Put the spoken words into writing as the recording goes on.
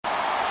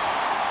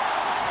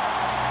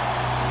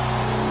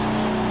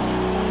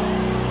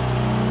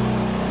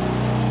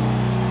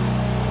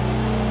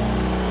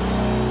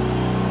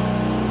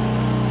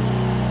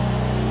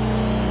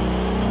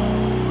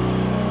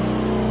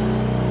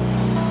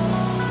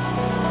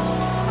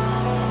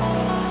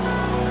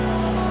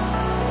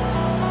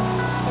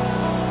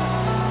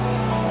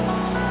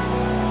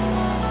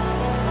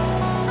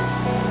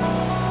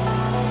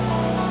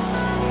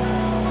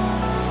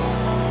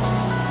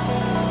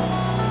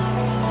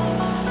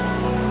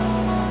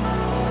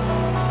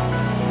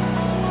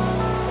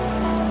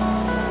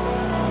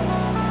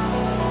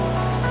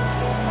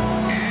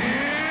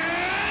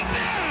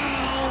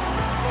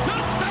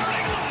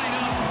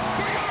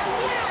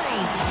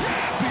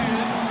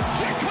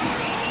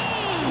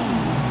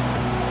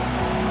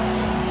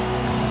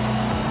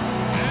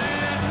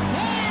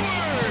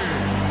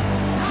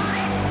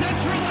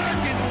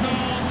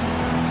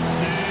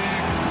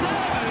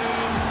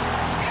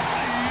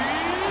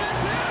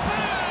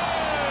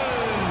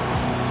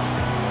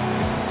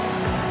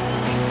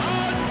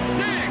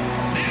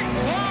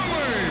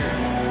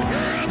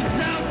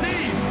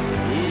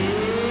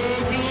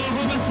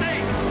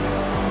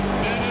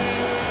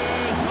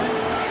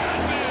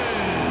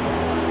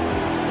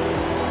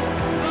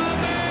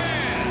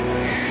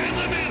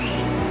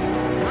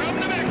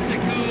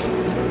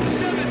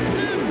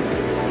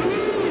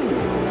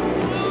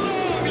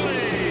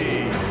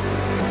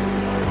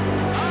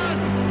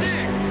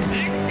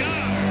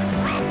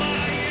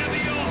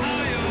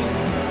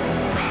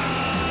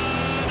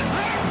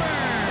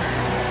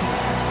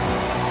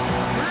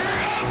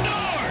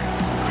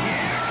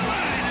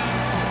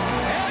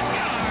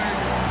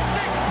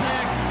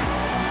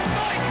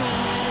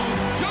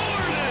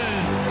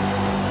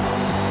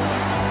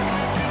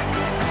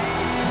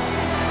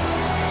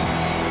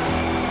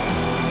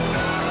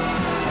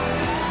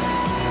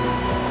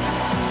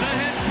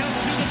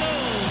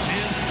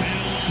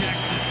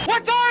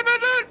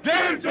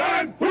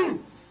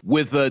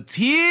With a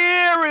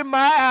tear in my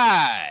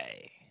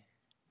eye.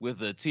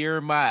 With a tear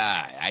in my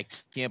eye. I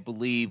can't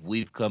believe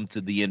we've come to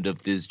the end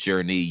of this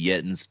journey,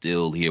 yet and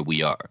still here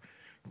we are.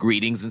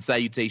 Greetings and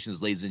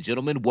salutations, ladies and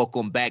gentlemen.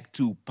 Welcome back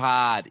to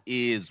Pod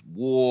is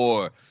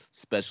War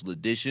Special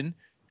Edition.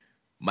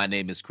 My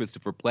name is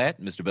Christopher Platt,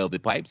 Mr.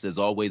 Velvet Pipes. As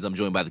always, I'm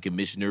joined by the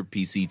Commissioner,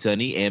 PC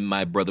Tunney, and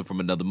my brother from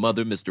another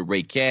mother, Mr.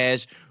 Rey Ca.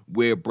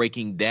 We're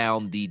breaking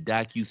down the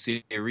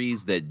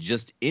docuseries that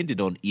just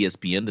ended on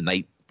ESPN the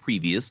night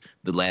previous,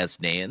 The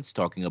Last Dance,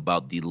 talking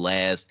about the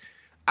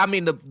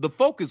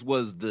focus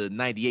was the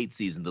 98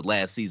 season, the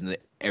last season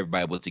that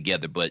everybody was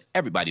together, but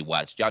everybody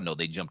watched. Y'all know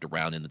they jumped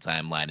around in the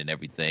timeline and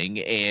everything.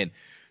 And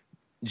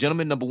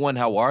gentlemen, number one,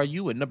 how are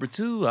you? And number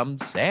two, I'm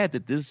sad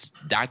that this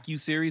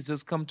docuseries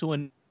has come to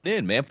an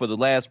end, man. For the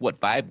last,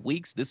 5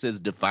 weeks, this has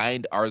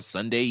defined our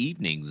Sunday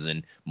evenings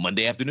and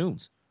Monday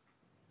afternoons.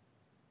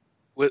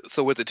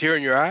 So with the tear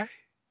in your eye?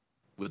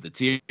 With the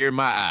tear in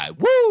my eye.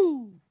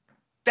 Woo!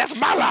 That's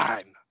my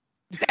line.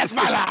 That's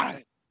my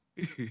line.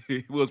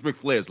 Well, it's Ric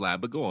Flair's line,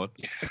 but go on.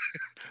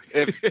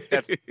 If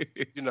that's,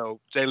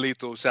 Jay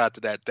Lethal, shout out to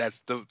that.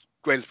 That's the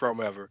greatest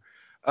promo ever.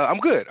 I'm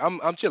good.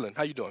 I'm chilling.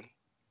 How you doing?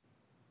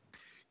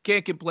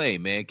 Can't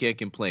complain, man. Can't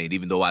complain,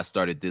 even though I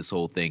started this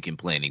whole thing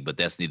complaining, but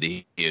that's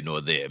neither here nor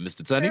there.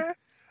 Mr. Tunney?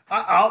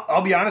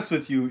 I'll be honest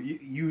with you.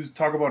 You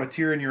talk about a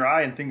tear in your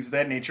eye and things of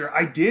that nature.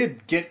 I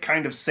did get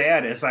kind of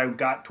sad as I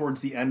got towards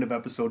the end of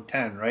episode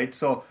 10, right?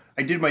 So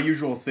I did my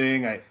usual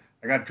thing.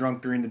 I got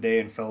drunk during the day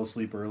and fell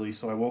asleep early,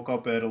 so I woke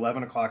up at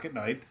 11 o'clock at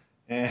night,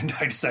 and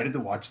I decided to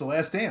watch The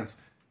Last Dance.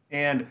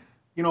 And,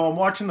 I'm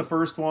watching the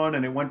first one,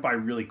 and it went by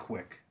really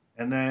quick.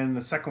 And then the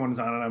second one's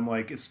on,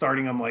 and it's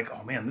starting. I'm like,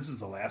 oh, man, this is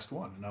the last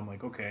one. And I'm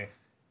like, okay.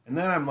 And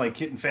then I'm,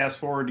 hitting fast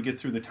forward to get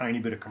through the tiny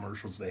bit of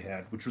commercials they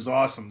had, which was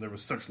awesome. There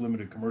was such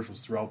limited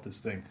commercials throughout this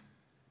thing.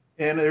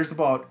 And there's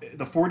about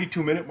the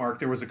 42-minute mark,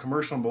 there was a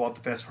commercial about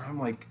the fast forward. I'm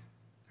like,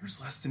 there's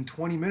less than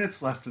 20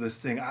 minutes left of this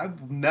thing.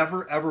 I've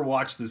never, ever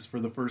watched this for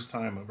the first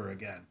time ever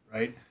again,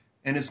 right?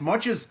 And as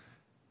much as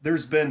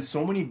there's been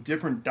so many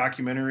different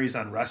documentaries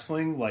on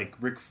wrestling, like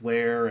Ric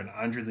Flair and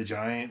Andre the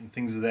Giant and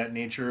things of that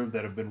nature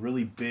that have been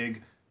really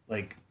big,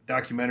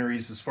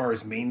 documentaries as far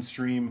as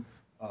mainstream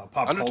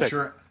pop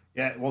culture.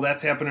 Yeah, well,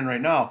 that's happening right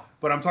now.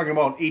 But I'm talking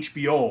about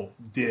HBO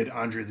did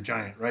Andre the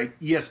Giant, right?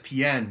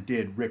 ESPN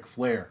did Ric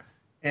Flair.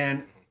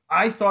 And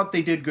I thought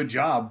they did a good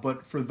job,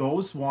 but for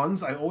those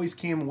ones, I always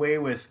came away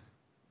with,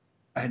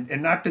 and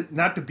not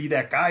to be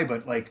that guy,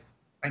 but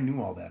I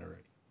knew all that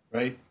already,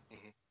 right?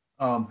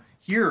 Mm-hmm.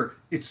 Here,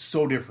 it's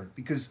so different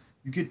because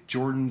you get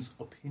Jordan's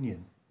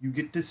opinion. You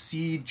get to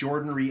see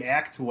Jordan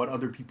react to what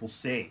other people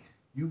say.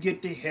 You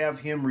get to have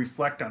him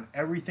reflect on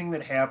everything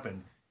that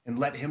happened and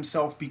let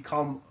himself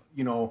become,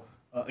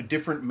 a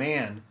different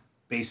man,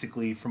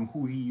 basically, from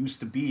who he used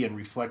to be and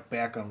reflect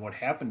back on what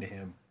happened to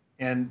him.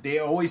 And they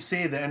always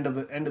say the end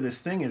of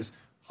this thing is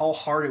how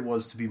hard it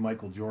was to be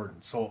Michael Jordan.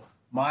 So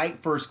my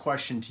first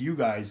question to you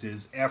guys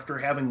is, after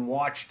having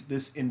watched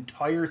this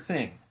entire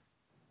thing,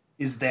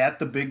 is that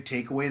the big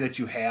takeaway that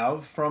you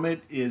have from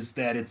it? Is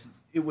that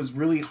it was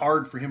really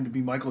hard for him to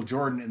be Michael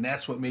Jordan, and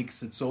that's what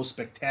makes it so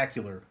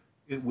spectacular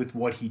with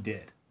what he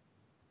did?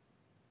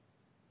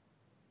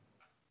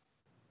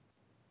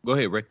 Go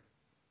ahead, Ray.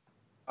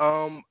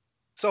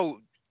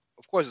 So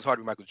of course it's hard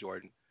to be Michael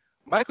Jordan.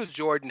 Michael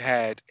Jordan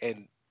had,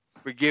 and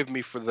forgive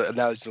me for the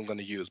analogy I'm going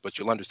to use, but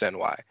you'll understand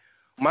why.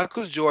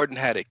 Michael Jordan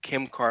had a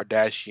Kim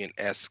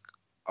Kardashian-esque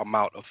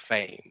amount of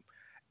fame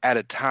at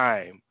a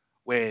time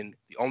when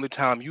the only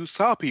time you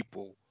saw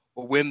people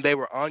were when they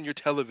were on your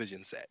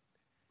television set.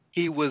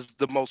 He was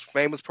the most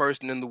famous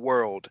person in the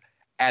world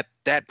at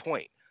that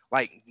point.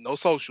 No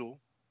social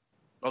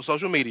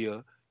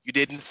media. You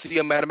didn't see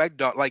him at a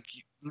McDonald's.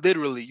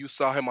 Literally, you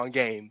saw him on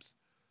games.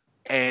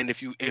 And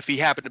if he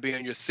happened to be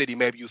in your city,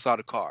 maybe you saw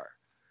the car.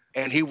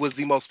 And he was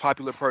the most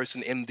popular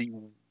person in the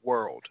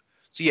world.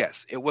 So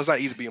yes, it was not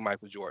easy being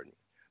Michael Jordan.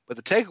 But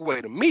the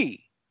takeaway to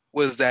me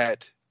was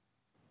that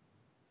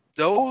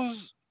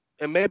those,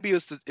 and maybe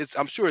it's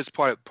I'm sure it's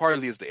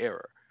partly is the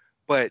error,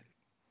 but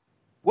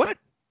what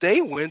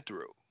they went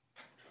through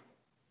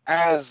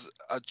as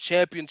a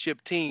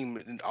championship team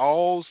in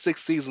all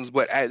 6 seasons,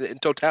 but in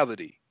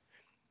totality,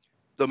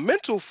 the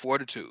mental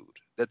fortitude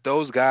that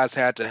those guys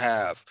had to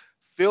have,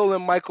 Phil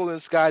and Michael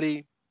and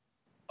Scotty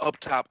up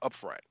top, up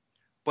front.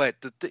 But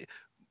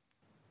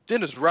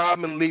Dennis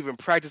Rodman leaving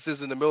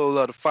practices in the middle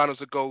of the finals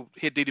to go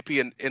hit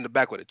DDP in the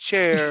back with a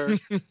chair.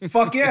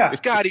 Fuck yeah.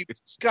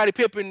 Scottie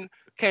Pippen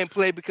can't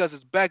play because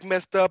his back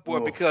messed up or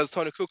because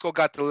Tony Kukoc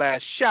got the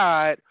last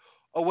shot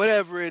or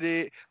whatever it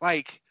is.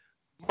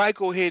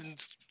 Michael hitting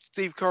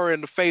Steve Kerr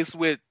in the face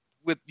with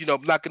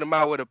knocking him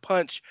out with a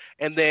punch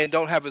and then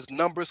don't have his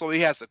number, so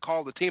he has to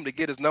call the team to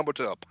get his number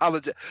to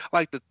apologize.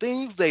 The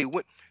things they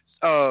went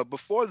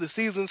before the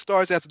season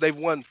starts, after they've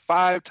won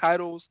 5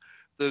 titles,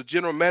 the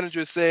general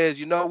manager says,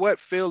 you know what,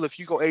 Phil, if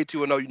you go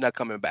 8-2-0, you're not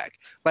coming back.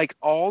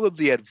 All of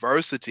the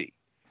adversity,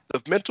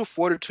 the mental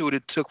fortitude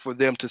it took for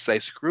them to say,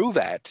 screw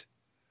that,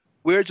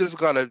 we're just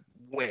going to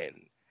win.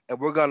 and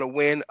we're going to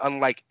win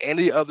unlike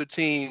any other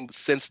team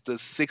since the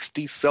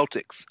 60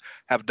 Celtics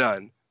have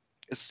done.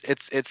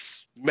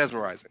 It's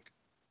mesmerizing.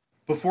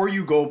 Before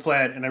you go,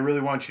 Platt, and I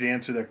really want you to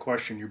answer that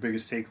question, your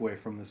biggest takeaway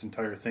from this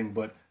entire thing,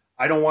 but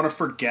I don't want to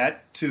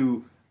forget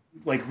to,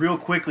 like, real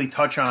quickly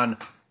touch on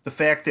the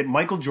fact that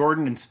Michael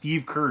Jordan and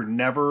Steve Kerr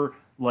never,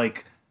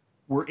 like,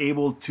 were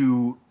able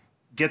to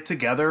get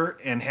together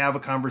and have a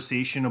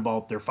conversation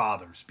about their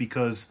fathers,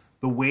 because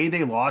the way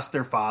they lost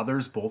their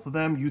fathers, both of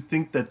them, you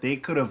think that they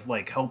could have,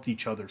 like, helped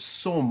each other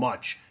so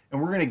much.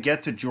 And we're going to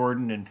get to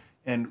Jordan and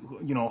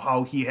you know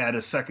how he had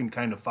a second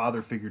kind of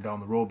father figure down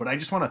the road. But I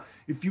just want to,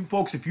 if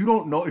you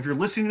don't know, if you're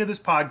listening to this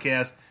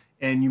podcast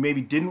and you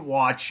maybe didn't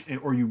watch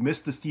or you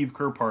missed the Steve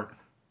Kerr part,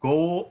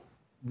 go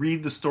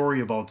read the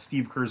story about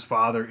Steve Kerr's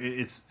father.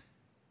 It's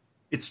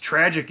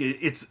tragic.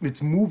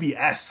 It's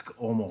movie-esque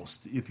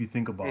almost if you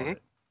think about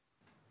it.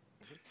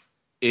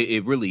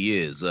 It really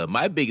is.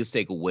 My biggest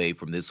takeaway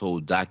from this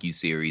whole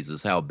docuseries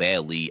is how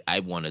badly I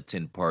want a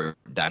 10-part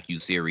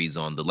docuseries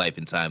on the life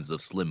and times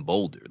of Slim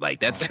Boulder. Like,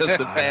 that's just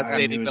a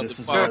fascinating. This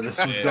is where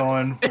this was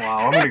going. Wow,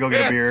 I'm gonna go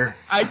get a beer.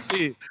 I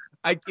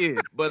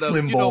kid. But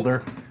Slim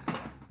Boulder.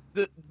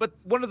 But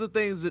one of the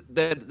things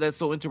that's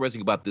so interesting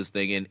about this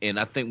thing, and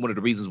I think one of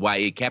the reasons why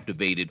it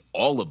captivated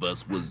all of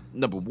us was,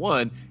 number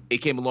one, it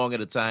came along at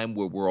a time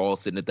where we're all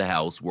sitting at the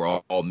house, we're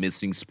all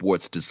missing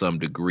sports to some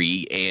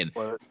degree, and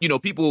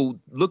people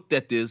looked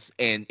at this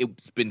and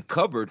it's been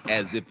covered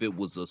as if it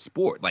was a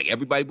sport. Like,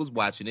 everybody was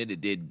watching it, it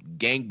did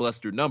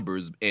gangbuster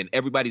numbers, and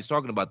everybody's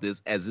talking about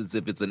this as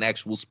if it's an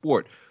actual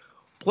sport.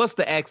 Plus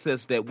the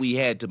access that we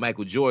had to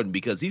Michael Jordan,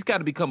 because he's got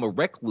to become a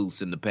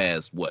recluse in the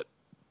past,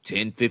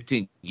 10,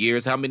 15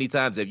 years. How many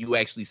times have you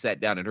actually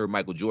sat down and heard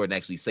Michael Jordan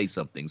actually say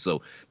something?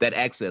 So that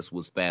access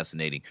was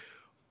fascinating.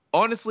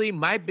 Honestly,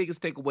 my biggest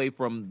takeaway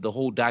from the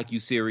whole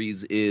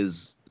docuseries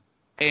is,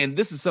 and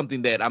this is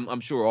something that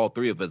I'm sure all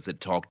three of us had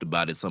talked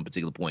about at some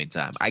particular point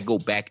in time.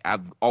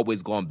 I've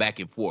always gone back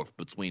and forth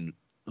between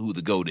who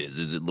the GOAT is.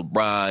 Is it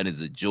LeBron? Is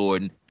it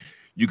Jordan?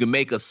 You can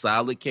make a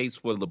solid case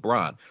for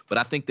LeBron, but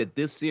I think that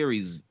this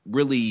series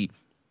really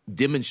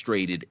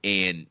demonstrated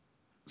and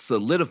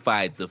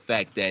solidified the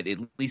fact that, at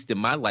least in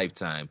my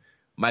lifetime,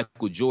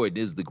 Michael Jordan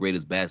is the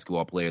greatest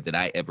basketball player that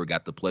I ever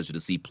got the pleasure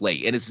to see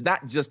play. And it's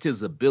not just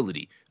his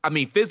ability. I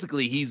mean,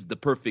 physically, he's the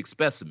perfect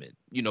specimen.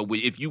 You know,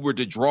 if you were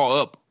to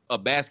draw up a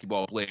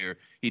basketball player,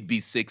 he'd be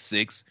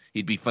 6'6",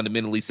 he'd be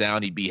fundamentally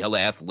sound, he'd be hella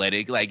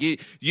athletic. Like,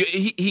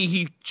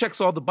 he checks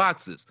all the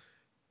boxes.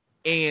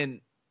 And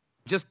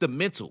just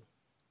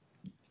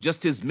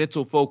his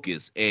mental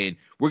focus. And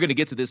we're going to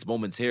get to this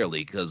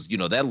momentarily because,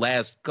 that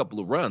last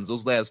couple of runs,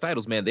 those last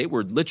titles, man, they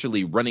were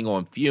literally running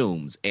on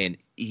fumes, and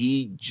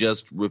he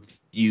just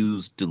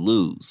refused to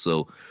lose.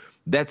 So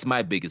that's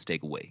my biggest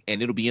takeaway.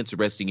 And it'll be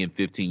interesting in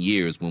 15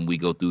 years when we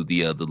go through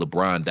the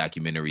LeBron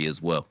documentary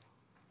as well.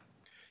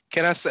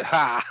 Can I say,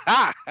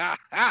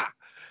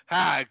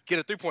 get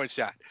a 3-point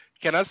shot.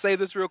 Can I say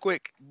this real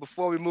quick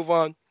before we move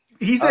on?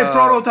 He said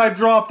prototype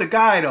draw up the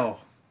guy, though.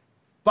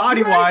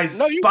 Body-wise,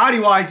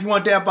 you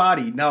want that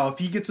body. Now, if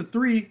he gets a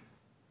 3,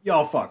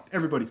 y'all fucked.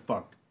 Everybody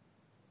fucked.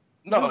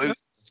 No,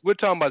 we're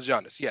talking about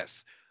Giannis,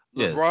 yes.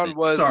 LeBron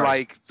was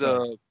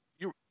LeBron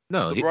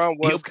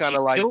was kind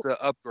of like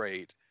the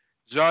upgrade.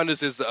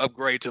 Giannis is the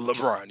upgrade to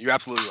LeBron. You're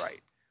absolutely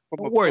right.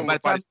 Don't worry. By the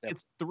time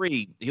it's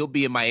 3, he'll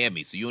be in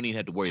Miami, so you don't even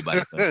have to worry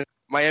about it.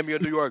 Miami or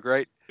New York,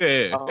 right?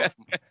 Yeah.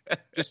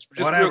 Just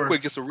real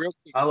quick.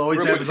 I'll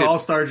always have his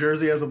all-star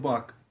jersey as a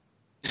buck.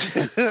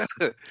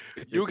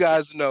 You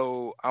guys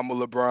know I'm a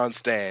LeBron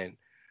stan.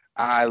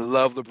 I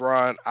love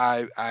LeBron.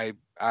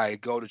 I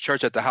go to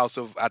church at the house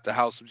of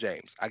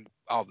James.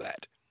 All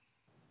that.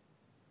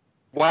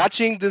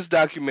 Watching this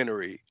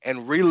documentary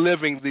and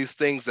reliving these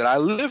things that I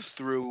lived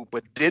through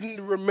but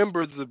didn't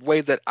remember the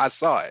way that I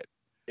saw it.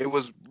 It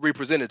was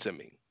represented to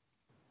me.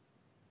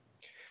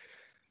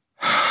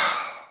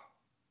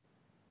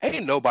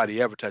 Ain't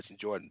nobody ever touching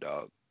Jordan,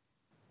 dog.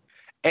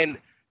 And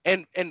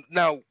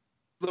now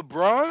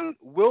LeBron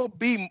will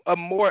be have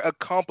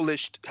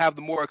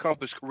the more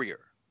accomplished career.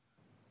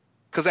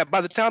 Because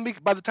by the time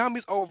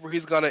he's over,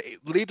 he's gonna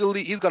lead the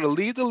league. He's gonna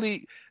lead the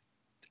league.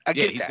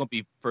 He's gonna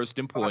be first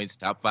in points,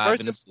 top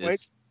 5 in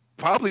assists,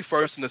 probably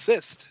first in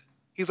assists.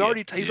 He's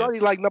already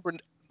like number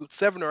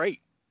 7 or 8.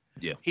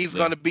 Yeah, he's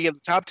gonna be in the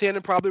top 10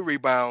 and probably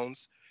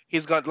rebounds.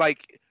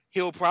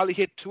 He'll probably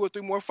hit 2 or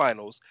 3 more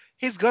finals.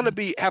 He's gonna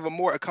have a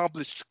more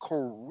accomplished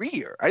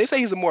career. I didn't say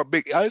he's I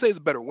didn't say he's a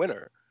better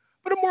winner,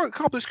 but a more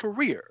accomplished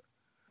career.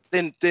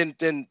 Then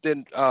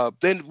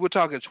we're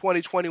talking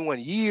 20, 21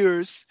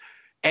 years,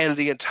 and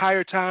the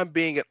entire time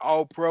being an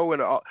all-pro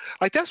and all,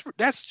 like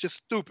that's just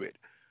stupid.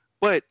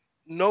 But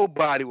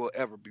nobody will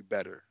ever be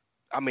better.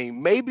 I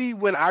mean, maybe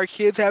when our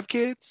kids have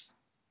kids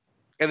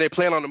and they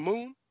plan on the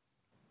moon,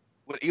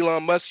 with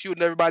Elon Musk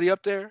shooting everybody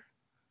up there,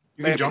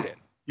 you can jump.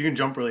 You can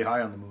jump really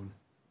high on the moon.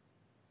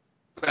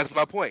 That's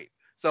my point.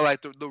 So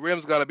like the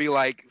rim's gonna be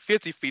like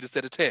 50 feet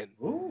instead of 10.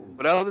 Ooh.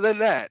 But other than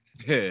that,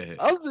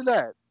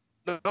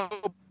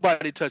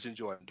 nobody touching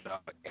Jordan, dog.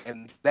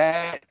 And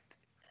that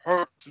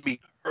hurts me.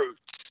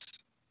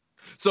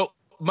 So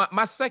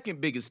my second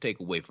biggest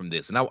takeaway from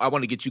this, and I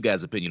want to get you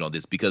guys' opinion on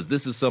this because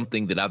this is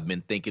something that I've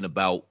been thinking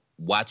about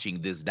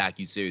watching this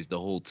docuseries the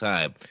whole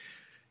time.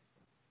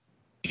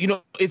 You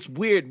know, it's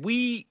weird.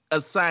 We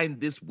assign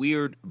this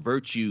weird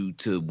virtue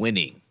to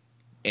winning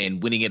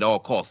and winning at all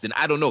costs. And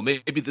I don't know,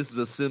 maybe this is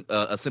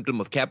a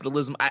symptom of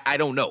capitalism. I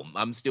don't know.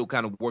 I'm still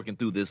kind of working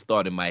through this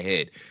thought in my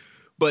head.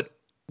 But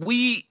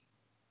we,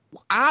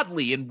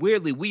 oddly and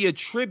weirdly, we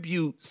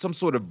attribute some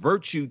sort of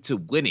virtue to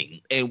winning,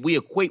 and we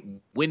equate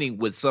winning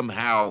with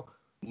somehow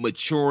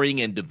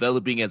maturing and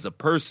developing as a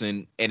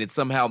person, and it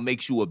somehow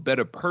makes you a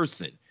better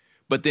person.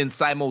 But then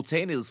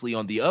simultaneously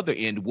on the other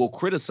end, we'll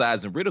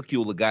criticize and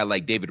ridicule a guy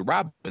like David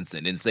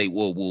Robinson and say,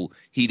 well,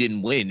 he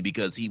didn't win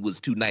because he was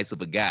too nice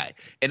of a guy.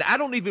 And I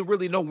don't even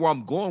really know where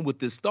I'm going with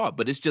this thought,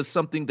 but it's just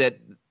something that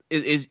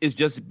is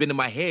just been in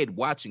my head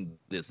watching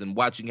this and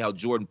watching how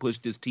Jordan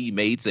pushed his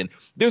teammates. And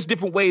there's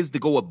different ways to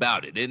go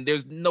about it. And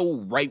there's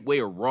no right way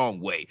or wrong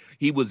way.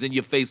 He was in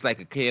your face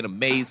like a can of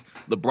mace.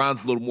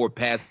 LeBron's a little more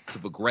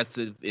passive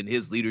aggressive in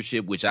his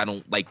leadership, which I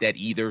don't like that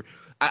either.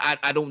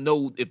 I don't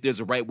know if there's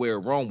a right way or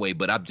wrong way,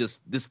 but this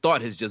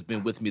thought has just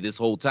been with me this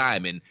whole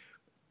time. And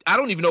I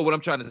don't even know what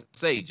I'm trying to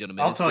say,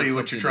 gentlemen. I'll tell you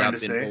what you're trying to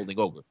say. Holding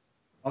over.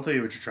 I'll tell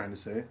you what you're trying to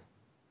say.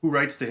 Who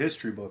writes the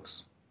history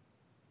books?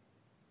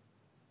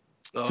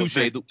 Touche,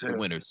 the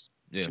winners.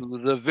 Yeah. To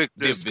the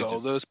victors go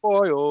the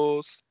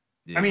spoils.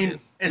 Yeah, I mean,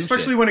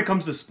 especially when it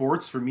comes to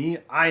sports, for me,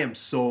 I am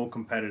so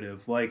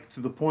competitive, like to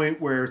the point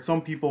where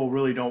some people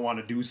really don't want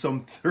to do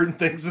some certain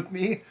things with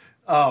me.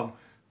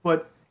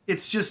 But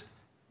it's just,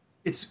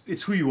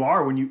 it's who you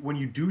are when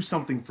you do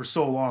something for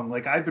so long.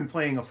 Like I've been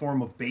playing a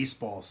form of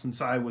baseball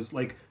since I was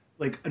like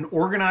an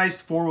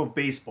organized form of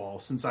baseball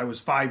since I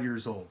was 5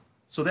 years old.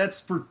 So that's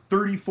for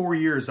 34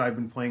 years I've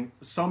been playing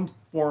some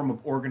form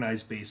of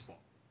organized baseball.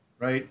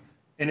 Right.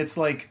 And it's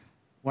like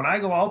when I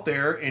go out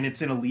there and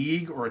it's in a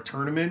league or a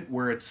tournament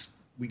where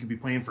we could be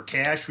playing for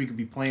cash, we could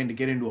be playing to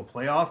get into a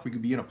playoff, we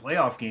could be in a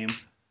playoff game.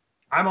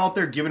 I'm out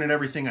there giving it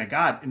everything I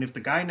got. And if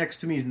the guy next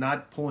to me is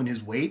not pulling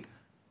his weight,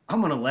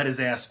 I'm going to let his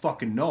ass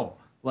fucking know.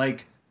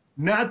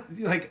 Not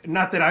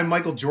that I'm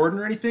Michael Jordan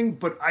or anything,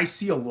 but I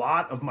see a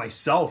lot of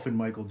myself in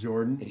Michael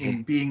Jordan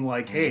in being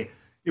like, hey,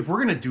 if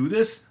we're going to do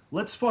this,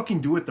 let's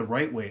fucking do it the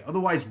right way.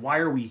 Otherwise, why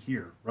are we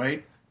here?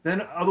 Right.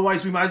 Then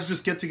otherwise we might as well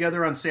just get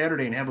together on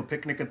Saturday and have a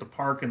picnic at the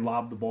park and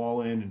lob the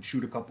ball in and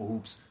shoot a couple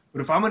hoops. But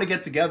if I'm going to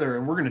get together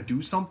and we're going to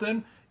do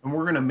something and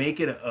we're going to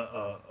make it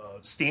a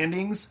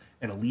standings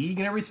and a league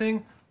and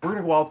everything, we're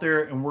going to go out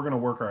there and we're going to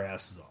work our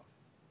asses off.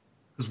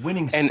 Because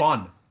winning's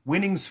fun.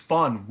 Winning's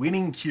fun.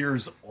 Winning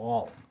cures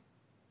all.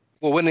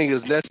 Well, winning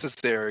is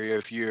necessary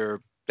if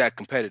you're that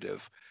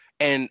competitive.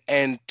 And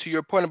to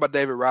your point about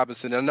David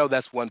Robinson, I know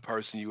that's one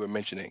person you were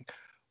mentioning.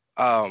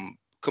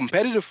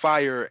 Competitive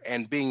fire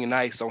and being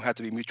nice don't have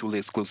to be mutually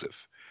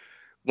exclusive.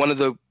 One of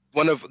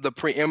the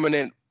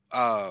preeminent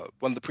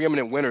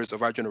winners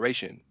of our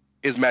generation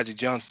is Magic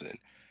Johnson, and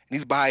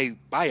he's by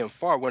and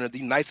far one of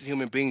the nicest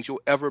human beings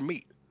you'll ever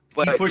meet.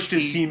 But he pushed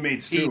his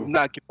teammates too. He'd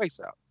knock your face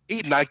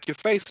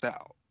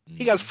out. Mm-hmm.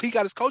 He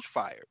got his coach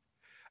fired.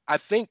 I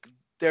think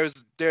there's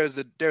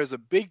a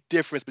big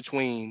difference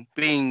between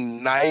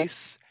being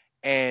nice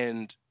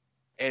and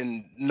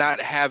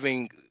not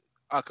having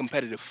a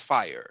competitive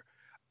fire.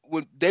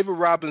 When David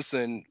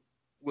Robinson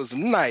was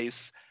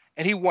nice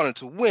and he wanted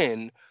to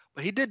win,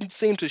 but he didn't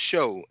seem to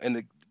show,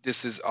 and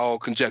this is all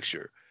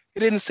conjecture, he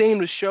didn't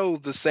seem to show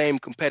the same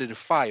competitive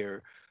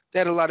fire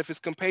that a lot of his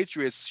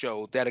compatriots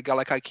showed, that a guy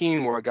like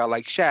Hakeem or a guy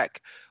like Shaq,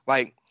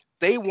 like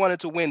they wanted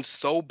to win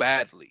so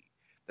badly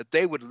that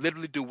they would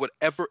literally do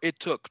whatever it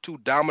took to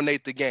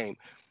dominate the game.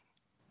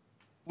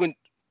 When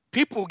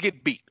people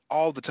get beat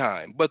all the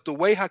time, but the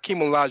way Hakeem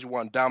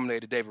Olajuwon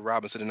dominated David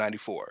Robinson in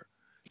 '94,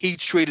 he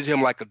treated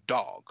him like a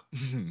dog.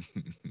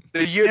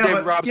 The year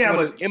David Robinson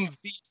was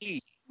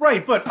MVP.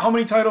 Right, but how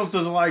many titles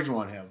does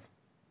Olajuwon have?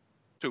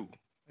 2.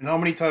 And how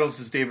many titles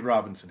does David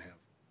Robinson have?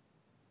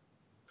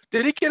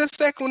 Did he get a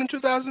second one in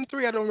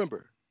 2003? I don't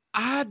remember.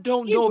 I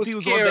don't know if he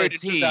was on that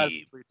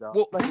team.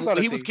 Well,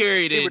 he was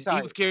carried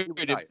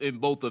in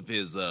both of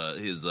his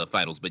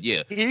finals, but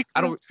yeah. He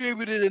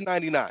contributed in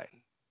 99.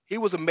 He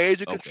was a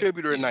major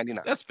contributor in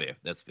 99. That's fair.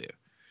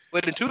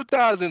 But in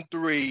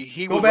 2003,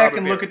 he was Go back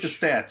and look at the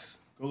stats.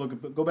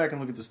 Go back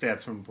and look at the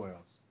stats from the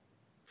playoffs.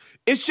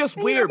 It's just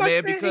weird,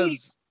 man,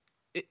 because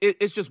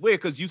it's just weird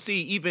because you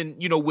see even,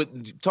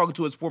 with talking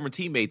to his former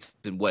teammates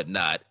and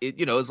whatnot,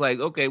 it's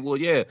like, okay, well,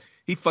 yeah,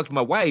 he fucked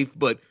my wife,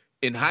 but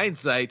in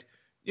hindsight,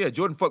 yeah,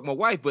 Jordan fucked my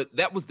wife, but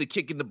that was the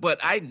kick in the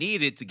butt I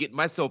needed to get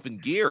myself in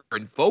gear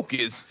and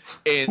focus.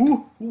 And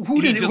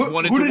who did he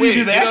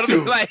do that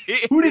to?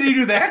 Who did he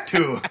do that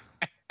to?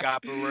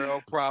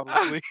 Gabrielle,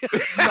 probably.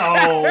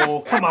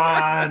 No, come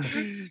on.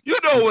 You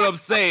know what I'm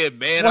saying,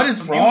 man. What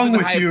is wrong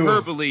with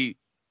you?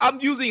 I'm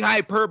using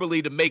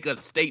hyperbole to make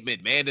a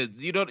statement, man.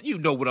 You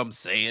know what I'm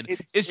saying.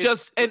 It's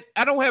just, and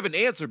I don't have an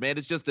answer, man.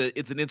 It's just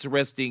it's an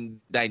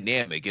interesting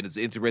dynamic, and it's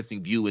an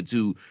interesting view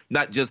into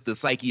not just the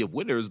psyche of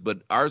winners,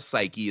 but our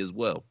psyche as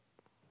well.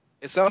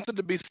 It's something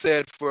to be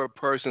said for a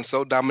person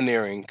so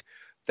domineering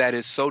that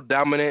is so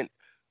dominant,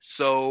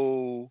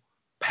 so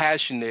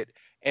passionate,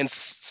 and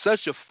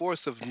such a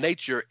force of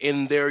nature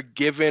in their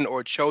given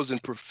or chosen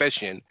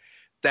profession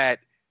that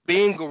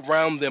being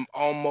around them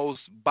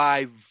almost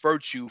by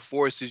virtue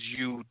forces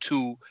you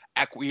to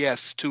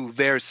acquiesce to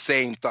their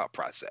same thought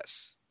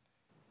process.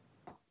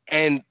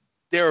 And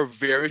there are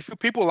very few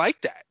people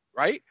like that,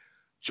 right?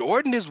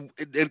 Jordan is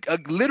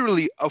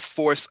literally a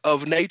force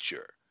of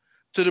nature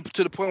to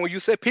the point where you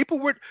said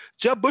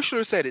Jeb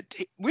Bushler said it,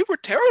 we were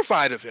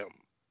terrified of him.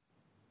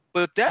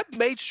 But that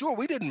made sure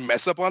we didn't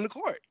mess up on the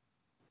court.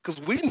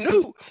 Because we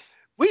knew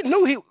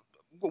he.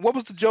 What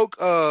was the joke?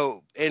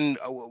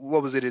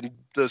 What was it in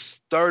the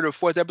third or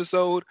fourth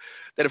episode?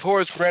 That if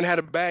Horace Grant had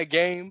a bad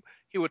game,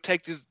 he would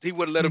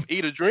let him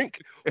eat a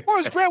drink.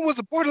 Horace Grant was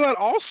a borderline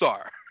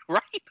all-star,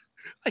 right?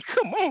 Like,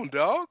 come on,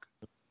 dog.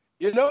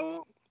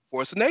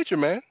 Force of nature,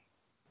 man.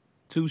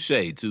 Touche.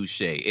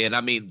 And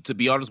I mean, to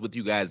be honest with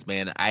you guys,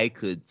 man, I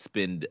could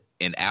spend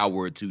an hour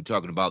or two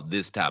talking about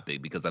this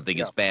topic because I think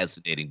it's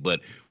fascinating.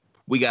 But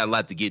we got a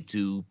lot to get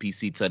to.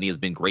 PC Tunney has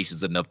been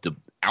gracious enough to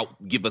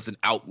give us an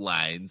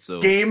outline. So,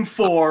 Game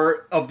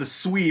 4 of the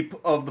sweep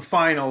of the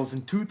finals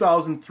in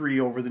 2003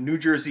 over the New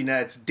Jersey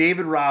Nets.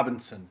 David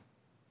Robinson,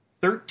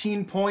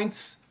 13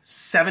 points,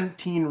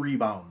 17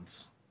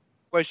 rebounds.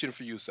 Question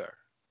for you, sir.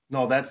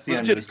 No, that's the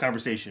end of this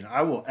conversation.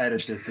 I will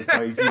edit this if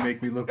you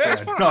make me look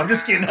bad. No, I'm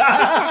just kidding.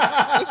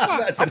 I'm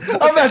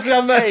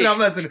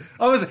messing.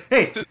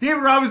 Hey,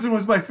 David Robinson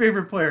was my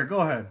favorite player. Go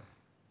ahead.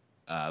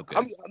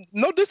 Okay.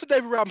 No diss to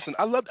David Robinson.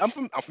 I'm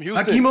from Houston.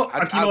 Hakeem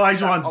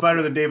Olajuwon's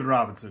better than David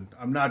Robinson.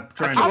 I'm not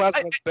trying to.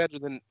 Hakeem Olajuwon's better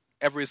than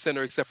every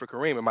center except for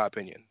Kareem, in my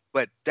opinion.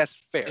 But that's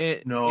fair.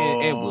 And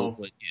Will,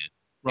 but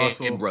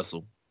Russell. And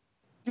Russell.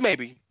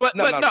 Maybe, but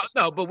we're not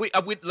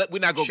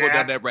gonna go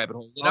down that rabbit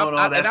hole.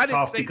 That's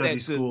tough because he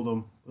schooled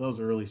them. Those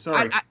are early.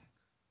 Sorry.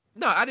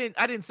 I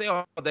didn't say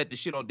all that to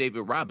shit on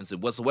David Robinson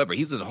whatsoever.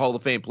 He's a Hall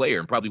of Fame player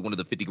and probably one of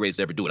the 50 greatest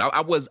to ever do it.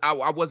 I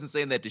wasn't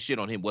saying that to shit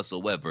on him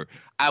whatsoever.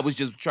 I was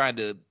just trying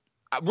to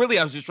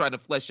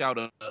flesh out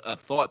a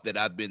thought that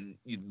I've been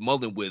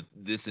mulling with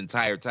this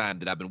entire time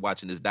that I've been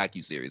watching this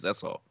docuseries.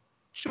 That's all.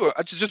 Sure.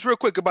 Just real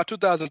quick about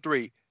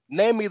 2003.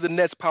 Name me the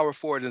Nets power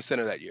forward and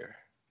center that year.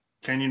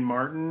 Kenyon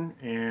Martin,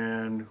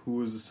 and who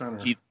was the center?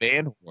 Keith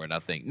Van Horn, I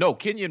think. No,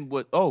 Kenyon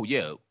was. Oh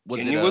yeah,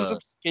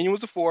 Kenyon was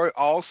the forward.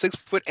 All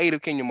 6'8"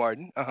 of Kenyon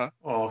Martin.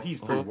 Oh,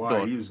 he's pretty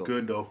wide. He was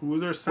good though. Who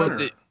was their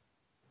center?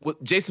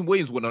 Jason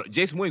Williams went on.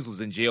 Jason Williams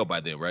was in jail by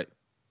then, right?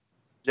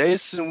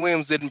 Jason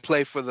Williams didn't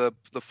play for the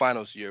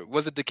finals year.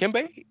 Was it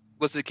Dikembe?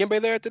 Was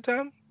Dikembe there at the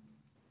time?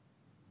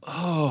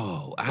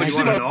 Oh, I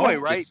see my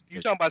point, right?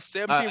 You're talking about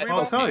 17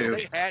 rebounds. I'll tell you.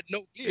 They had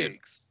no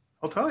gigs.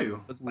 I'll tell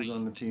you who was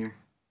on the team.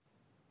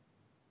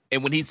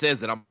 And when he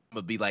says it, I'm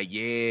gonna be like,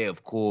 "Yeah,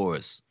 of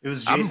course." It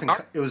was Jason.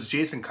 It was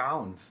Jason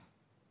Collins.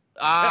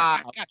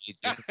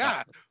 Jason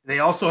Collins. They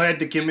also had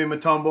Dikembe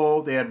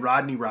Mutombo. They had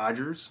Rodney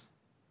Rogers.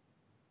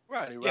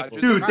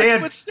 Dude, they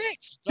had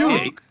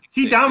Dude,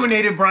 he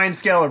dominated Brian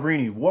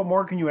Scalabrine. What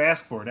more can you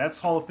ask for? That's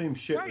Hall of Fame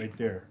shit right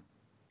there.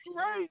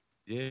 Right.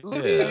 Yeah.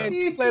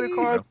 You play the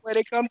cards where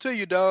they come to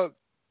you, dog.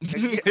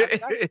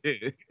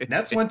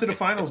 Nets went to the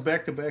finals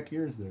back-to-back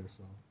years there.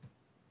 So,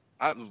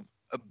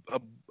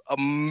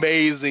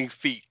 amazing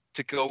feat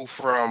to go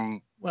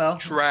from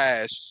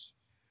trash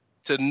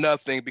to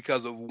nothing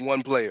because of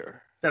one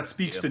player. That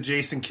speaks to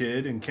Jason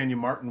Kidd, and Kenyon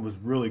Martin was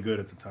really good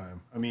at the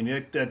time. I mean,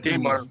 that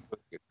team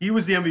he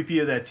was the MVP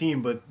of that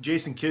team, but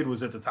Jason Kidd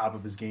was at the top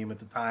of his game at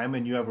the time,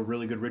 and you have a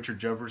really good Richard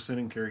Jefferson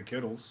and Kerry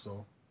Kittles.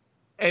 So,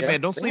 hey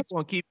man, don't sleep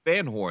on Keith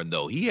Van Horn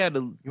though. He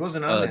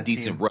wasn't on that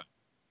decent team.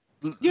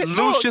 run. Yeah,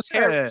 Lucius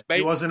Harris.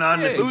 He wasn't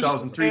on the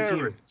 2003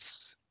 team.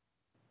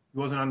 He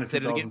wasn't on the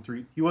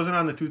 2003. He wasn't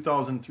on the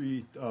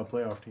 2003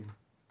 playoff team.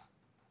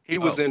 He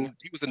was in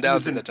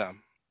Dallas at that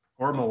time,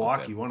 or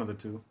Milwaukee, one of the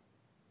two.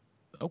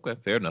 Okay,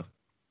 fair enough.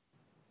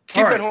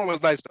 Keith Van Horn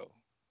was nice though.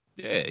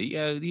 Yeah,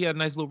 he had a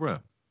nice little run.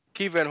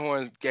 Keith Van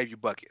Horn gave you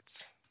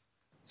buckets.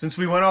 Since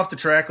we went off the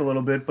track a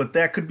little bit, but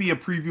that could be a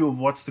preview of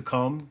what's to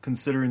come,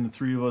 considering the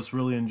three of us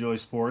really enjoy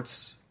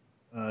sports.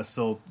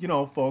 So,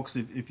 folks,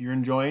 if you're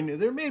enjoying,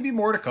 there may be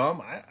more to come.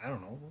 I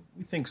don't know.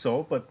 We think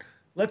so, but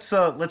let's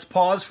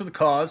pause for the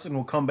cause, and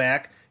we'll come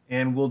back,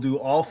 and we'll do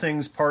all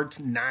things parts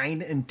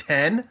 9 and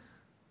 10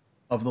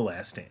 of The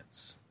Last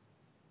Dance.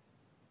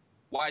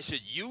 Why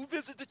should you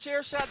visit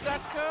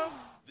thechairshot.com?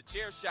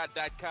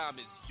 Thechairshot.com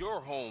is your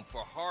home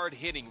for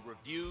hard-hitting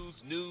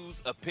reviews,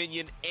 news,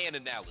 opinion, and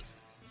analysis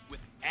with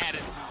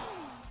attitude.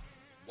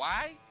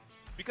 Why?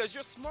 Because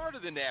you're smarter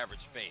than the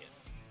average fan.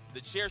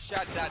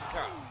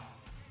 Thechairshot.com.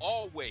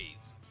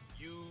 Always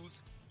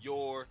use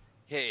your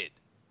head.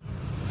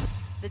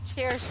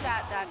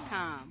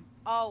 Thechairshot.com.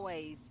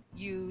 Always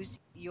use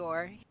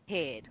your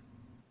head.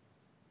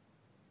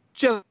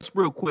 Just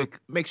real quick,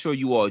 make sure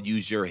you all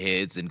use your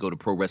heads and go to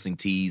Pro Wrestling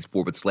Tees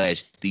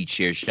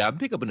 /TheChairShot and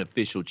pick up an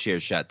official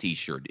Chairshot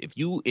t-shirt. If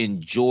you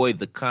enjoy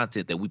the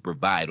content that we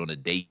provide on a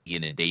day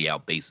in and day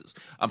out basis,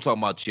 I'm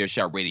talking about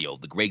Chairshot Radio,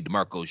 The Greg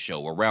DeMarco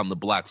Show, Around the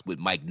Blocks with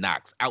Mike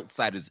Knox,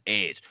 Outsiders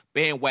Edge,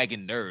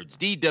 Bandwagon Nerds,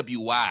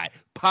 DWI,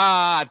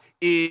 Pod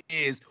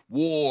is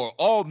War,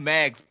 All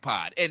Mags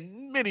Pod,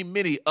 and many,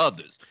 many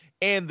others.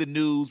 And the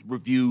news,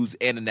 reviews,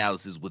 and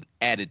analysis with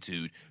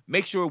attitude.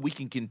 Make sure we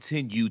can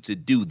continue to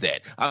do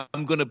that.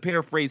 I'm going to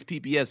paraphrase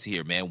PBS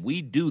here, man.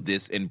 We do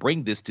this and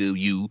bring this to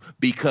you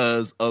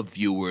because of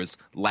viewers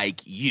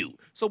like you.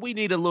 So we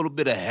need a little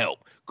bit of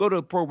help. Go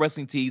to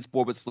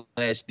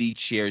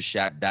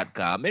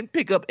ProWrestlingTees/thechairshot.com and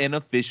pick up an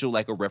official,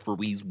 like a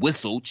referee's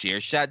whistle,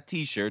 Chairshot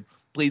t-shirt.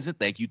 Please and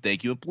thank you,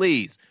 and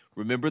please.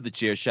 Remember,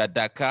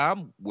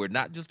 thechairshot.com, we're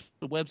not just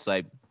a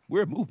website,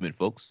 we're a movement,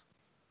 folks.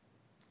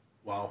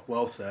 Wow,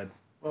 well said.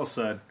 Well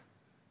said.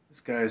 This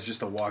guy is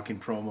just a walking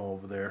promo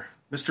over there.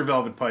 Mr.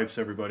 Velvet Pipes,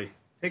 everybody.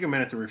 Take a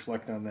minute to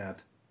reflect on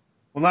that.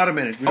 Well, not a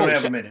minute. We don't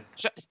have a minute.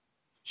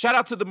 Shout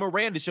out to the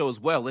Miranda Show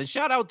as well. And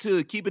shout out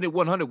to Keeping It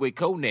 100 with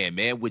Conan,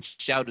 man, which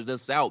shouted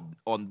us out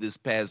on this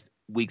past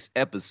week's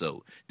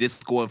episode.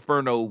 Disco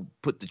Inferno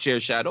put the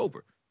chair shot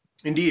over.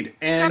 Indeed.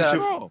 And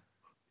go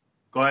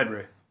ahead,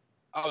 Ray.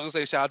 I was going to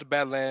say shout out to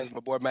Badlands, my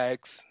boy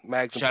Max.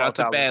 Shout out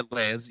to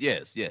Badlands.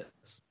 Yes.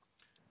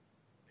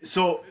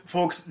 So,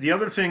 folks, the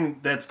other thing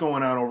that's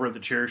going on over at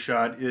the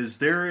Chairshot is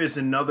there is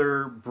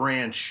another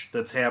branch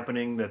that's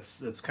happening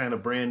that's kind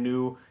of brand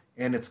new,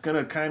 and it's going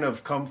to kind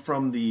of come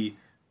from the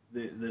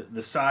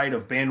side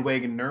of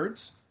Bandwagon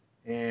Nerds,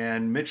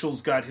 and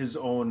Mitchell's got his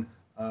own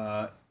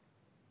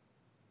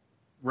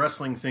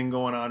wrestling thing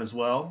going on as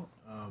well.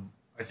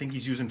 I think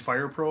he's using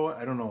Fire Pro.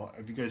 I don't know.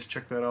 Have you guys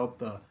checked that out?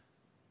 The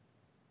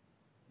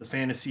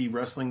fantasy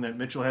wrestling that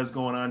Mitchell has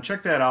going on.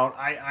 Check that out.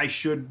 I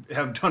should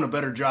have done a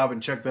better job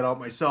and checked that out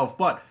myself.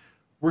 But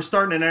we're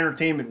starting an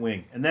entertainment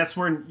wing, and that's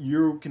where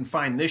you can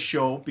find this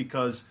show,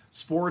 because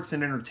sports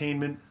and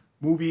entertainment,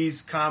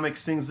 movies,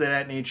 comics, things of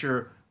that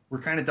nature,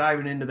 we're kind of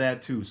diving into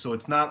that too. So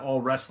it's not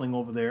all wrestling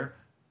over there.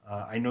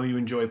 I know you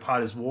enjoy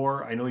Pod is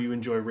War. I know you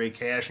enjoy Ray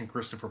Cash and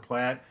Christopher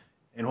Platt,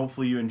 and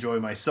hopefully you enjoy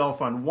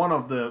myself on one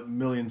of the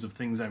millions of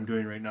things I'm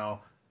doing right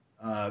now.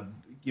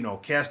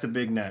 Cast a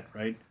big net,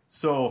 right?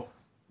 So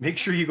make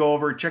sure you go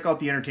over, check out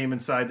the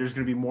entertainment side. There's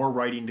going to be more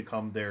writing to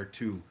come there,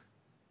 too.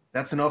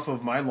 That's enough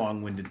of my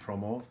long-winded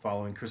promo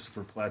following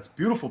Christopher Platt's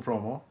beautiful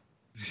promo.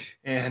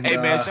 And hey,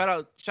 man,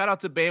 shout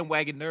out to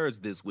Bandwagon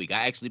Nerds this week.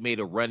 I actually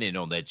made a run-in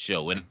on that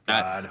show, and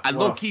I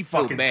low-key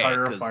feel bad.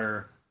 Tire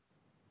fire.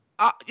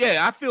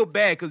 I feel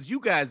bad because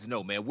you guys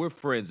know, man, we're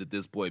friends at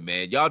this point,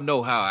 man. Y'all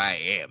know how I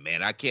am,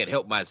 man. I can't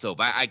help myself.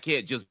 I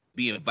can't just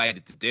be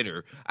invited to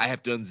dinner. I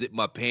have to unzip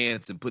my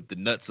pants and put the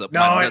nuts on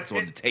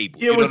the table.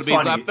 It was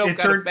funny. So I felt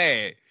kind of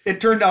bad. It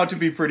turned out to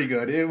be pretty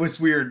good. It was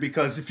weird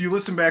because if you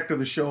listen back to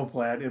the show,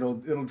 Platt, it'll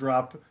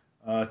drop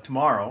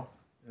tomorrow.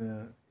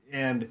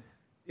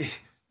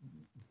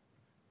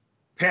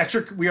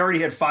 Patrick, we already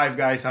had 5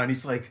 guys on.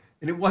 He's like,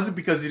 and it wasn't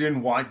because he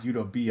didn't want you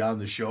to be on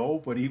the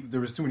show, but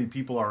there was too many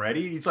people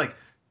already. He's like,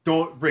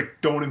 don't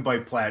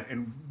invite Platt.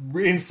 And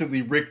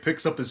instantly Rick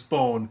picks up his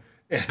phone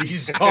and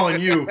he's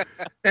calling you.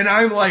 And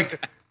I'm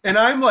like,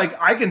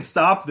 I can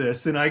stop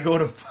this. And I go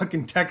to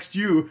fucking text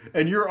you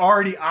and you're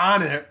already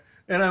on it.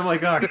 And I'm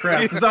like, oh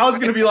crap. Because I was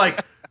going to be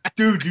like,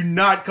 dude, do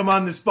not come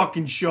on this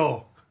fucking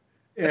show.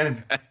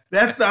 And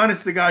that's the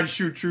honest to God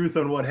shoot truth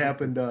on what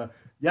happened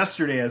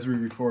yesterday as we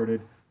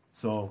recorded.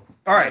 So,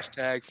 all right.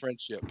 Hashtag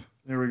friendship.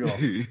 There we go.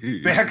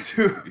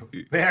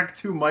 Back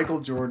to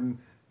Michael Jordan,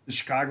 the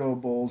Chicago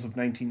Bulls of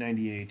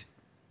 1998.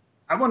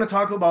 I want to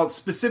talk about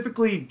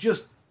specifically,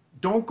 just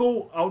don't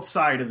go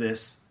outside of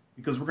this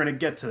because we're going to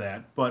get to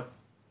that. But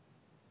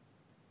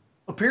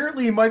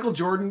apparently Michael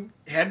Jordan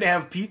had to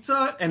have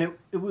pizza, and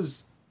it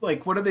was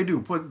like, what did they do?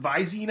 Put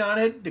Visine on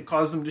it to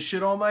cause them to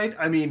shit all night?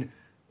 I mean,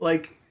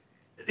 like,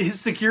 his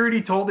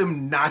security told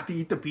him not to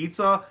eat the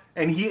pizza,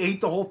 and he ate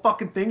the whole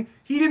fucking thing.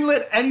 He didn't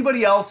let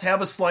anybody else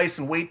have a slice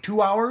and wait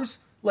 2 hours.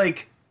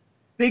 Like,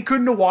 they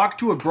couldn't have walked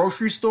to a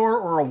grocery store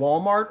or a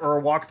Walmart or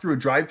walk through a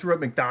drive-thru at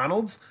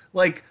McDonald's.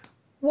 Like,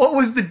 what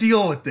was the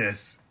deal with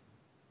this?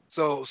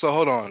 So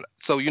hold on.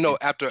 So,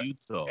 after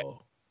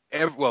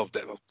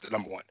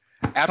number one,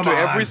 after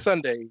every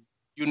Sunday,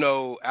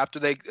 after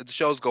the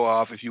shows go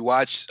off, if you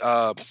watch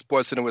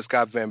Sports Center with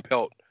Scott Van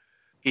Pelt,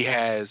 he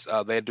has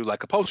they do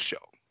like a post show.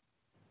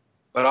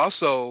 But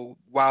also,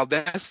 while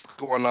that's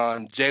going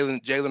on,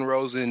 Jalen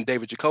Rose and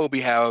David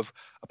Jacoby have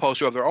a post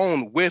show of their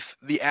own with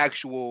the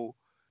actual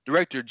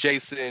director,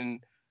 Jason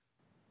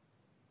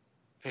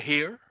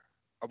Here.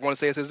 I want to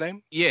say it's his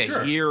name. Yeah,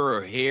 sure.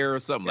 Here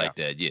or something like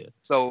that. Yeah.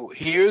 So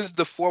here's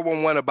the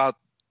 411 about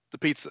the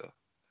pizza.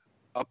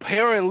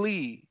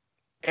 Apparently,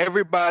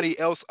 everybody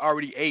else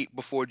already ate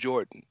before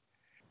Jordan.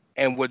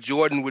 And what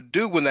Jordan would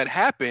do when that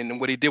happened, and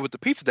what he did with the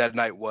pizza that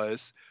night,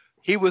 was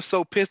he was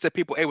so pissed that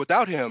people ate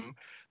without him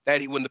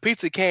that when the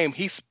pizza came,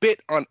 he spit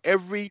on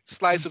every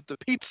slice of the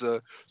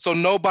pizza so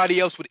nobody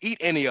else would eat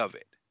any of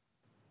it.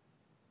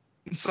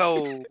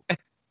 So,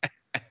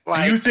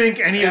 do you think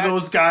any of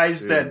those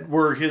guys that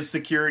were his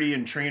security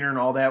and trainer and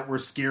all that were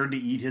scared to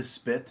eat his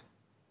spit?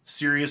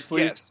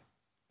 Seriously? Yes.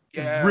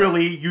 Yeah.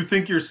 Really? You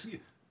think you're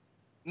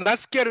not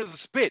scared of the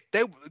spit?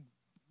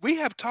 we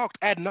have talked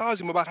ad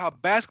nauseum about how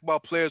basketball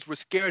players were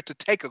scared to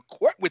take a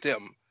court with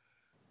him.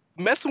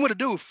 Messing with a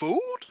dude, food?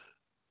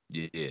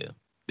 Yeah.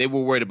 They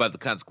were worried about the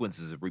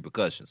consequences and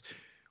repercussions.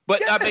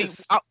 But I mean,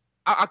 Yes.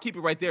 I'll keep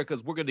it right there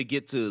because we're going to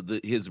get to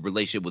his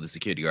relationship with the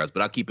security guards,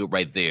 but I'll keep it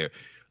right there.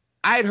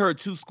 I had heard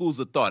two schools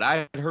of thought.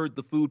 I had heard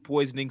the food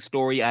poisoning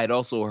story. I had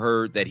also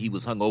heard that he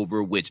was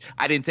hungover, which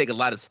I didn't take a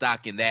lot of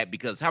stock in that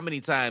because how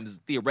many times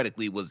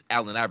theoretically was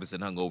Allen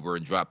Iverson hungover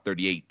and dropped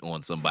 38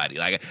 on somebody?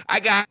 Like I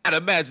gotta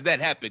imagine that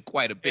happened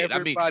quite a bit.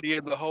 Everybody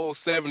in the whole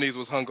 70s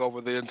was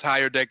hungover the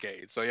entire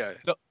decade. So yeah.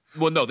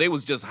 No, they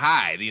was just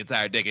high the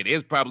entire decade. They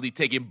was probably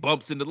taking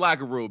bumps in the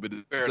locker room in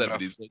the Fair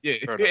 70s. So,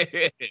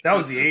 yeah. That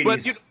was the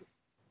 80s.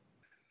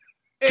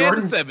 But,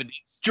 Jordan, the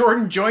 70s.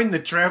 Jordan joined the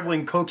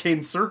traveling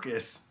cocaine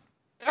circus.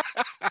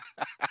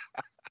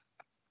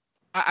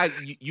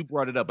 You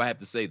brought it up. I have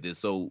to say this.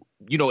 So,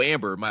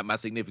 Amber, my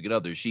significant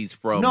other, she's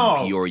from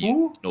No. Peoria,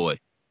 Who? Illinois.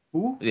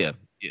 Who? Yeah.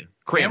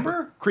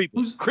 Amber?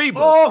 Kreba.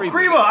 Oh,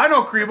 Kreba. I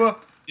know Kreba.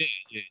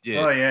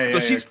 Yeah. Oh, yeah. So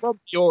she's from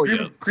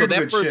Peoria.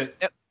 Kreba good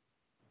shit.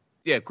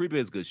 Yeah, Kreba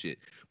is good shit.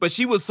 But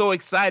she was so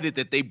excited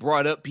that they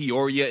brought up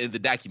Peoria in the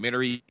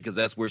documentary because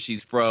that's where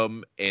she's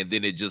from. And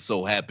then it just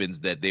so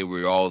happens that they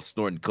were all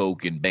snorting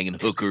coke and banging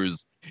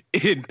hookers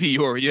in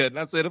Peoria. And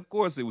I said, of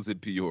course it was in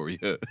Peoria.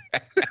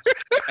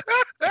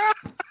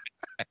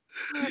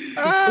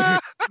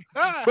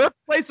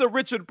 Birthplace of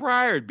Richard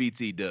Pryor,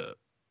 BT Dub.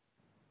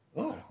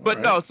 Oh, but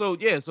right. no,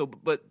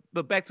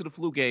 but back to the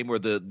flu game or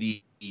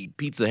the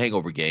pizza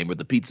hangover game or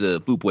the pizza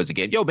food poison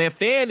game. Yo, man,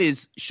 fan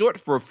is short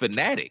for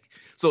fanatic.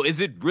 So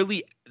is it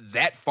really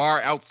that far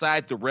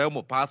outside the realm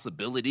of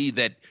possibility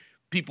that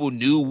people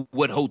knew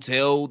what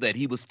hotel that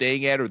he was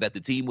staying at or that the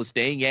team was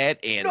staying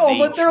at? And no,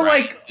 but they're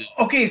like,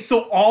 okay,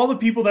 so all the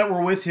people that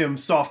were with him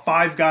saw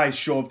 5 guys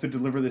show up to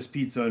deliver this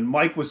pizza, and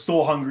Mike was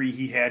so hungry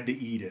he had to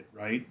eat it,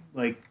 right?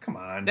 Like, come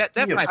on, that's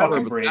give me a not fucking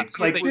hyperbole. break.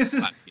 Like,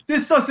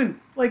 this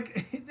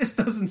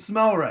doesn't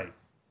smell right.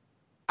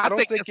 I don't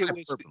think think that's it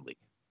was- hyperbole.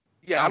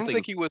 Yeah, I don't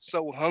think he was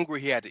so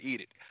hungry he had to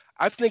eat it.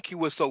 I think he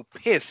was so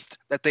pissed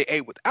that they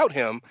ate without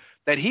him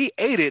that he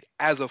ate it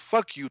as a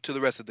fuck you to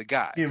the rest of the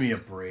guys. Give me a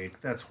break.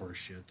 That's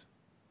horseshit.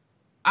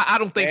 I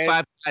don't think And-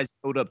 5 guys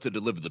showed up to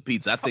deliver the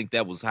pizza. I think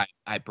that was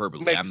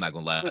hyperbole. Maybe- I'm not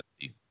gonna lie to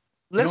you.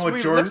 You know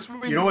what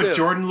Jordan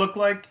Jordan looked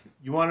like?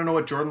 You want to know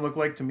what Jordan looked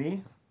like to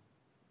me?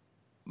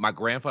 My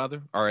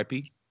grandfather,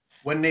 R.I.P.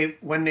 When they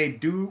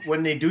do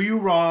you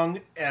wrong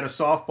at a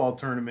softball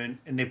tournament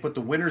and they put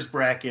the winner's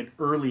bracket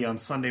early on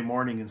Sunday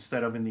morning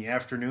instead of in the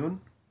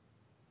afternoon,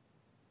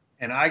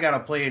 and I gotta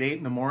play at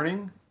 8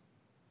 a.m,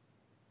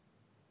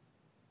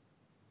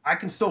 I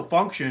can still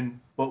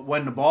function, but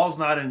when the ball's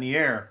not in the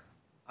air,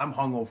 I'm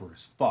hungover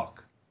as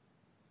fuck.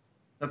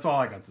 That's all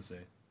I got to say.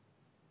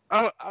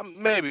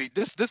 Maybe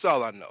this is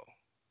all I know.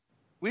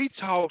 We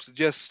talked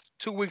just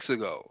 2 weeks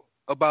ago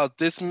about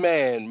this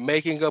man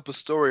making up a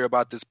story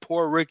about this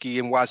poor Ricky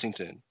in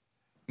Washington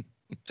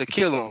to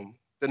kill him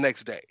the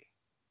next day.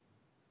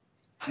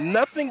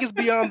 Nothing is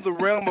beyond the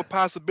realm of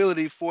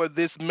possibility for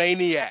this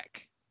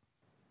maniac.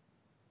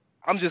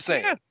 I'm just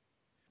saying.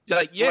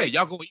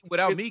 Y'all gonna eat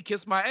without me?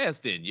 Kiss my ass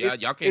then.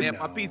 Y'all can't have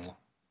my pizza.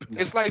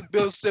 It's like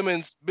Bill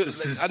Simmons.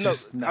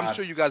 I'm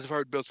sure you guys have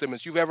heard Bill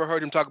Simmons. You've ever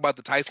heard him talk about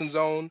the Tyson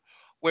zone,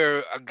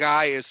 where a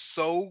guy is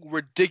so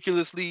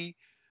ridiculously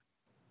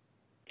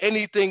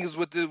anything is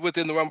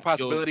within the realm of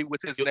possibility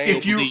with his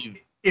name.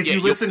 If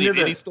you listen to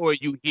any story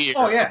you hear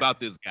about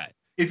this guy,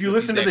 if you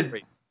listen to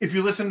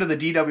the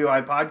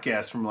DWI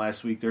podcast from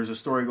last week, there's a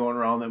story going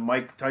around that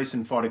Mike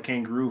Tyson fought a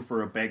kangaroo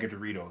for a bag of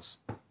Doritos.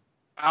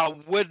 I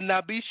would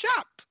not be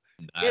shocked.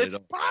 It's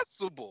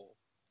possible.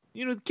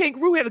 The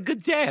kangaroo had a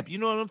good jab. You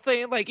know what I'm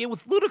saying? Like, it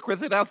was ludicrous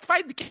that I was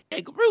fighting the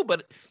kangaroo,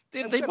 but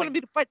they wanted me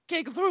to fight the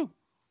kangaroo.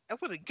 I'm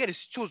going to get his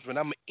children.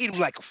 I'm going to eat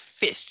him like a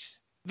fish.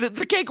 The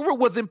kangaroo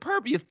was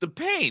impervious to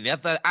pain.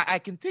 I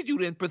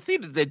continued and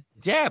proceeded to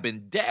jab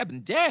and dab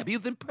and dab. He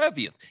was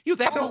impervious. He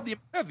was absolutely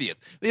impervious.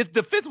 His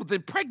defense was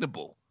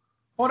impregnable.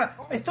 Hold on.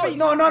 I thought,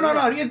 no.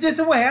 This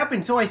is what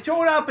happened. So I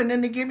showed up, and then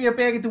they gave me a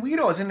bag of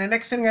Doritos, and the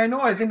next thing I know,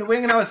 I was in the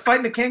ring, and I was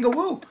fighting a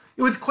kangaroo.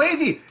 It was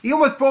crazy. He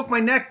almost broke my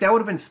neck. That would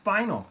have been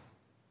spinal.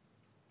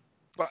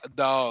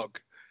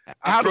 Dog.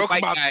 I broke my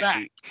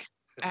back.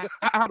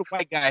 How the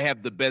white guy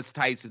have the best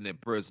Tyson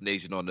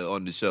impersonation on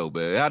the show,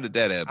 man? How did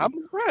that happen? I'm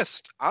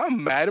impressed.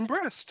 I'm mad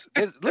impressed.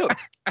 Look,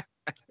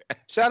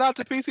 shout out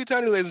to PC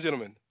Tunney, ladies and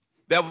gentlemen.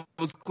 That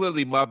was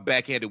clearly my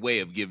backhanded way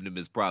of giving him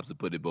his props and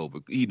putting him over.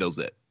 He knows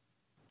that.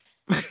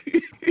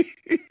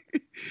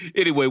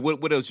 Anyway,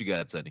 what else you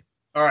got, Tunney?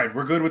 All right,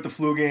 we're good with the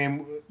flu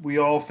game. We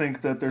all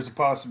think that there's a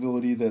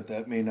possibility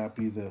that may not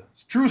be the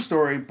true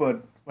story,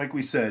 but like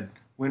we said,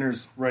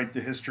 winners write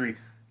the history.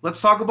 Let's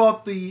talk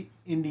about the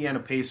Indiana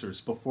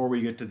Pacers before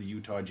we get to the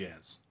Utah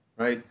Jazz,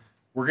 right?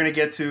 We're going to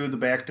get to the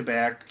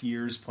back-to-back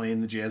years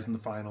playing the Jazz in the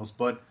finals,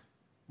 but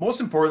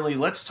most importantly,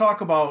 let's talk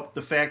about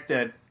the fact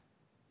that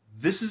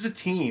this is a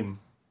team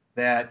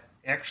that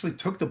actually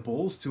took the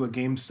Bulls to a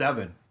Game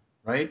 7,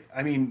 right?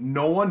 I mean,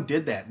 no one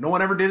did that. No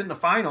one ever did it in the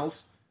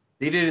finals.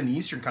 They did it in the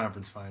Eastern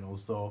Conference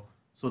Finals, though.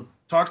 So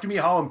talk to me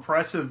how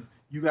impressive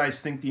you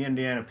guys think the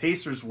Indiana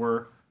Pacers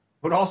were,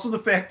 but also the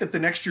fact that the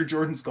next year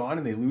Jordan's gone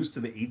and they lose to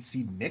the 8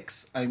 seed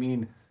Knicks. I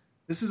mean,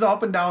 this is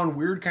up and down,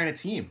 weird kind of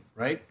team,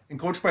 right? And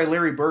coached by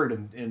Larry Bird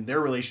and their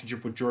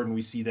relationship with Jordan,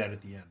 we see that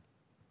at the end.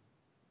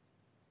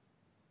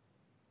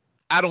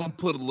 I don't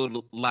put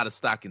a lot of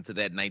stock into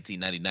that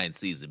 1999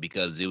 season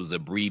because it was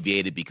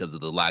abbreviated because of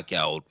the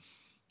lockout.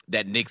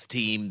 That Knicks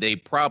team, they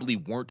probably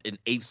weren't an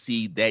 8th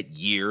seed that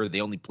year.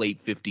 They only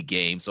played 50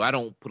 games, so I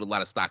don't put a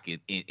lot of stock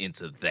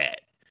into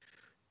that.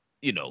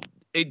 You know,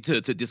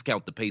 to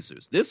discount the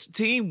Pacers. This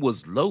team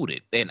was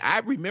loaded, and I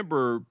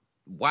remember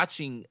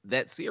watching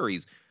that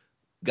series.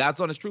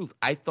 God's honest truth,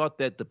 I thought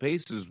that the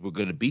Pacers were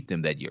going to beat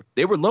them that year.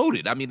 They were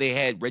loaded. I mean, they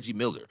had Reggie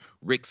Miller.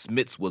 Rick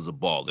Smits was a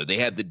baller. They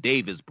had the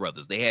Davis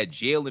brothers. They had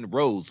Jalen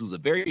Rose, who's a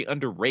very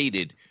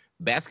underrated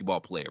basketball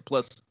player.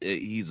 Plus,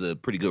 he's a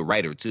pretty good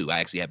writer, too. I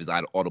actually have his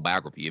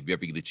autobiography. If you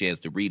ever get a chance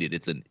to read it,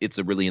 it's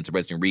a really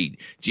interesting read.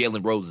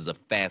 Jalen Rose is a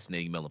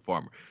fascinating melon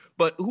farmer.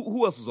 But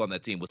who else was on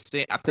that team?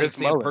 I think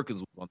Sam Perkins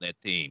was on that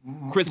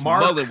team. Chris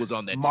Mullin was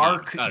on that team.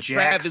 Mark Jackson.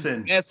 Travis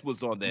Ness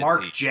was on that team.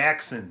 Mark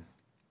Jackson.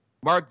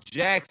 Mark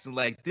Jackson,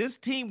 like this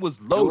team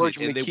was loaded George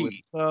and McKee. they were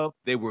tough.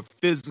 They were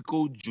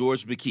physical.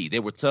 George McKee.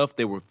 They were tough.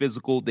 They were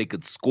physical. They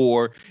could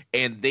score,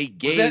 and they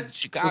gave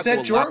Chicago. Was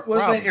that George?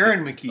 Was that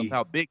Aaron McKee?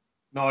 How big?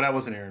 No, that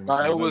wasn't Aaron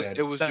McKee.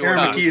 It was George. Aaron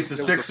McKee is the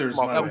Sixers.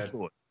 That was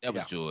George. That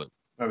was George.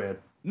 My bad.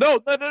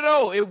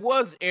 No. It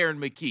was Aaron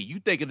McKee. You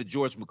thinking of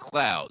George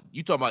McLeod?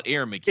 You talking about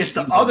Aaron McKee? It's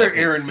the other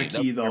Aaron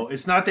McKee, though.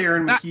 It's not the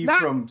Aaron McKee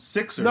from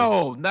Sixers.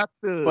 No, not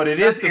the. But it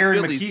is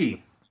Aaron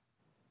McKee.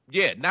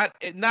 Yeah,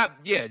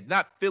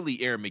 not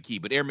Philly Aaron McKee,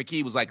 but Aaron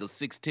McKee was like a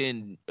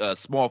 6'10"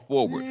 small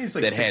forward He's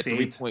like that had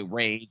 6'8". 3-point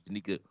range, and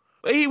he could.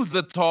 But he was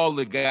a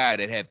taller guy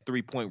that had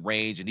 3-point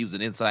range, and he was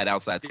an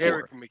inside-outside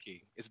scorer. Derek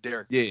McKee. It's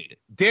Derek. Yeah,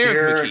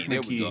 Derek McKee. McKee.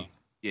 There we go.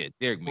 Yeah,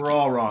 Derek McKee. We're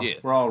all wrong. Yeah.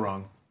 We're all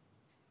wrong.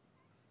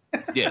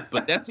 Yeah,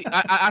 but that team,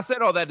 I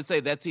said all that to say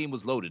that team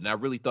was loaded, and I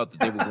really thought that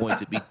they were going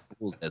to beat the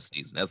Bulls that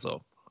season. That's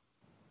all.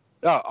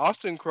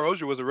 Austin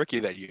Crozier was a rookie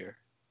that year.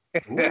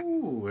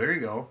 Ooh, there you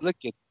go. Look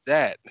at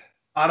that.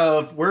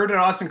 Where did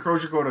Austin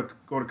Crozier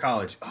go to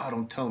college? Oh,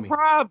 don't tell me.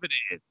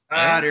 Providence.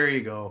 There you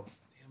go.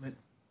 Damn it.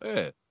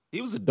 Yeah, he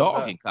was a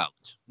dog in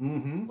college.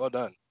 Mm-hmm. Well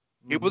done.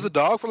 He was a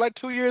dog for like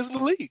 2 years in the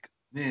league.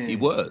 Yeah. He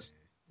was.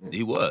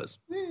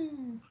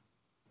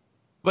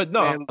 But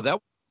no, Man.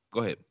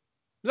 Go ahead.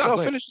 No,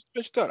 go ahead.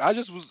 finish thought. I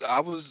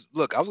was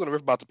going to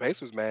riff about the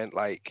Pacers, man.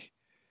 Like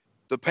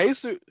the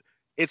Pacers,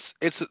 it's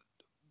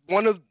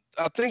one of,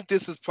 I think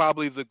this is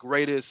probably the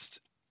greatest.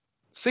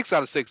 6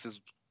 out of 6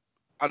 is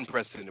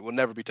unprecedented, will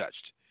never be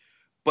touched.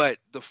 But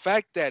the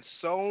fact that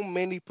so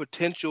many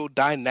potential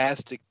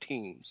dynastic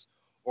teams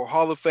or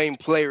Hall of Fame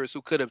players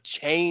who could have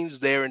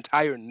changed their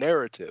entire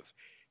narrative,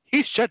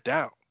 he shut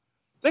down.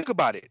 Think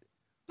about it.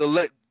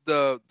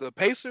 The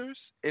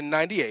Pacers in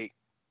 '98,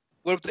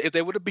 if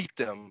they would have beat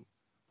them?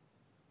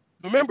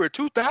 Remember,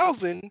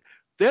 2000,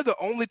 they're the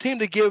only team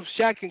to give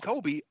Shaq and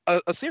Kobe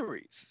a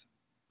series.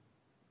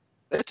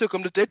 They took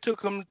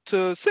them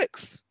to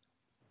 6.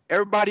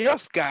 Everybody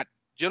else got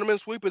gentleman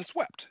sweep and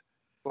swept.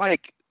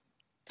 Like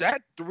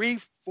that 3-4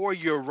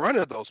 year run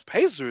of those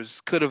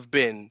Pacers could have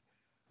been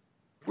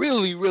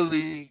really,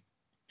 really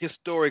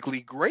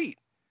historically great.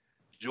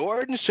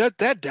 Jordan shut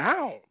that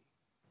down,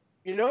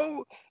 and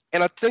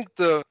I think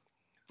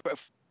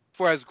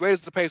for as great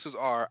as the Pacers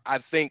are, I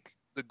think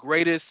the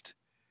greatest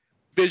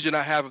vision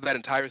I have of that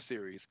entire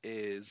series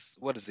is,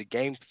 what is it,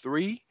 game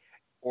 3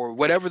 or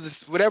whatever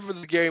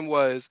the game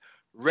was.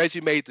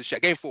 Reggie made the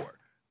shot. Game 4,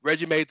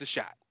 Reggie made the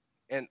shot.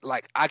 And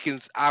like I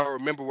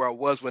remember where I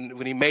was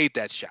when he made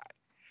that shot,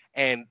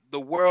 and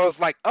the world's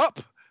like, up,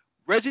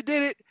 Reggie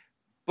did it,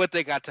 but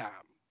they got time,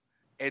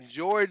 and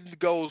Jordan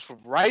goes from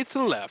right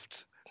to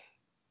left,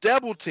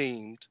 double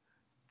teamed,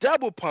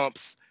 double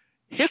pumps,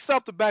 hits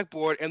off the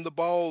backboard, and the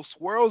ball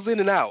swirls in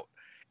and out.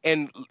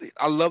 And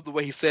I love the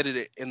way he said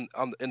it in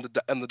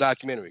the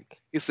documentary.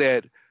 He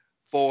said,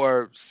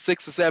 for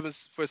 6 or 7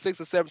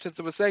 tenths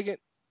of a second,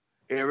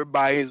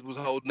 everybody was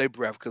holding their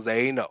breath because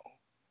they ain't know.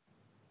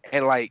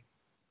 And like,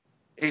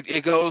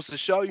 it goes to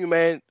show you,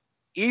 man,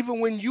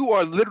 even when you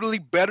are literally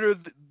better,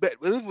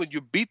 when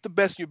you beat the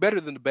best, you're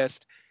better than the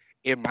best,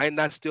 it might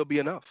not still be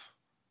enough.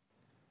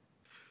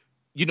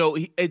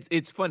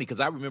 It's funny because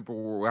I remember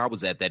where I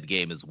was at that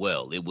game as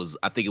well.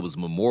 I think it was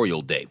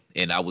Memorial Day,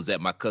 and I was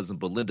at my cousin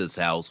Belinda's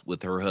house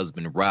with her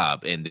husband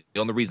Rob. And the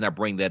only reason I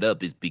bring that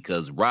up is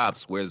because Rob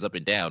swears up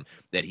and down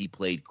that he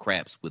played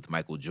craps with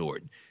Michael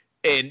Jordan.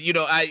 And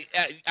I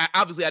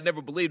obviously I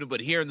never believed him, but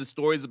hearing the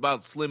stories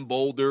about Slim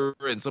Boulder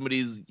and some of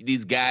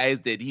these guys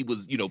that he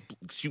was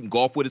shooting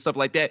golf with and stuff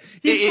like that,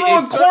 he's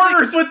throwing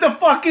corners with the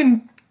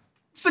fucking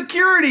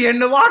security in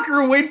the locker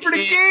room waiting for the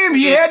game.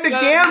 He had to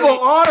gamble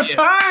all the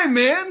time,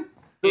 man.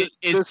 The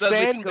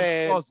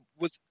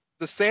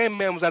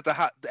Sandman was at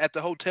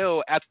the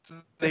hotel after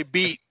they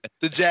beat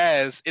the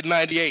Jazz in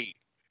 '98,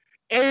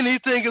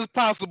 anything is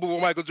possible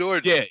with Michael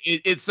Jordan. Yeah,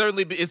 it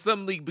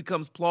certainly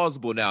becomes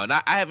plausible now. And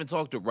I haven't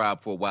talked to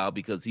Rob for a while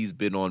because he's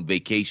been on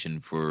vacation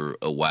for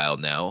a while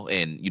now.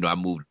 And, I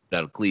moved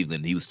out of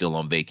Cleveland. He was still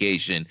on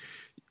vacation.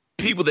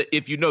 People that,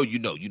 if you know what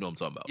I'm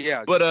talking about.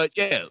 Yeah. But,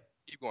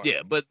 Keep going.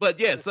 yeah, but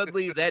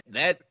suddenly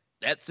that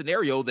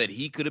scenario that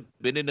he could have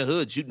been in the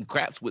hood shooting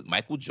craps with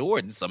Michael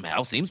Jordan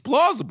somehow seems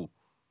plausible.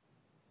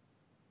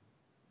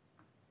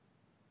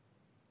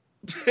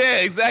 Yeah,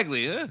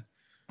 exactly. Huh?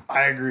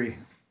 I agree.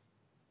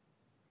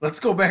 Let's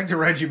go back to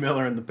Reggie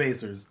Miller and the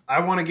Pacers. I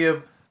want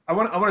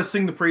to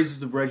sing the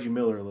praises of Reggie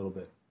Miller a little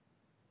bit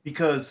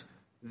because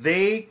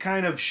they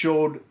kind of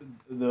showed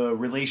the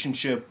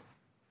relationship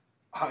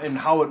and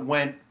how it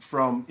went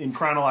from in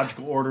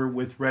chronological order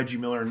with Reggie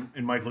Miller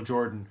and Michael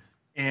Jordan.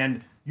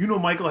 And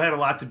Michael had a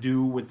lot to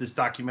do with this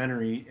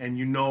documentary, and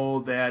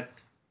that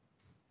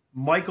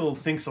Michael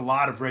thinks a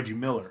lot of Reggie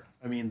Miller.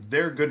 I mean,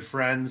 they're good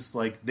friends.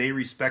 Like, they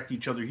respect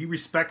each other. He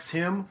respects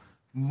him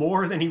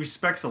more than he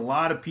respects a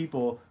lot of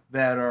people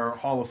that are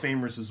Hall of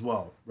Famers as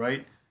well,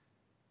 right?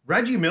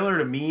 Reggie Miller,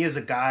 to me, is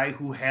a guy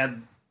who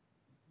had,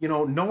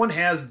 no one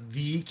has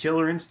the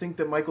killer instinct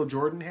that Michael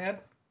Jordan had,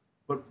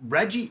 but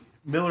Reggie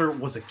Miller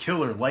was a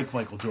killer like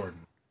Michael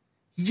Jordan.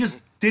 He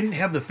just didn't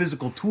have the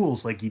physical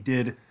tools like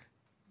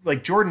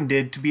Jordan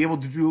did to be able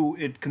to do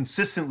it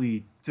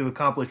consistently to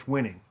accomplish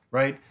winning,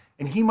 right?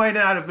 And he might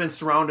not have been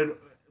surrounded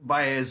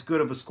by as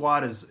good of a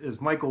squad as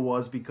Michael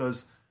was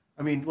because,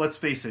 I mean, let's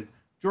face it,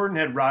 Jordan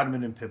had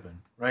Rodman and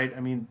Pippen, right? I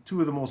mean,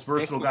 two of the most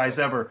versatile guys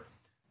ever.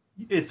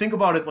 Think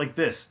about it like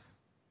this.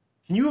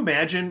 Can you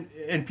imagine,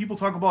 and people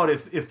talk about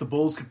if the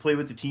Bulls could play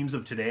with the teams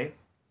of today?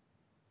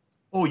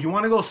 Oh, you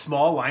want to go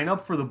small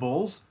lineup for the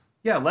Bulls?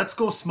 Yeah, let's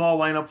go small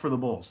lineup for the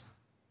Bulls.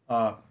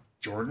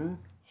 Jordan,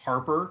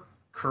 Harper,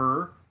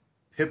 Kerr,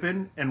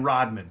 Pippen, and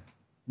Rodman.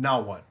 Now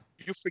what?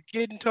 You're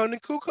forgetting Tony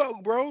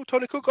Kukoc, bro.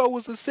 Tony Kukoc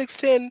was a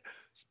 6'10",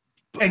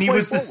 and he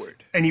was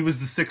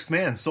the sixth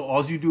man. So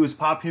all you do is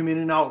pop him in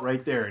and out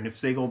right there. And if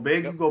they go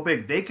big, you go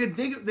big.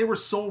 They were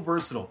so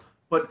versatile.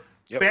 But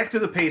back to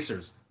the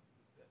Pacers.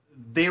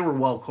 They were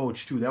well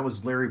coached too. That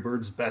was Larry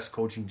Bird's best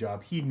coaching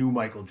job. He knew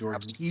Michael Jordan.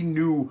 Absolutely. He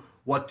knew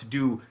what to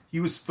do. He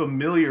was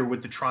familiar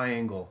with the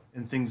triangle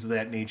and things of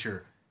that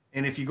nature.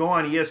 And if you go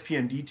on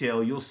ESPN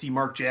Detail, you'll see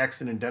Mark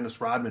Jackson and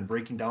Dennis Rodman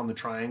breaking down the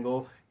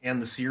triangle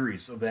and the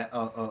series of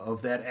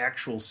that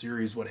actual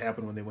series, what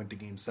happened when they went to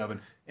Game 7.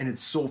 And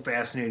it's so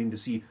fascinating to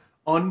see.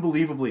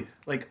 Unbelievably.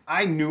 Like,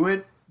 I knew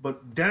it,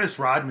 but Dennis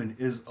Rodman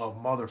is a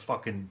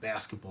motherfucking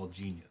basketball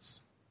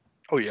genius.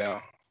 Oh,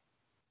 yeah.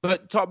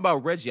 But talking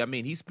about Reggie, I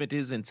mean, he spent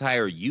his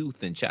entire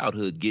youth and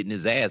childhood getting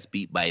his ass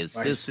beat by his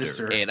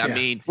sister. And, I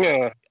mean...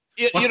 Yeah.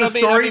 You What's know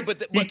the what story? I mean?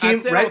 But I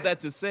said all that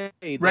to say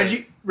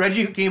that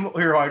Reggie came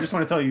here. I just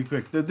want to tell you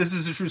quick. This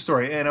is a true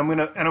story, and I'm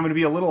gonna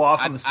be a little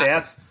off on the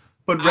stats.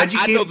 But Reggie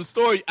I know the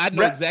story. I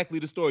know exactly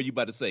the story you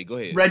about to say. Go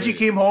ahead. Reggie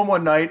came home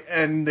one night,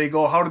 and they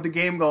go, "How did the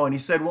game go?" And he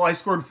said, "Well, I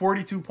scored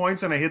 42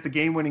 points, and I hit the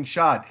game-winning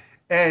shot."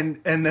 And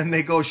then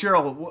they go,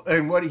 "Cheryl,"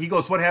 and he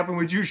goes, "What happened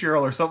with you,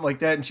 Cheryl?" or something like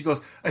that. And she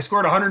goes, "I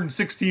scored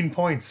 116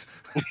 points."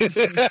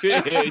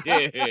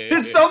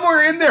 It's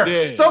somewhere in there.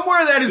 Yeah.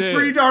 Somewhere that is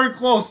pretty darn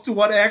close to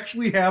what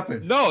actually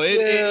happened. No, it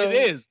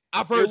is.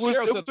 I've heard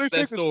Cheryl tell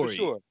that story. For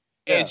sure.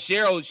 And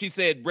Cheryl, she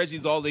said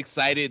Reggie's all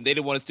excited and they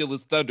didn't want to steal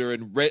his thunder.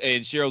 And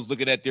Cheryl's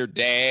looking at their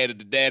dad, and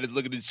the dad is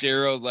looking at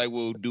Cheryl like,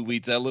 well, do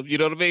we tell him? You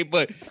know what I mean?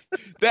 But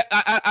that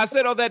I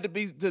said all that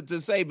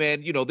to say,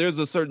 man, there's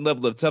a certain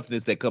level of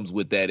toughness that comes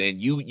with that.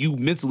 And you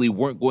mentally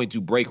weren't going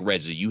to break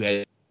Reggie. You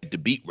had to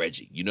beat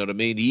Reggie. You know what I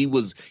mean? He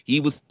was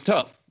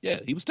tough. Yeah,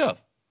 he was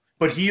tough.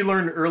 But he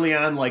learned early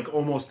on, like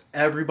almost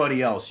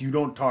everybody else, you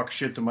don't talk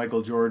shit to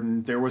Michael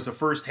Jordan. There was a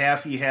first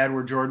half he had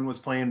where Jordan was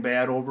playing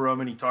bad over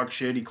him, and he talked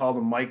shit. He called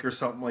him Mike or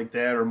something like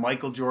that, or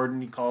Michael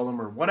Jordan, he called him,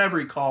 or whatever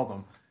he called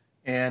him.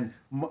 And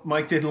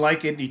Mike didn't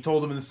like it, and he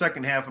told him in the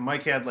second half, and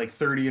Mike had like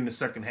 30 in the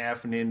second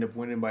half, and they ended up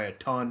winning by a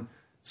ton.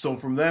 So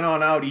from then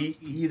on out, he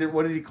either,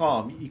 what did he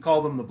call him? He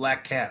called him the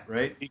Black Cat,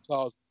 right? He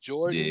calls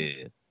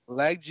Jordan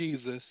Black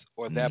Jesus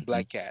or that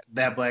Black Cat.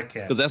 That Black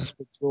Cat. Because that's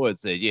what Jordan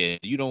said. Yeah,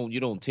 you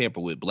don't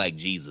tamper with Black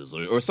Jesus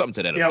or something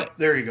to that effect. Yep,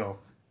 there you go.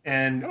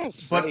 And who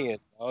thinks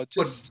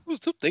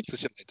of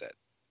shit like that?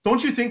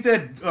 Don't you think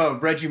that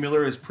Reggie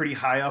Miller is pretty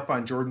high up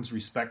on Jordan's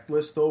respect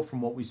list, though,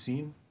 from what we've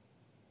seen?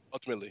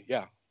 Ultimately,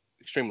 yeah,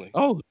 extremely.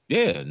 Oh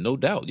yeah, no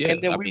doubt. Yeah,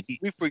 and then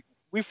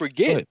we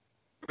forget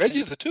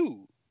Reggie's the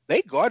two.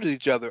 They guarded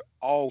each other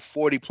all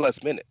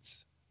 40+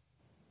 minutes.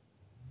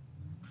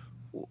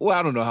 Well,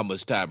 I don't know how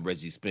much time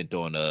Reggie spent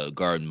on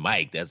guarding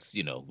Mike. That's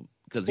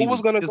because who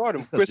was going to guard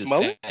him? Chris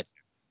Mullin?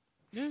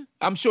 Yeah,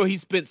 I'm sure he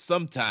spent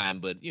some time,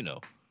 but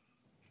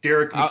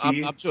Derek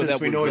McKee. I'm sure since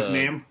we know his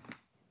name.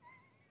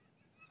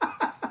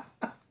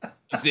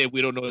 You said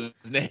we don't know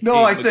his name. No,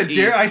 I said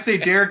I say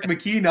Derek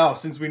McKee now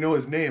since we know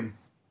his name.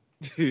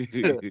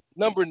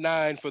 Number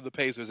 9 for the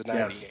Pacers in '98.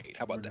 Yes,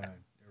 how about that? 9.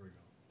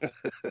 There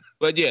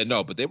we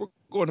go. But they were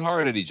going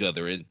hard at each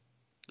other, and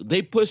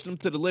they pushed them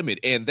to the limit.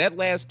 And that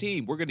last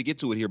team, we're going to get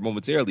to it here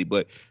momentarily,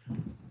 but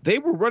they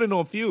were running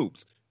on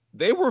fumes.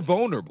 They were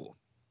vulnerable.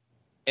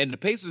 And the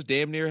Pacers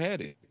damn near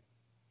had it.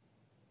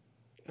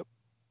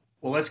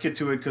 Well, let's get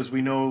to it because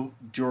we know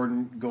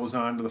Jordan goes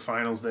on to the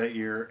finals that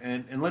year.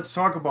 And let's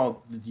talk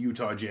about the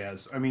Utah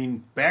Jazz. I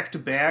mean, back to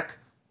back,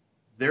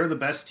 they're the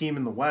best team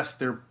in the West.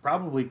 They're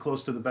probably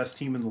close to the best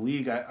team in the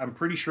league. I'm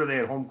pretty sure they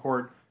had home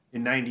court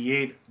in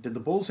 98. Did the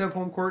Bulls have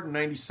home court in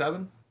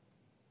 97?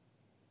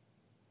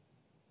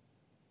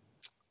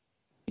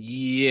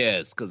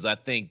 Yes, because I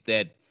think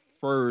that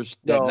that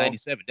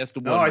 97, that's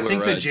the one. No, I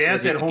think the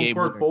Jazz had home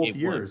court both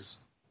years.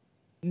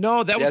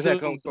 No, that was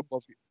home court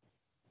both years.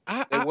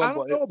 I don't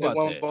know about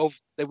that.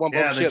 They won both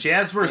Yeah, the chips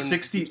Jazz were a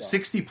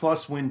 60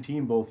 plus win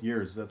team both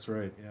years. That's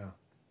right. Yeah.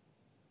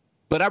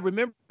 But I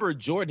remember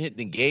Jordan hitting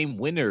the game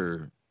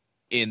winner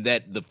in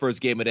the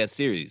first game of that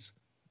series,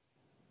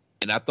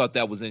 and I thought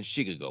that was in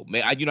Chicago.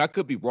 I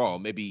could be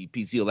wrong. Maybe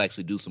PC will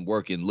actually do some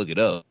work and look it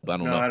up. I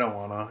don't know. No, I don't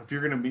wanna.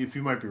 If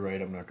you might be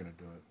right, I'm not gonna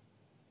do it.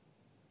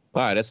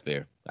 All right, that's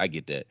fair. I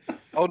get that.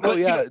 Oh no,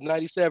 yeah,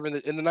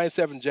 97 in the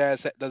 97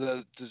 Jazz,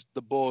 the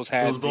Bulls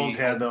had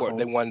the home.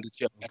 They won the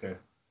chip. Okay,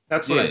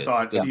 that's what I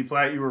thought. See,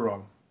 Platt, you were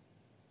wrong.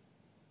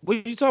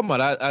 What are you talking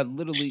about? I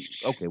literally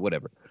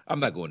whatever. I'm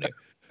not going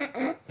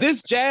there.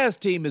 This Jazz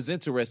team is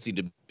interesting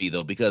to me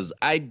though because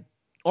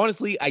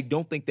honestly, I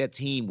don't think that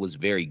team was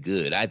very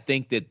good. I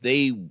think that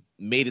they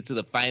made it to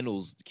the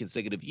finals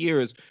consecutive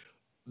years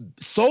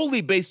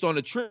solely based on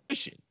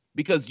attrition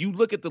because you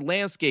look at the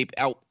landscape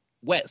out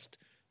west.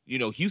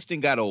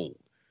 Houston got old.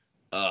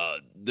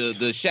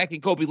 The Shaq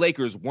and Kobe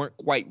Lakers weren't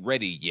quite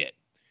ready yet.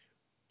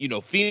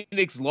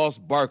 Phoenix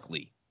lost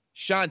Barkley.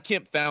 Sean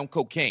Kemp found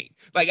cocaine.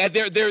 Like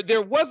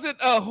there wasn't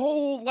a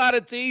whole lot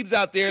of teams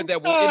out there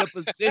that were in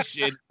a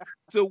position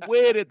to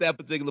win at that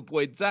particular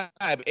point in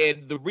time.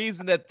 And the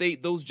reason that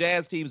those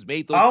Jazz teams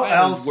made those how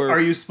else are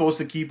you supposed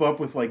to keep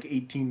up with like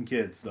 18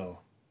 kids though?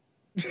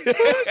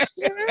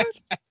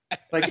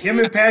 Like him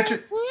and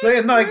Patrick,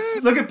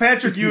 look at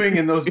Patrick Ewing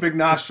and those big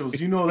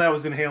nostrils. You know that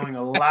was inhaling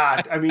a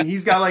lot. I mean,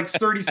 he's got like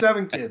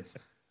 37 kids.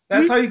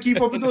 That's how you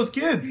keep up with those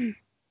kids.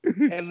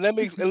 And let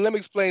me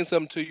explain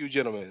something to you,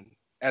 gentlemen,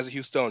 as a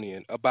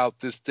Houstonian, about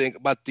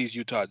these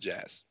Utah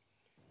Jazz.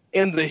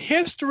 In the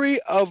history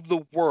of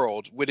the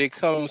world, when it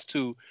comes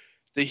to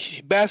the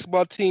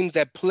basketball teams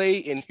that play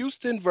in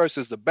Houston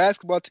versus the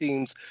basketball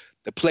teams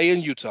that play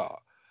in Utah,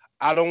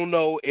 I don't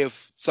know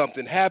if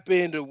something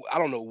happened. Or I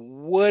don't know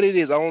what it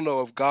is. I don't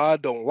know if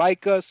God don't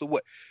like us or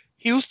what.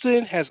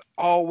 Houston has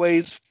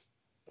always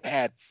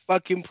had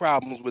fucking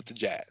problems with the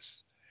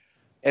Jazz.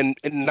 And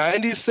in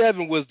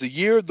 97 was the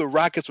year the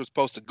Rockets were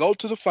supposed to go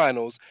to the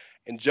finals,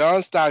 and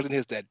John Stockton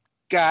hits that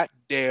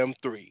goddamn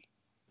three.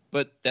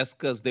 But that's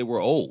because they were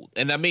old.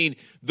 And I mean,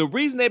 the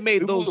reason they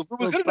made those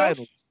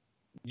finals,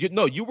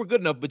 you were good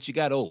enough, but you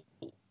got old.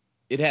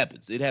 It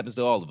happens. It happens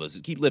to all of us.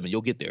 Keep living.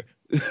 You'll get there.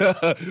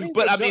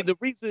 But I mean, the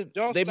reason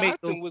John they made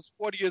Stockton was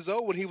 40 years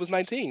old when he was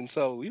 19.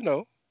 So,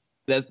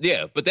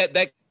 But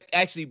that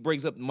actually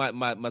brings up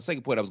my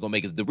second point I was going to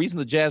make is the reason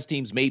the Jazz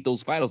teams made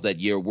those finals that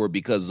year were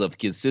because of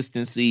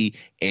consistency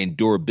and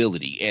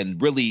durability.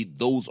 And really,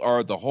 those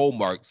are the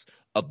hallmarks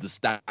of the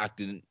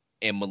Stockton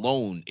and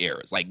Malone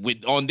eras. Like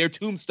on their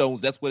tombstones,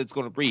 that's what it's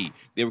going to read.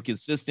 They were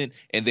consistent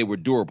and they were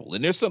durable.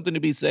 And there's something to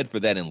be said for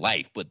that in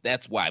life, but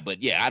that's why.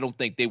 But yeah, I don't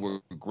think they were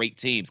great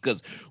teams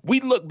because we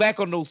look back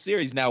on those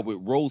series now with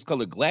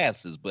rose-colored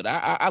glasses, but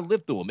I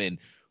lived through them. And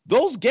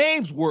those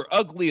games were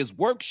ugly as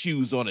work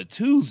shoes on a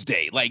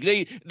Tuesday. Like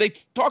they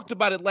talked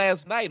about it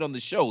last night on the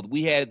show.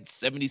 We had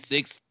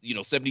 76,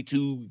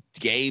 72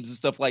 games and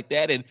stuff like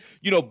that. And,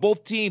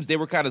 both teams, they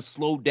were kind of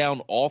slowed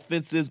down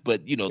offenses,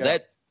 but,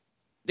 that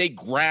they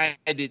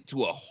grinded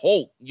to a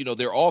halt,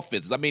 their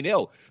offenses. I mean,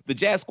 the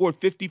Jazz scored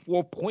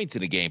 54 points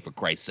in a game, for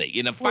Christ's sake,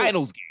 in a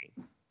finals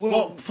game.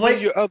 Well,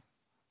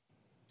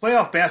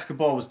 playoff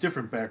basketball was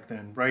different back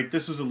then, right?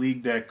 This was a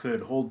league that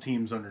could hold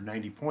teams under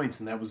 90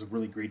 points, and that was a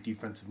really great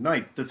defensive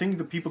night. The thing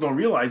that people don't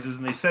realize is,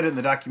 and they said it in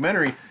the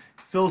documentary,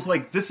 feels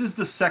like this is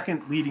the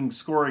second leading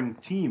scoring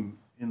team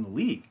in the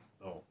league,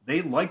 though.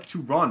 They like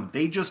to run.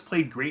 They just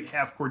played great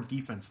half-court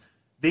defense.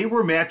 They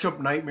were matchup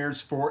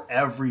nightmares for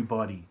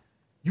everybody.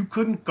 You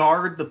couldn't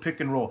guard the pick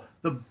and roll.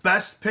 The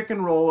best pick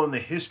and roll in the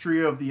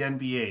history of the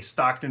NBA,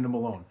 Stockton to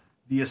Malone.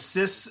 The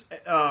assists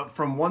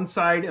from one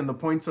side and the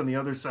points on the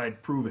other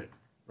side prove it,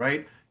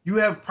 right? You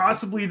have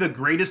possibly the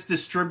greatest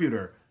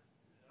distributor,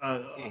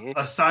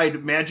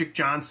 aside Magic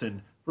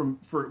Johnson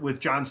with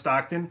John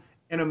Stockton,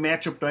 and a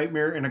matchup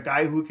nightmare and a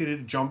guy who could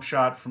hit a jump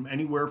shot from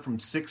anywhere from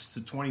 6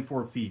 to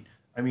 24 feet.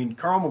 I mean,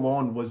 Karl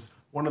Malone was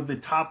one of the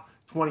top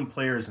 20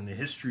 players in the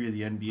history of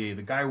the NBA.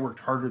 The guy worked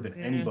harder than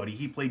anybody.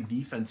 He played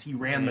defense. He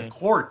ran the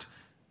court.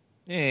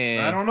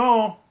 I don't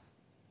know.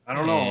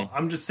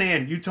 I'm just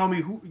saying. You tell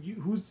me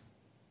who's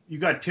you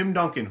got Tim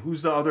Duncan.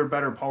 Who's the other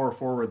better power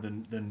forward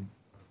than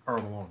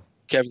Karl Malone?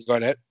 Kevin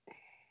Garnett,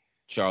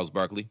 Charles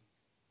Barkley.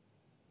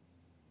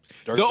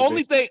 The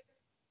only thing,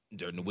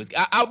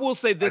 I will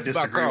say this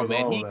about Karl,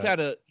 man.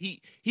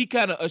 He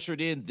kind of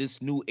ushered in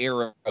this new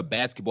era of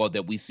basketball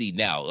that we see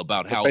now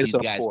about how these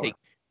guys take.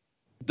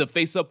 the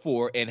face up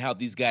for and how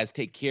these guys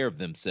take care of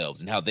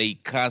themselves and how they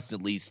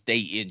constantly stay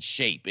in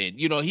shape. And,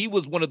 he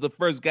was one of the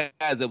first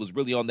guys that was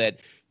really on that,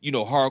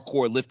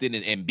 hardcore lifting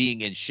and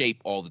being in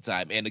shape all the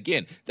time. And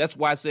again, that's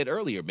why I said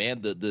earlier,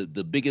 man,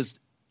 the biggest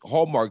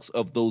hallmarks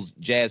of those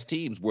Jazz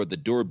teams were the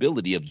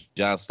durability of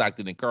John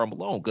Stockton and Karl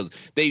Malone, because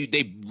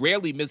they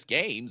rarely miss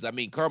games. I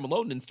mean, Karl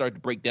Malone didn't start to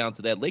break down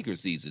to that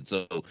Lakers season.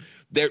 So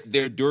their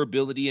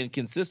durability and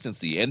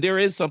consistency, and there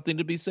is something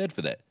to be said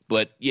for that.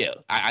 But yeah,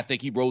 I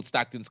think he rode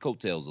Stockton's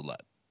coattails a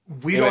lot.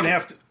 We don't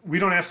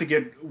have to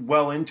get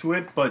well into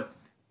it, but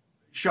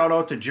shout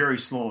out to Jerry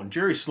Sloan.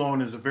 Jerry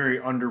Sloan is a very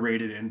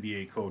underrated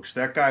NBA coach.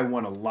 That guy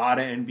won a lot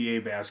of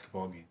NBA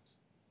basketball games.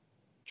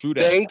 True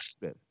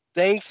that.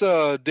 Thanks,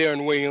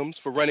 Darren Williams,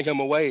 for running him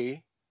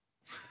away.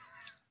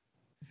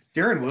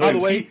 Darren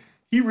Williams,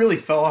 he really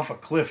fell off a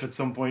cliff at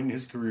some point in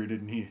his career,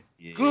 didn't he?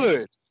 Yeah.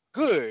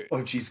 Good.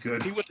 Oh, geez,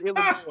 good. He went to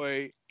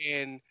Illinois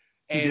and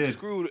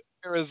screwed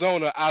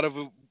Arizona out of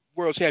a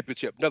world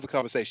championship. Another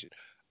conversation.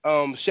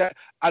 I'll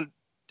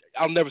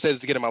never say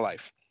this again in my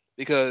life,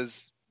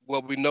 because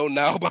what we know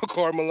now about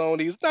Karl Malone,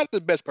 he's not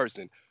the best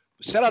person.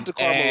 But shout out to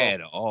Karl Malone.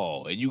 At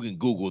all. And you can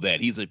Google that.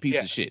 He's a piece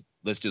of shit.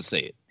 Let's just say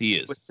it. He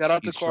is. But shout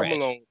out to Karl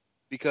Malone,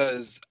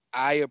 because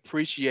I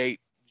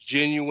appreciate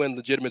genuine,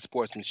 legitimate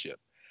sportsmanship.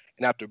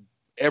 And after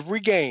every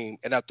game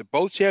and after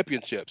both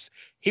championships,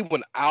 he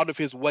went out of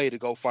his way to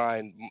go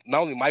find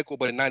not only Michael,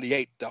 but in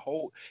 '98,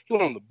 he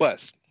went on the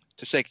bus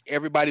to shake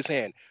everybody's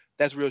hand.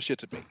 That's real shit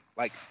to me.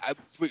 Like,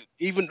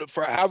 even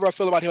for however I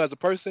feel about him as a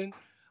person,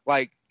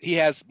 like, he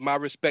has my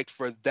respect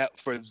for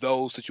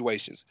those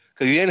situations,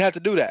 because he didn't have to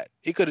do that.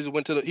 He could have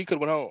went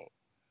home,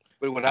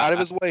 but he went out of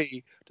his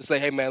way to say,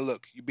 "Hey man,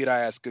 look, you beat our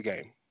ass, good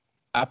game."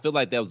 I feel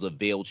like that was a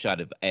veiled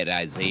shot at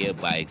Isaiah.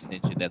 By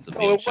extension, that's a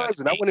veiled shot. No, it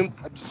wasn't. I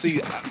wouldn't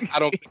see. I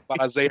don't think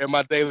about Isaiah in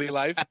my daily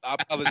life. I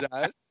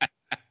apologize,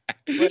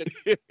 but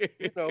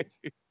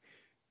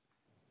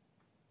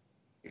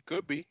it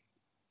could be.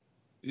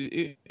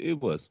 It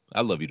was.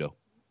 I love you though.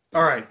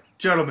 All right,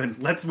 gentlemen,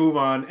 let's move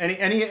on.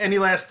 Any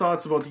last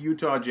thoughts about the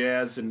Utah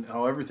Jazz and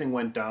how everything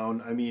went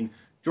down? I mean,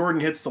 Jordan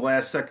hits the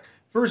last sec.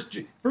 First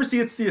he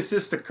hits the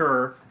assist to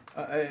Kerr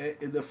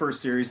in the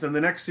first series. Then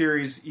the next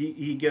series,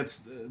 he gets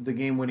the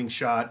game-winning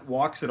shot,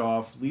 walks it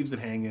off, leaves it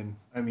hanging.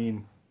 I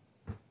mean,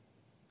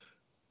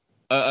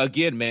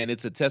 again, man,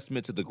 it's a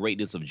testament to the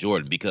greatness of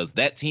Jordan, because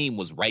that team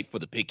was ripe for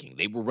the picking.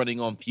 They were running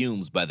on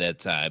fumes by that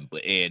time,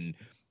 and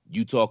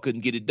Utah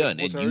couldn't get it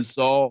done. And you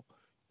saw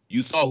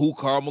who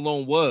Karl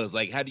Malone was.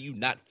 Like, how do you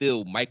not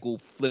feel Michael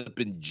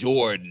flipping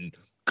Jordan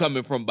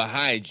coming from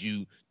behind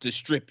you to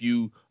strip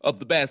you of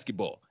the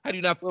basketball? How do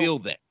you not feel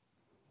that?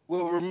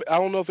 Well, I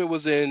don't know if it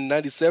was in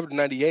 '97 or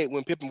 '98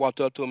 when Pippen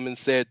walked up to him and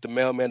said the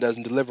mailman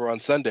doesn't deliver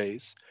on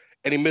Sundays,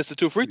 and he missed the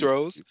 2 free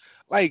throws.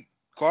 Like,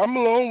 Karl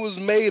Malone was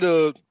made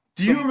of.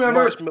 Do you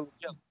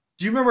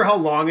remember how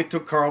long it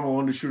took Karl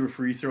Malone to shoot a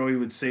free throw? He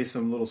would say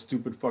some little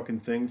stupid fucking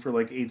thing for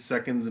like 8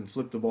 seconds and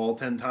flip the ball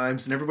 10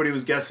 times, and everybody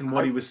was guessing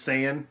what he was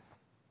saying.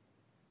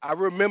 I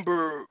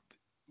remember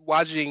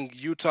watching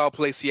Utah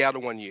play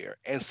Seattle one year,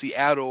 and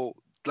Seattle,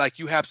 like,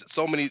 you have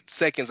so many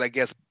seconds, I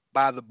guess,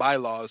 by the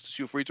bylaws to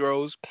shoot free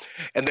throws,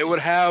 and they would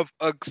have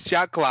a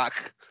shot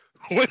clock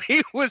when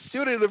he was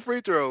shooting the free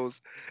throws.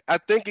 I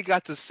think it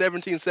got to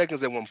 17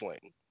 seconds at one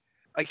point.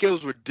 Like, it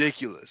was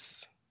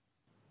ridiculous.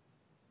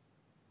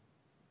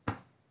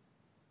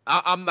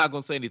 I'm not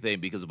going to say anything,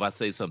 because if I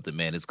say something,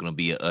 man, it's going to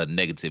be a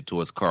negative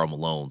towards Karl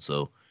Malone.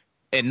 So,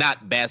 and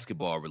not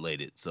basketball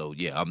related. So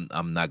yeah,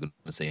 I'm not going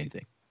to say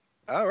anything.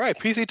 All right.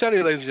 PC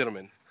Tunney, ladies and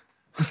gentlemen.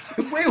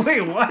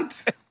 wait,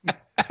 what?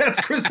 That's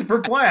Christopher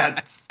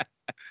Platt.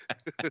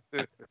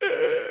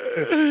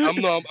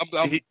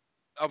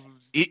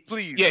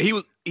 Please. Yeah,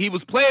 he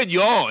was playing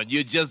you on.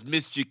 You just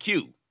missed your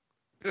cue.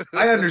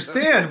 I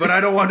understand, but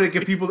I don't want to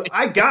get people.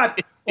 I got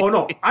it.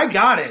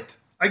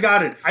 I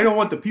got it. I don't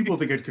want the people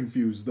to get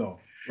confused, though.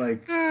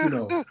 Like,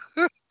 you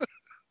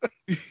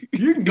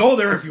can go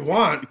there if you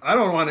want. I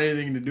don't want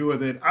anything to do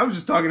with it. I was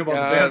just talking about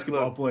the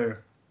basketball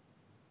player.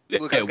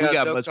 Look, we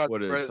got much more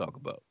to talk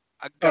about.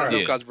 I got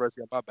no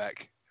controversy on my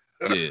back.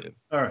 Yeah.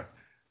 All right.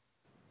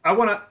 I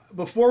want to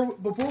before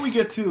we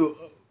get to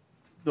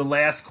the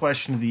last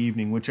question of the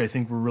evening, which I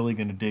think we're really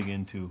going to dig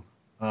into.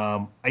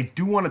 I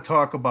do want to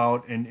talk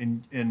about,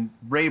 and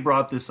Ray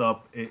brought this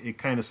up. It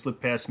kind of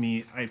slipped past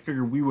me. I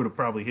figured we would have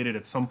probably hit it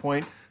at some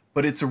point,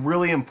 but it's a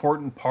really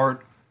important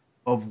part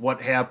of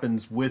what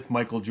happens with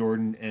Michael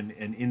Jordan and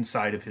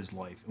inside of his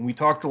life. And we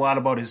talked a lot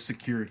about his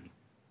security,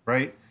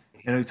 right?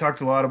 And we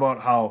talked a lot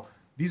about how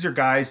these are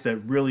guys that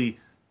really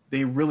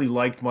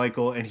liked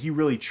Michael, and he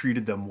really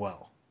treated them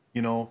well.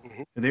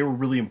 Mm-hmm. They were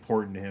really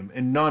important to him,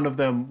 and none of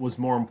them was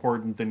more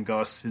important than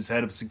Gus, his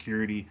head of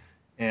security.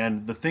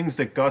 And the things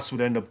that Gus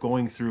would end up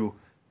going through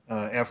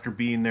after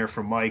being there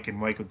for Mike, and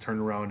Mike would turn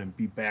around and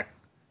be back,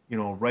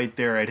 right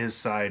there at his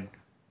side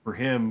for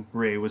him,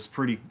 Ray, was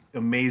pretty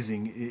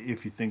amazing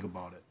if you think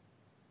about it.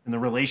 And the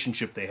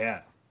relationship they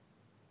had.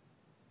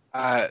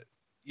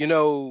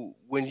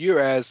 When you're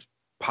as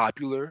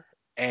popular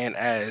and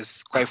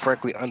as, quite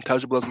frankly,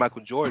 untouchable as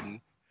Michael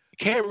Jordan,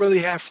 can't really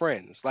have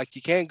friends. Like,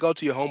 you can't go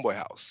to your homeboy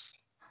house.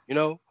 You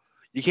know,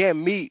 you can't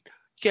meet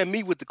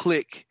with the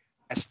clique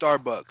at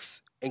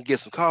Starbucks and get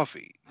some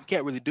coffee. You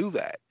can't really do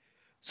that.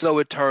 So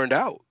it turned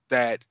out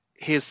that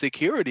his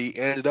security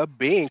ended up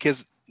being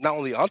his not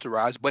only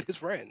entourage but his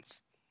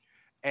friends.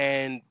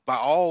 And by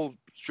all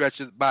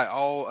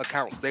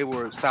accounts, they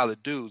were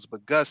solid dudes.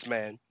 But Gus,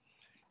 man,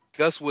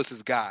 Gus was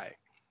his guy,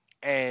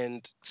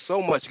 and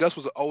so much. Gus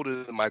was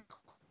older than Michael.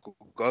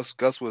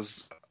 Gus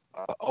was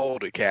an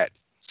older cat.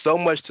 So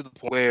much to the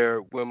point where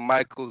when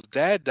Michael's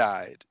dad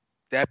died,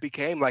 that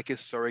became like his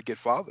surrogate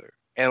father,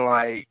 and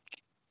like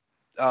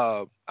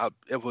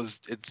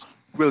it's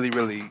really,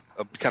 really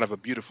kind of a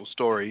beautiful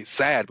story,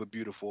 sad but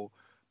beautiful.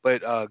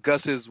 But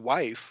Gus's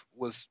wife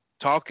was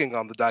talking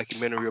on the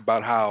documentary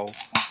about how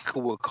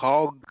Michael would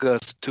call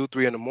Gus 2,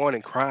 3 in the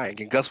morning crying,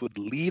 and Gus would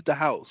leave the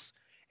house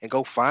and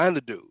go find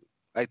the dude.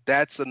 Like,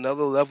 that's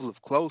another level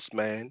of close,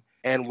 man.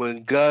 And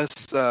when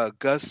Gus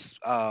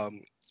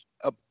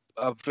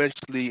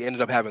eventually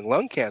ended up having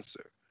lung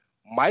cancer,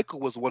 Michael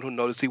was the one who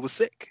noticed he was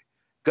sick.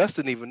 Gus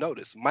didn't even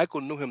notice.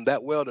 Michael knew him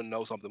that well to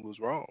know something was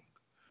wrong.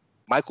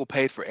 Michael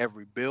paid for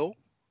every bill.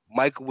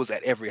 Michael was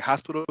at every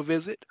hospital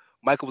visit.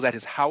 Michael was at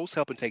his house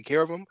helping take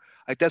care of him.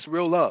 Like, that's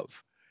real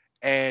love.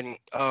 And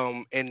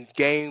in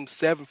Game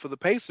 7 for the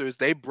Pacers,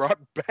 they brought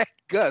back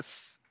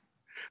Gus.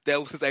 That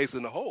was his ace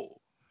in the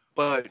hole.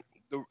 But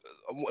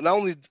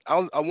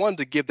I wanted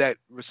to give that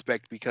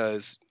respect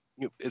because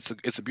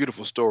it's a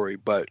beautiful story.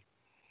 But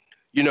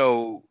we've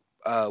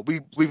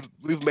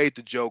made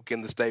the joke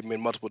in the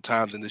statement multiple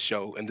times in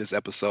this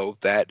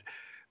episode that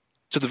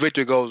to the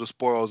victor goes the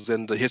spoils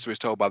and the history is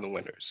told by the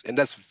winners, and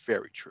that's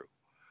very true.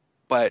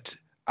 But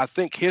I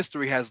think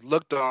history has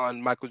looked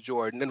on Michael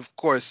Jordan, and of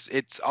course,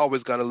 it's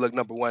always going to look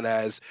number one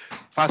as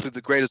possibly the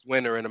greatest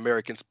winner in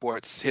American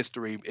sports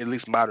history, at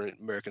least modern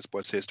American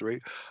sports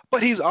history.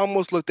 But he's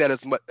almost looked at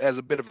as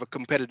a bit of a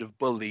competitive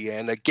bully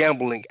and a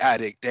gambling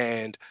addict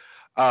and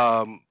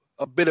a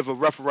bit of a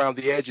rough around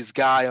the edges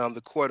guy on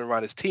the court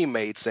around his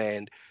teammates,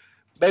 and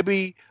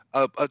maybe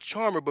a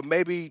charmer, but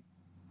maybe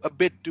a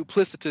bit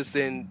duplicitous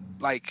in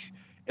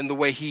the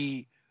way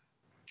he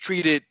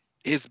treated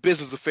his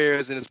business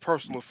affairs and his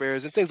personal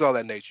affairs and things of all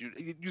that nature.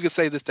 You can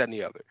say this, that, and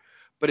the other,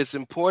 but it's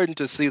important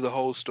to see the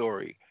whole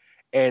story,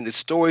 and it's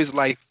stories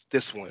like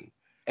this one,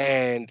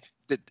 and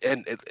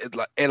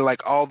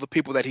like all the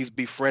people that he's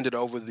befriended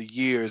over the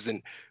years,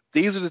 and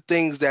these are the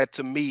things that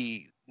to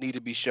me need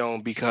to be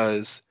shown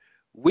because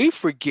we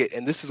forget,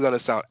 and this is going to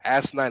sound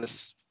asinine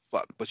as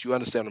fuck, but you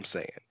understand what I'm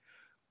saying.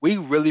 We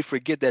really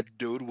forget that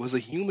dude was a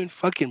human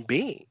fucking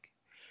being.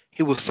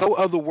 He was so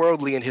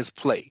otherworldly in his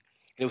play.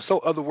 And he was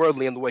so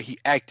otherworldly in the way he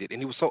acted.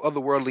 And he was so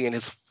otherworldly in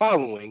his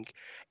following.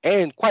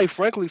 And quite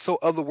frankly, so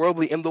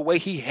otherworldly in the way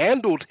he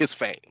handled his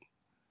fame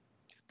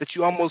that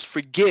you almost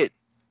forget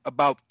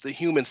about the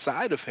human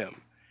side of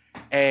him.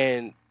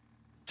 And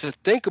to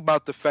think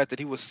about the fact that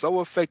he was so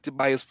affected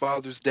by his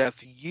father's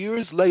death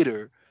years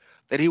later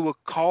that he would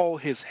call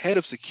his head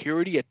of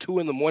security at 2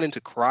 a.m.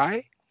 to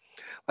cry,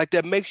 like,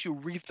 that makes you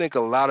rethink a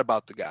lot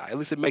about the guy. At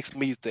least it makes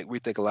me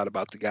rethink a lot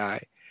about the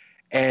guy.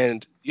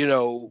 And,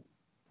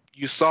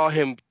 you saw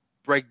him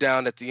break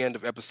down at the end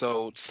of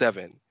episode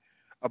 7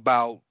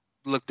 about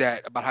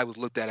how he was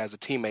looked at as a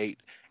teammate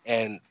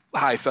and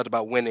how he felt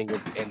about winning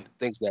and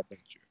things of that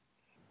nature.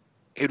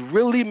 It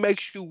really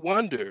makes you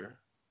wonder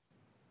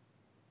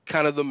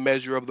kind of the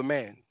measure of the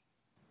man.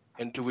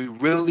 And do we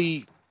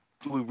really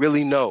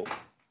know?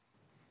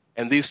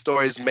 And these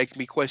stories make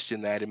me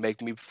question that and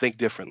make me think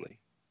differently.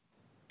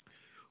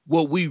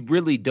 Well, we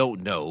really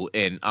don't know,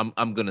 and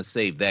I'm gonna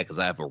save that because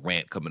I have a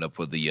rant coming up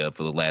for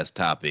the last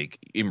topic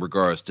in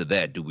regards to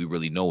that. Do we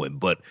really know him?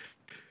 But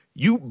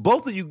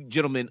both of you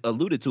gentlemen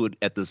alluded to it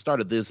at the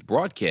start of this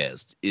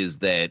broadcast, is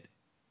that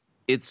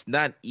it's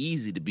not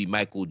easy to be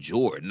Michael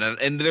Jordan,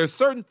 and there's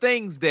certain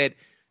things that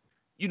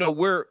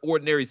we're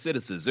ordinary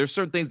citizens. There's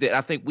certain things that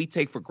I think we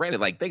take for granted.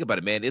 Like, think about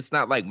it, man. It's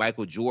not like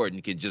Michael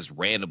Jordan can just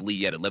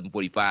randomly at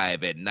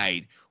 11:45 at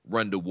night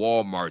run to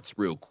Walmart's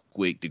real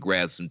quick to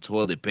grab some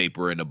toilet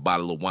paper and a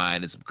bottle of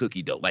wine and some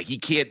cookie dough. Like, he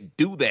can't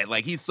do that.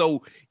 Like, he's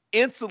so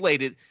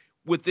insulated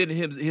within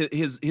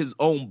his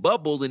own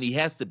bubble, and he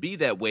has to be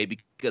that way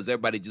because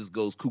everybody just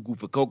goes cuckoo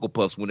for Cocoa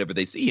Puffs whenever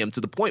they see him,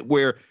 to the point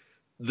where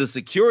the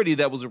security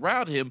that was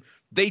around him,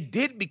 they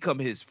did become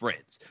his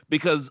friends,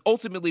 because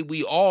ultimately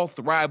we all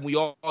thrive. We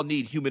all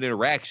need human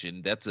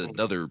interaction. That's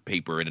another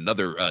paper and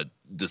another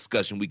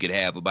discussion we could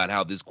have about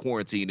how this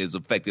quarantine is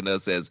affecting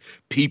us as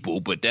people.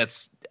 But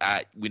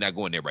we're not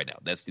going there right now.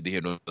 That's neither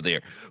here nor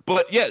there.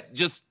 But yeah,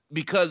 just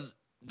because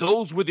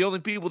those were the only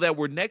people that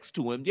were next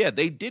to him, yeah,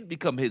 they did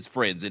become his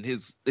friends and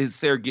his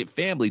surrogate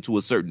family to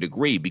a certain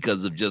degree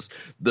because of just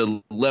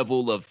the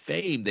level of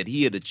fame that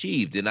he had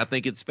achieved. And I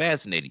think it's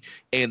fascinating.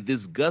 And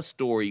this Gus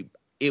story,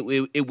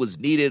 it was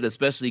needed,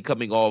 especially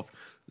coming off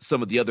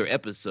some of the other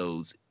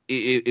episodes.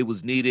 It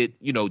was needed,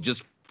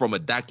 just from a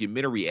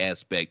documentary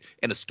aspect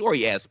and a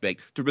story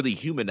aspect to really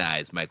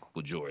humanize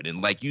Michael Jordan.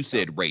 And like you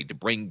said, Ray, to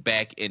bring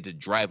back and to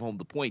drive home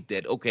the point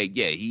that, okay,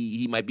 yeah,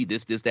 he might be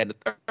this, that, and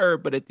the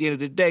third, but at the end of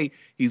the day,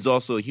 he's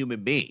also a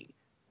human being.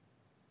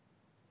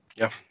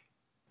 Yeah.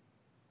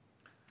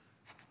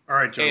 All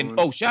right, gentlemen.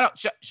 And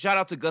shout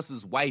out to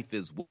Gus's wife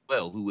as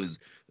well, who is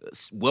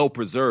well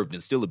preserved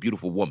and still a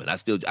beautiful woman. I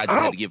just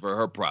had to give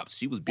her props.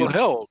 She was beautiful.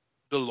 Well, hell,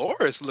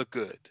 Dolores looked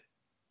good.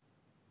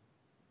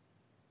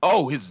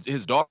 Oh, his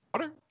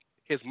daughter?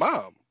 His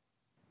mom.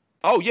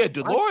 Oh yeah,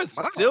 Dolores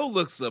still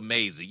looks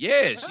amazing.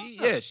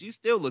 She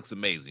still looks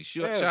amazing.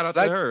 Shout out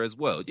to her as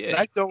well. Yeah.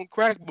 That don't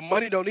crack, but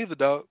money don't either,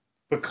 dog.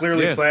 But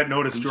clearly Platt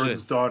noticed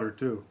Jordan's daughter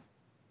too.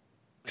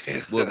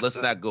 Well, let's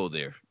not go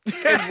there.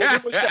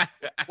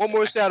 One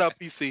more shout out,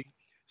 PC.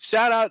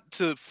 Shout out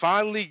to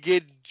finally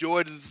get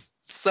Jordan's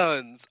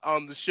sons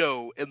on the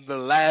show in the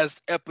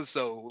last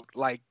episode,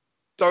 like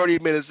 30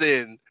 minutes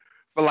in,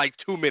 for like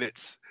 2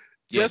 minutes.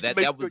 Just to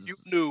make sure you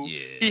knew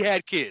he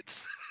had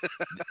kids.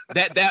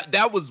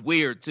 that was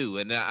weird too,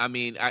 and I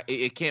mean,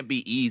 it can't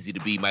be easy to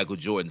be Michael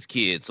Jordan's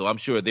kid. So I'm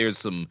sure there's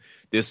some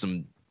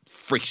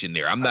friction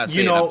there. I'm not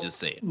saying. I'm just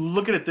saying.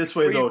 Look at it this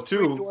way, though,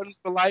 too. Jordan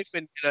for life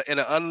in an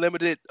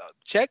unlimited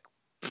check,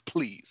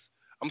 please.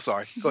 I'm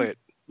sorry. Go ahead.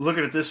 Look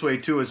at it this way,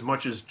 too. As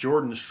much as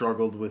Jordan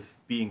struggled with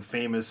being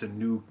famous and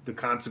knew the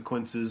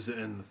consequences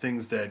and the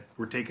things that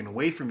were taken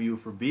away from you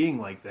for being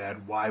like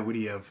that, why would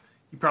he have?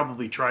 He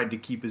probably tried to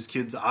keep his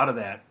kids out of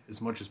that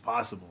as much as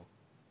possible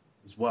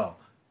as well.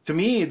 To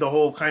me, the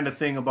whole kind of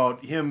thing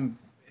about him,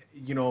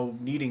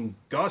 needing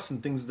Gus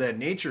and things of that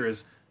nature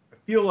is, I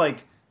feel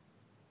like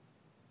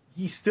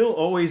he still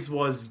always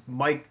was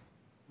Mike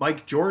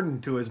Jordan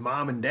to his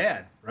mom and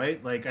dad,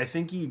 right? Like, I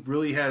think he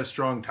really had a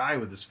strong tie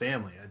with his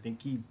family. I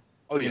think he,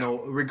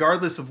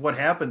 regardless of what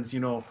happens,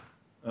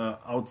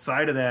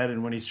 outside of that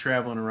and when he's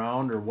traveling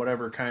around or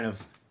whatever kind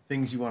of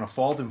things you want to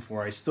fault him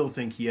for, I still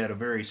think he had a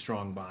very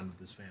strong bond with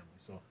his family.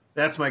 So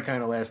that's my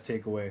kind of last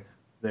takeaway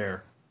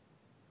there.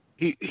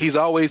 He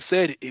always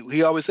said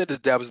his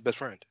dad was his best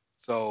friend.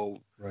 So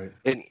right.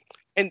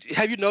 And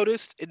have you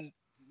noticed? And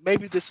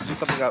maybe this is just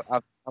something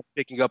I'm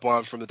picking up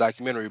on from the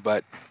documentary,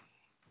 but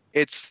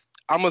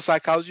I'm a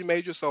psychology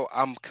major, so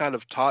I'm kind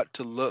of taught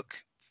to look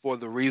for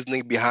the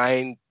reasoning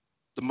behind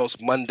the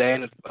most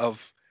mundane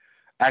of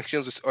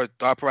actions or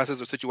thought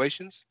processes or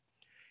situations.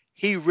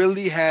 He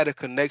really had a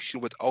connection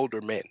with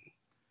older men.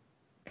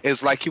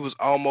 It's like he was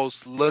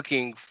almost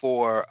looking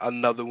for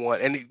another one.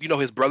 And,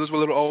 his brothers were a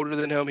little older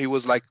than him. He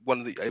was like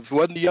if he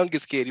wasn't the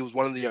youngest kid, he was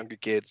one of the younger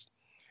kids.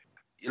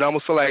 It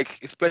almost felt like,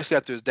 especially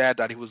after his dad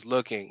died, he was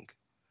looking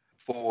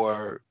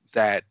for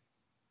that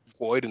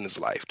void in his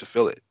life to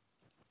fill it.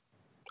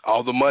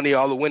 All the money,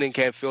 all the winning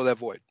can't fill that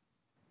void.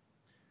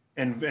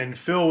 And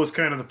Phil was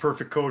kind of the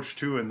perfect coach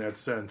too in that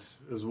sense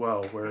as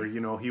well, where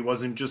he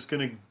wasn't just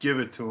going to give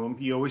it to him.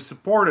 He always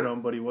supported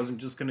him, but he wasn't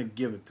just going to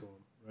give it to him,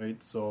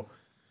 right? So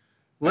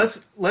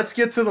let's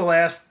get to the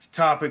last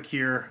topic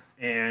here,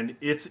 and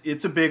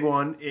it's a big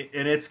one,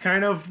 and it's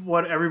kind of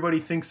what everybody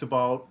thinks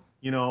about.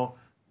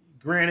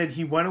 Granted,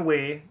 he went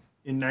away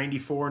in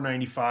 94,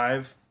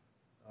 95,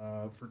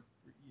 for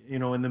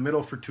in the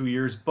middle for 2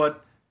 years,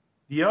 but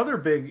the other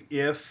big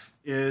if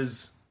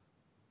is,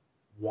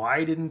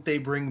 why didn't they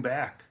bring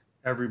back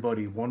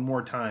everybody one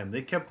more time?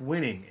 They kept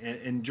winning.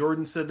 And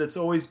Jordan said that's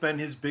always been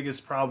his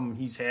biggest problem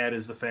he's had,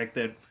 is the fact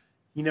that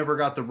he never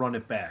got to run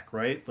it back,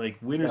 right? Like,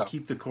 winners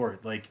keep the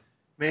court. Like,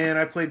 man,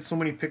 I played so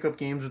many pickup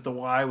games at the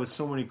Y with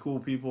so many cool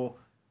people,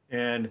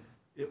 and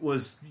it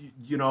was,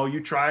 you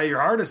try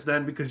your hardest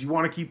then because you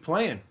want to keep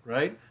playing,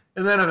 right?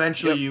 And then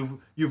eventually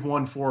you've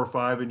won 4 or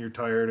 5 and you're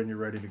tired and you're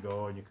ready to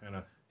go, and you kind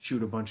of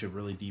shoot a bunch of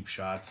really deep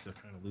shots to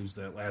kind of lose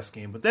that last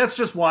game. But that's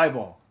just Y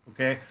ball,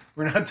 okay?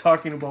 We're not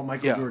talking about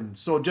Michael Jordan.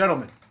 So,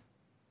 gentlemen,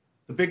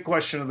 the big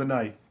question of the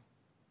night.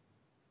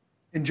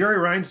 And Jerry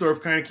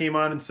Reinsdorf kind of came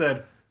on and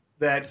said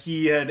that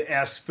he had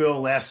asked Phil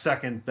last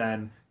second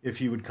then if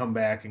he would come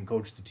back and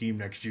coach the team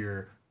next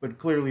year. But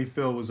clearly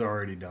Phil was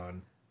already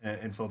done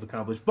and felt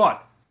accomplished.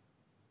 But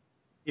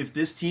if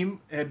this team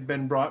had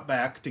been brought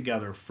back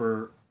together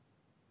for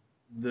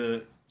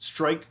the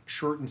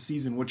strike-shortened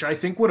season, which I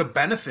think would have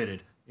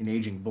benefited an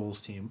aging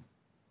Bulls team.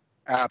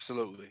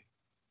 Absolutely.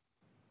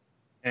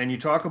 And you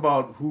talk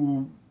about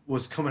who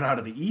was coming out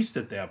of the East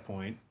at that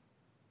point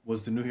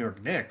was the New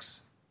York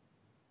Knicks.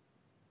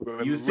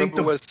 You think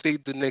what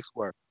seed the Knicks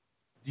were?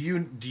 Do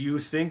you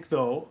think,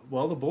 though,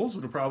 well, the Bulls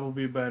would have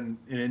probably been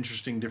an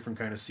interesting, different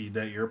kind of seed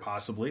that year,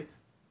 possibly.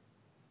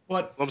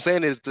 But what I'm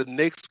saying is the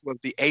Knicks was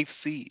the 8th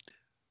seed.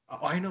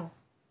 I know.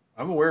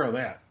 I'm aware of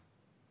that.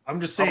 I'm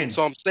just saying.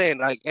 So I'm saying,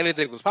 like,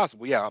 anything was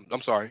possible. Yeah,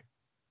 I'm sorry.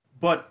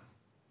 But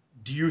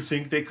do you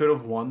think they could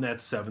have won that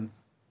 7th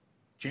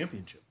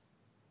championship?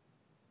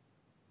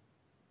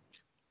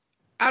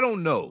 I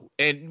don't know.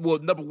 And, well,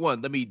 number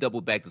one, let me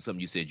double back to something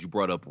you said. You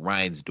brought up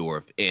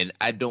Reinsdorf, and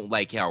I don't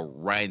like how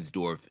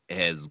Reinsdorf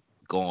has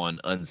gone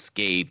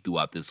unscathed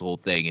throughout this whole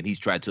thing, and he's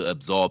tried to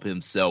absolve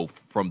himself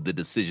from the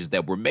decisions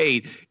that were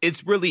made.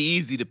 It's really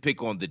easy to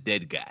pick on the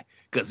dead guy.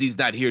 because he's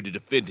not here to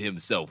defend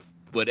himself.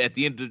 But at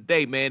the end of the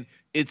day, man,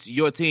 it's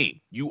your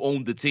team. You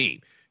own the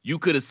team. You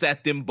could have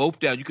sat them both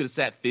down. You could have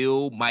sat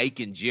Phil, Mike,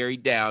 and Jerry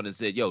down and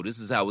said, yo, this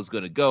is how it's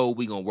going to go.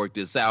 We're going to work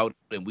this out,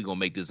 and we're going to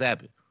make this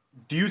happen.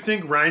 Do you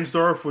think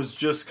Reinsdorf was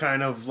just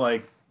kind of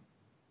like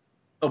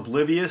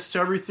oblivious to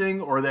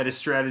everything, or that his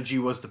strategy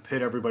was to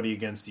pit everybody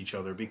against each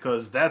other?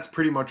 Because that's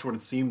pretty much what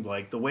it seemed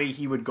like. The way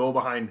he would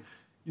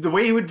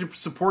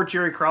support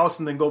Jerry Krause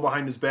and then go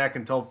behind his back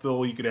and tell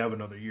Phil he could have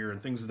another year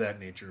and things of that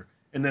nature.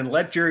 And then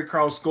let Jerry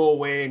Krause go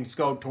away and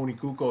scout Tony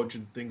Kukoc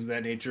and things of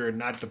that nature and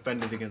not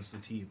defend it against the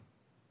team.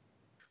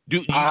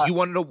 Do you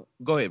want to know?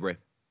 Go ahead, Ray.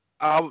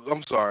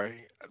 I'm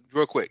sorry.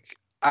 Real quick.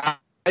 I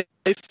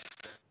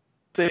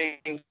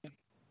think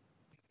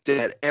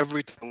that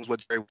everything was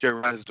what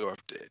Jerry Reinsdorf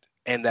did,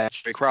 and that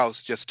Jerry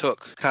Krause just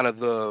took kind of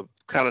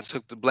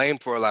took the blame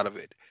for a lot of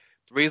it.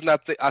 The reason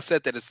I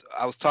said that is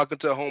I was talking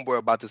to a homeboy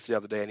about this the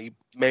other day, and he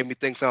made me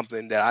think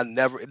something that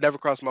it never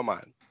crossed my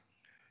mind.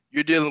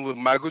 You're dealing with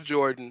Michael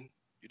Jordan,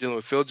 you're dealing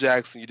with Phil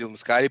Jackson, you're dealing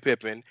with Scottie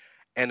Pippen,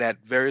 and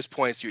at various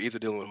points you're either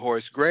dealing with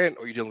Horace Grant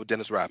or you're dealing with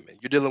Dennis Rodman.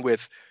 You're dealing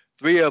with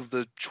 3 of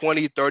the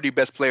 20, 30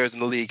 best players in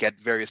the league at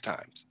various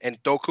times, and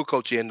throw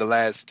Kukoc in the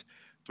last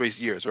 3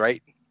 years,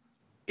 right?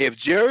 If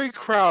Jerry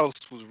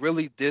Krause was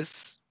really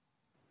this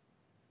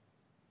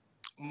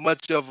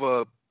much of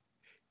a,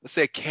 let's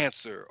say,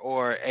 cancer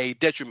or a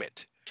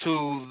detriment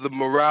to the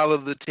morale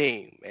of the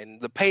team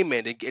and the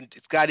payment and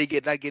Scottie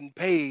not getting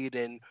paid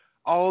and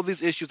all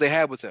these issues they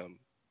had with him,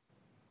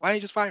 why didn't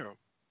you just fire him?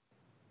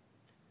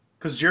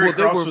 Because Jerry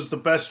Krause was the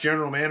best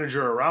general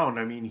manager around.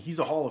 I mean, he's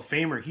a Hall of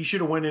Famer. He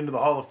should have went into the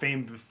Hall of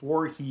Fame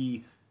before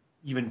he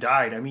even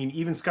died. I mean,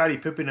 even Scottie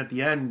Pippen at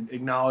the end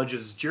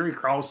acknowledges Jerry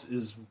Krause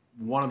is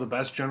one of the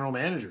best general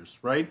managers,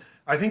 right?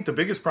 I think the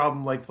biggest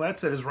problem, like Platt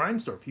said, is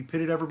Reinsdorf. He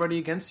pitted everybody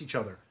against each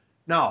other.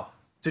 Now,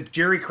 to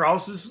Jerry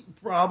Krause's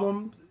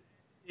problem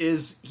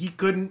is he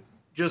couldn't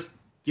just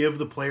give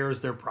the players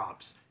their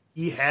props.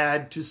 He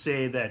had to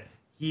say that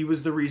he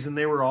was the reason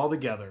they were all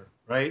together,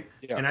 right?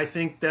 Yeah. And I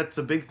think that's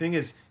a big thing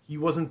is he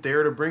wasn't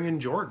there to bring in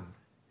Jordan.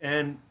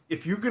 And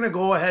if you're going to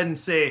go ahead and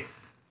say,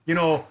 we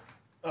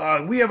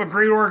have a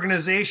great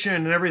organization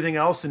and everything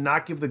else and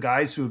not give the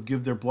guys who have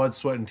given their blood,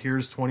 sweat, and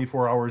tears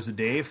 24 hours a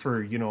day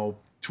for,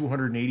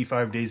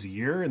 285 days a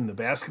year in the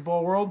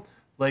basketball world,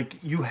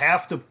 like you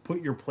have to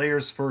put your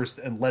players first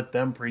and let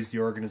them praise the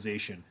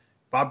organization.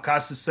 Bob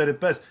Costas said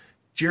it best.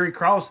 Jerry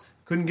Krause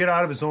couldn't get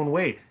out of his own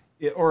way.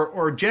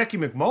 Or Jackie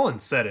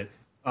McMullen said it.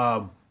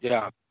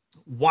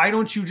 Why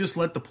don't you just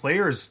let the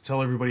players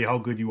tell everybody how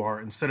good you are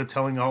instead of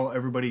telling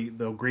everybody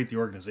how great the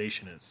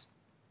organization is?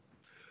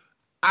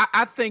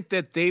 I think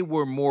that they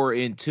were more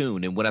in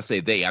tune. And when I say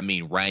they, I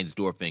mean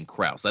Reinsdorf and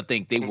Krause. I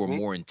think they were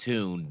more in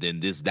tune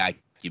than this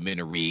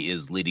documentary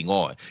is leading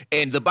on.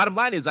 And the bottom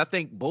line is I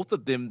think both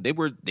of them, they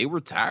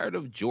were tired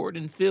of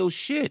Jordan Phil's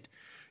shit.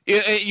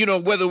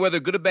 Whether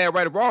good or bad,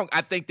 right or wrong,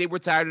 I think they were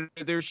tired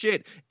of their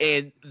shit.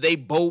 And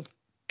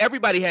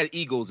everybody had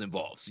egos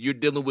involved. So you're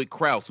dealing with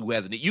Krause, who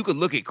has you can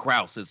look at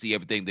Krause and see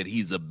everything that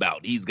he's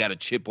about. He's got a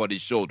chip on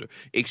his shoulder.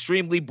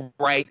 Extremely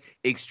bright,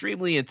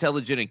 extremely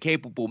intelligent and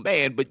capable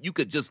man, but you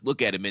could just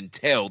look at him and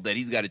tell that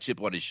he's got a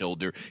chip on his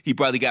shoulder. He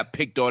probably got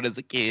picked on as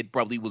a kid,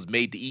 probably was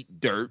made to eat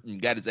dirt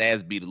and got his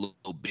ass beat a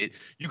little bit.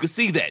 You can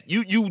see that.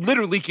 You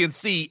literally can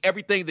see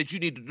everything that you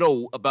need to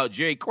know about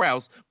Jerry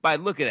Krause by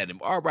looking at him.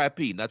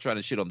 R.I.P. Not trying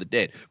to shit on the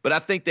dead. But I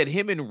think that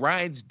him and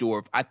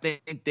Reinsdorf, I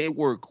think they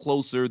were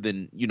closer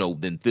than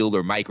Phil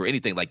or Mike or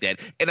anything like that.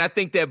 And I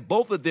think that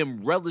both of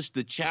them relished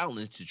the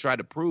challenge to try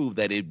to prove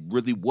that it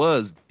really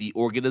was the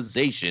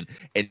organization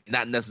and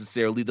not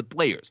necessarily the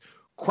players.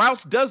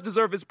 Krause does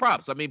deserve his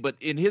props. I mean, but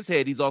in his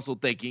head, he's also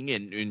thinking,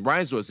 and in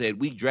Reinsdorf's head,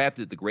 we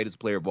drafted the greatest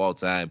player of all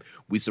time.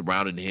 We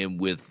surrounded him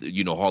with,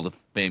 Hall of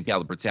Fame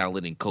caliber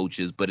talent and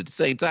coaches. But at the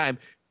same time,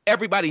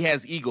 everybody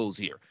has egos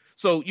here.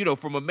 So,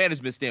 from a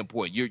management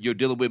standpoint, you're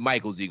dealing with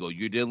Michael's ego.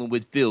 You're dealing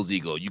with Phil's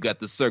ego. You got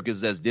the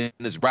circus that's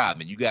Dennis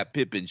Rodman. You got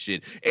Pippen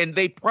shit. And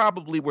they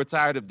probably were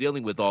tired of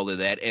dealing with all of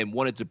that and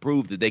wanted to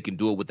prove that they can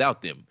do it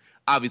without them.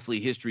 Obviously,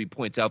 history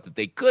points out that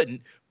they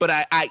couldn't, but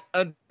I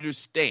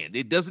understand.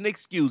 It doesn't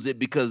excuse it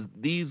because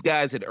these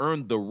guys had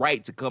earned the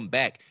right to come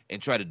back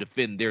and try to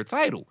defend their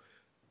title.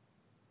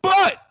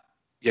 But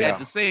at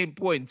the same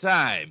point in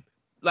time,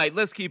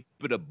 let's keep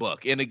it a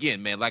buck. And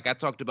again, man, like I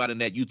talked about in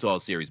that Utah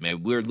series,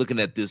 man, we're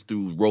looking at this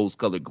through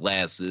rose-colored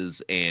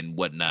glasses and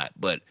whatnot.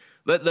 But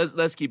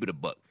let's keep it a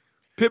buck.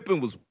 Pippen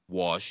was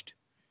washed.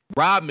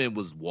 Rodman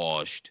was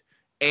washed.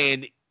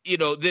 And,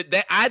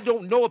 that I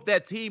don't know if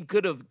that team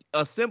could have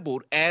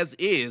assembled as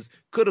is,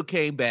 could have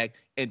came back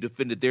and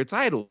defended their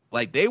title.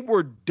 Like, they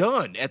were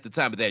done at the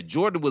time of that.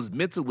 Jordan was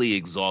mentally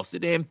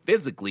exhausted and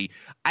physically.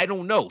 I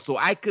don't know. So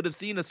I could have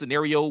seen a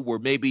scenario where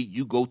maybe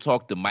you go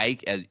talk to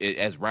Mike as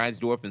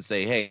Reinsdorf and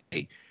say,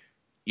 hey,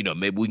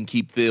 maybe we can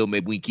keep Phil,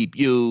 maybe we can keep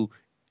you,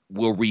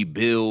 we'll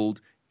rebuild,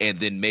 and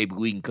then maybe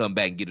we can come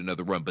back and get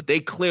another run. But they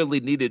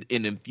clearly needed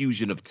an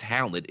infusion of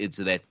talent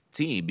into that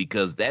team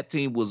because that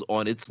team was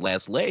on its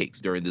last legs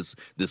during this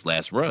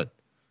last run.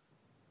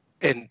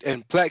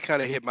 And Platt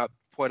kind of hit my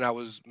point I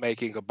was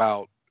making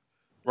about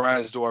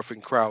Reinsdorf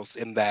and Krause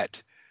in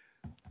that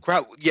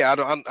Krause. Yeah,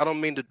 I don't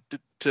mean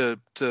to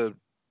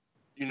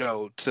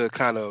to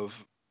kind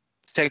of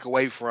take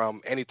away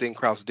from anything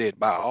Krause did.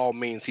 By all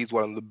means, he's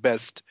one of the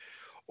best,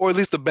 or at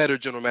least the better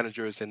general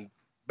managers in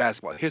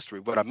basketball history.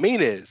 What I mean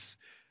is,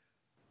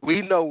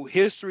 we know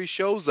history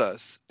shows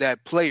us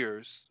that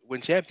players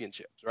win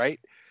championships, right?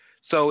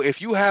 So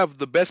if you have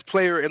the best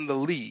player in the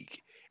league,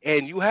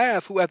 and you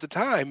have who at the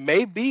time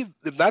may be,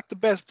 if not the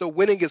best, the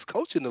winningest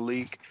coach in the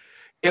league,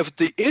 if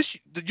the issue,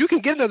 you can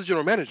get another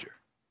general manager,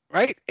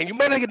 right? And you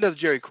might not get another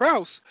Jerry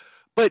Krause,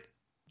 but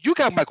you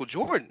got Michael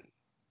Jordan.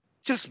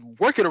 Just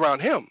working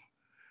around him.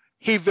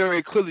 He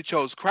very clearly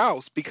chose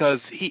Krause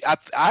because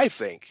I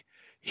think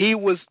he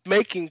was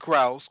making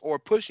Krause or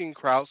pushing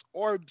Krause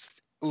or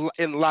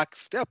in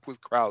lockstep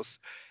with Krause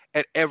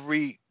at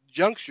every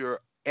juncture.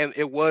 And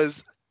it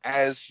was,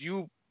 as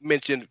you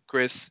mentioned,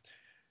 Chris,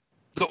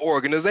 the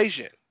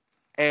organization.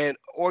 And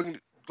go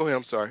ahead,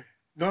 I'm sorry.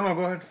 No,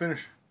 go ahead,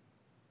 finish.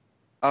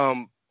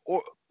 Or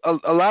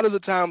a lot of the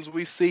times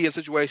we see a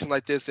situation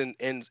like this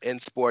in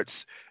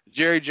sports.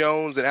 Jerry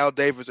Jones and Al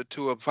Davis are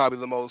two of probably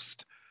the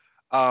most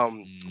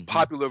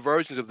popular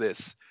versions of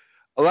this.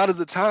 A lot of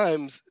the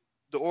times,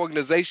 the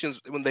organizations,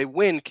 when they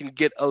win, can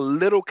get a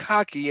little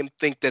cocky and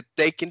think that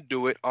they can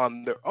do it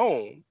on their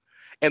own,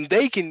 and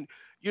they can,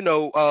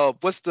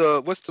 what's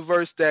the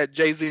verse that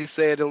Jay-Z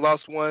said in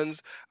Lost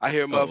Ones? I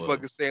hear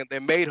motherfuckers saying they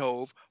made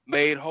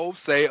Hove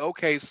say,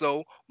 okay,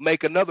 so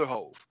make another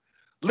Hove.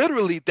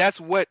 Literally, that's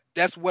what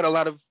a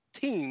lot of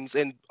teams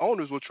and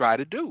owners will try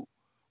to do,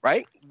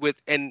 right?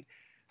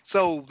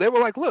 So they were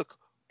like, look,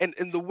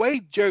 and the way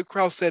Jerry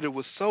Krause said it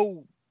was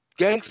so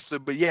gangster,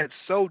 but yet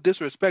so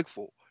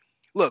disrespectful.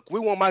 Look, we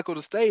want Michael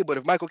to stay, but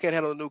if Michael can't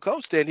handle a new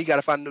coach, then he got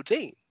to find a new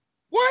team.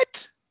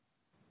 What?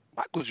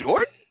 Michael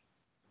Jordan?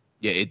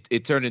 Yeah,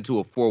 it turned into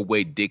a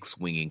 4-way dick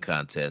swinging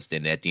contest,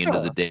 and at the end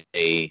of the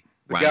day,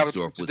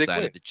 Reinsdorf was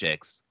signing the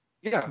checks.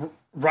 Yeah,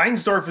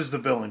 Reinsdorf is the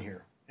villain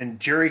here, and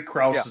Jerry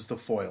Krause is the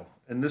foil.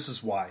 And this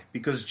is why.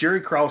 Because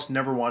Jerry Krause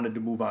never wanted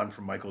to move on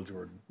from Michael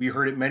Jordan. We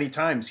heard it many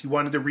times. He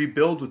wanted to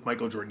rebuild with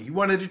Michael Jordan. He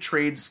wanted to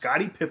trade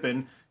Scottie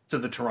Pippen to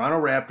the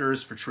Toronto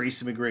Raptors for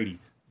Tracy McGrady.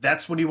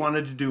 That's what he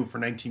wanted to do for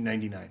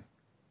 1999.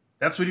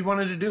 That's what he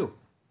wanted to do,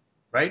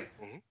 right?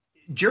 Mm-hmm.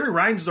 Jerry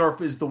Reinsdorf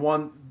is the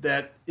one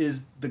that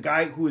is the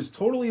guy who is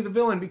totally the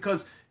villain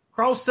because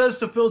Krause says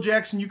to Phil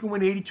Jackson, you can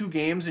win 82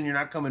 games and you're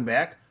not coming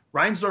back.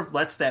 Reinsdorf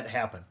lets that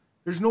happen.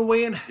 There's no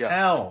way in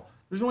hell.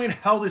 There's no way in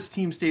hell this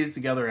team stays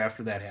together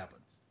after that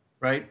happens,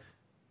 right?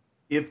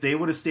 If they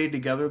would have stayed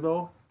together,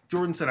 though,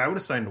 Jordan said, I would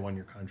have signed a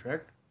 1-year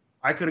contract.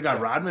 I could have got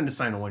Rodman to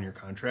sign a 1-year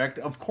contract.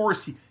 Of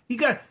course, he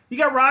got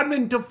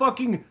Rodman to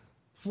fucking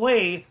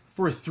play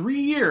for 3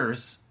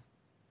 years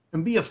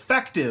and be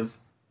effective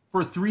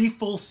for 3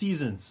 full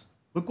seasons.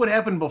 Look what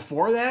happened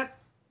before that.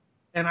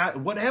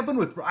 And what happened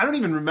with, I don't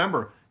even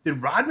remember.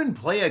 Did Rodman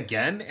play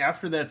again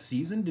after that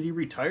season? Did he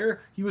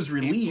retire? He was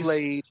released. He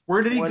played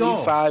Where did he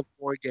go? 25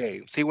 more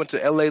games. He went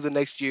to LA the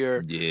next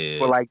year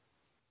for like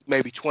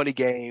maybe 20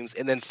 games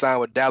and then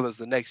signed with Dallas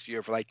the next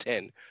year for like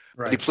 10.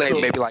 Right. But he played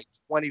maybe like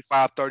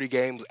 25, 30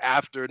 games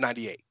after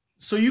 98.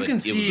 So you can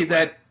see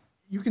that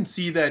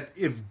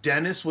if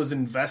Dennis was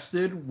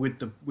invested with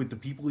the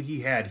people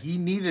he had, he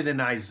needed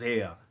an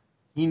Isaiah.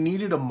 He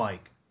needed a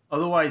Mike.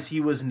 Otherwise, he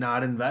was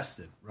not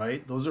invested,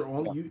 right? Those are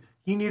only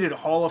he needed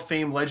Hall of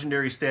Fame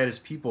legendary status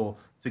people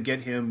to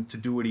get him to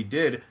do what he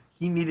did.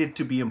 He needed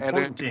to be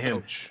important to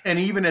him. And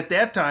even at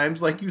that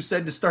times, like you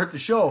said to start the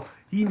show,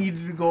 he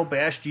needed to go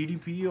bash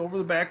GDP over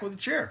the back with a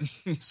chair.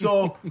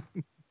 So,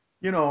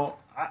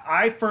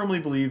 I firmly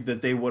believe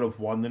that they would have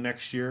won the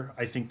next year.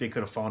 I think they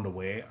could have found a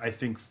way. I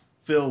think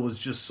Phil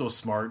was just so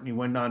smart, and he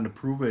went on to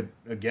prove it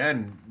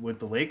again with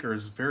the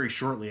Lakers very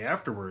shortly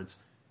afterwards.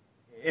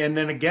 And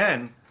then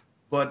again,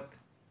 but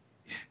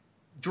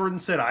Jordan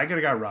said, I could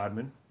have got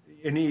Rodman.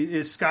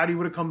 And Scotty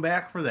would have come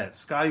back for that.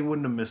 Scotty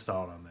wouldn't have missed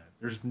out on that.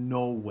 There's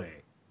no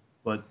way.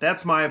 But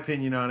that's my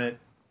opinion on it.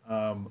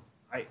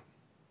 I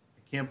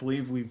can't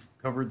believe we've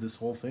covered this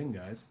whole thing,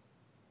 guys.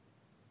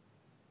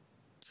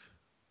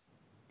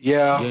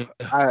 Yeah.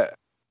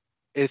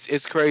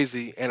 It's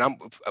crazy. And I'm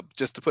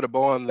just to put a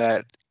bow on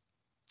that,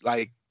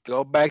 like,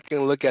 go back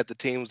and look at the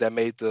teams that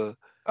made the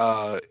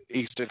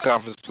Eastern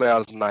Conference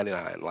playoffs in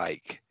 99.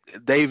 Like,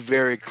 they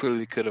very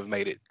clearly could have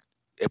made it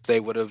if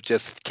they would have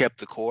just kept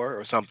the core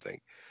or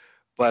something.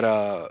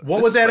 But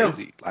what would that have?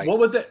 Like, what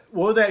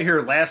would that here?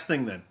 Last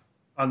thing then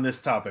on this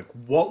topic,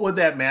 what would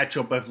that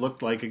matchup have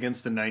looked like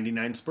against the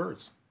 '99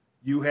 Spurs?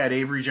 You had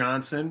Avery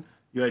Johnson,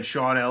 you had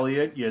Sean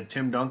Elliott, you had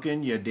Tim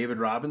Duncan, you had David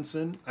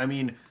Robinson. I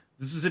mean,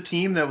 this is a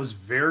team that was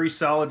very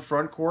solid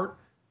front court.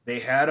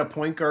 They had a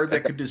point guard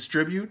that could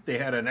distribute. They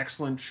had an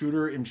excellent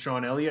shooter in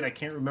Sean Elliott. I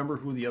can't remember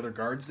who the other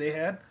guards they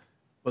had,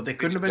 but they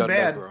couldn't have been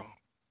bad.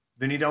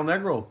 Vinny Del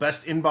Negro,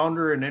 best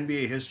inbounder in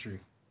NBA history.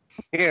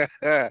 Yeah.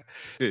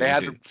 They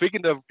had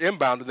speaking of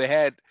inbounder, they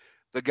had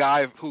the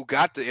guy who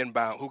got the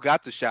inbound, who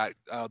got the shot,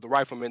 the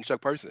rifleman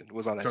Chuck Person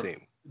was on that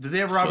team. Did they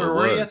have Robert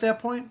Horry at that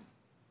point?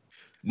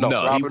 No,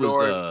 No, Robert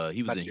Horry,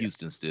 he was not in yet.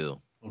 Houston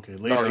still. Okay,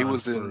 No, later he on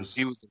was Spurs.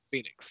 in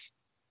Phoenix.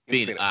 In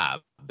Phoenix.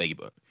 Beg your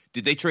pardon.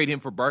 Did they trade him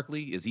for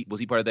Barkley? Was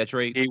he part of that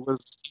trade?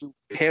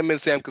 Him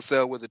and Sam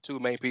Cassell were the two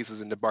main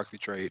pieces in the Barkley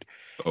trade.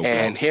 Okay.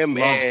 And him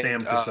Love and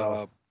Sam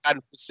Cassell.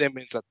 Adam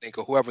Simmons, I think,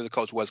 or whoever the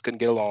coach was, couldn't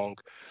get along.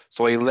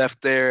 So he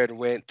left there and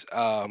went.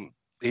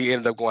 He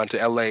ended up going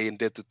to LA and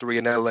did the 3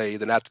 in LA.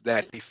 Then after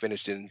that, he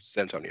finished in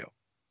San Antonio.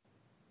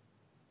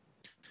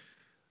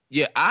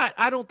 Yeah,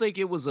 I don't think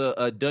it was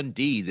a done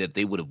deal that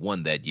they would have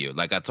won that year.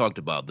 Like I talked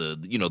about,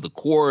 the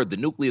core, the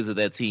nucleus of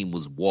that team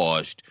was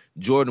washed.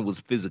 Jordan was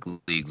physically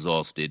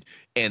exhausted,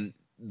 and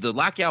the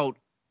lockout.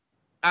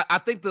 I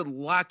think the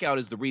lockout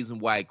is the reason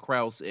why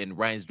Krause and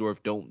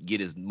Reinsdorf don't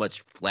get as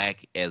much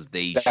flack as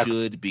they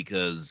should,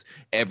 because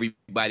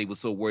everybody was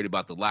so worried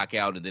about the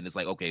lockout, and then it's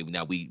like, okay,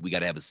 now we got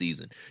to have a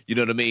season. You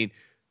know what I mean?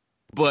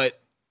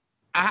 But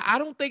I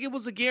don't think it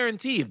was a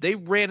guarantee. If they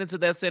ran into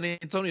that San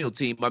Antonio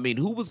team, I mean,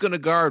 who was going to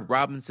guard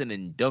Robinson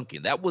and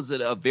Duncan? That was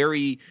a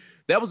very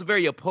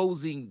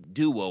opposing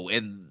duo,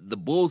 and the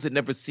Bulls had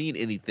never seen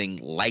anything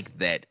like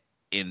that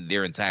in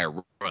their entire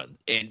run.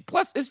 And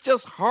plus, it's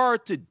just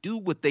hard to do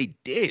what they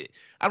did.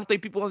 I don't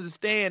think people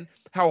understand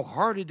how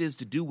hard it is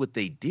to do what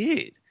they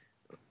did.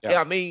 Yeah,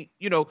 I mean,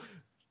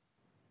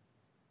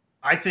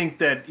 I think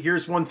that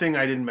here's one thing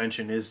I didn't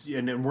mention is,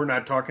 and we're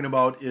not talking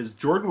about, is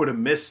Jordan would have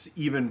missed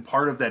even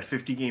part of that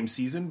 50-game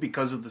season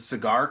because of the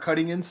cigar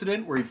cutting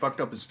incident where he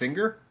fucked up his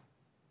finger.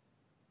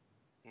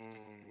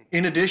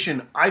 In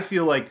addition, I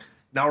feel like,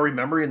 now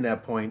remembering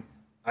that point,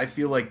 I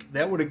feel like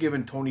that would have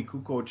given Tony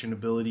Kukoc an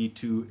ability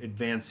to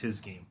advance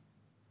his game.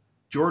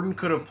 Jordan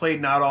could have played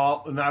not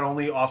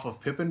only off of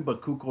Pippen,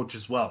 but Kukoc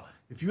as well.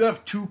 If you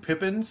have two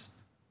Pippins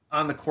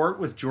on the court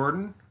with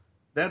Jordan,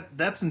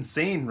 that's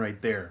insane right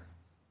there.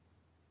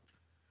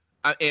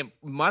 And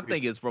my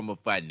thing is, from a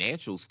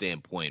financial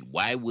standpoint,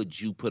 why would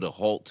you put a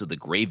halt to the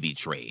gravy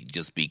trade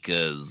just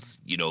because,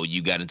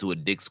 you got into a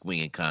dick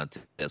swinging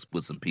contest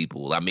with some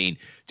people? I mean,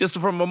 just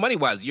from a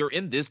money-wise, you're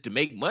in this to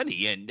make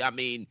money. And, I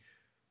mean,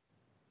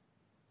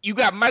 you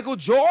got Michael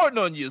Jordan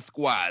on your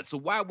squad, so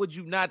why would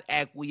you not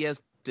acquiesce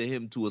to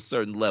him to a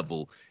certain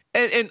level?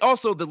 And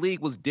also, the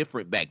league was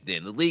different back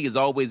then. The league has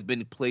always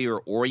been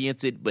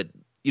player-oriented, but,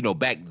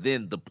 back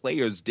then, the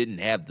players didn't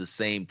have the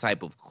same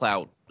type of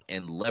clout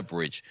and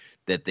leverage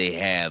that they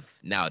have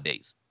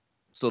nowadays.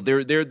 So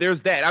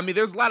there's that. I mean,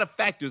 there's a lot of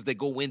factors that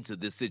go into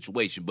this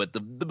situation, but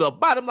the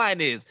bottom line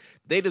is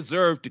they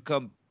deserve to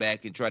come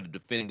back and try to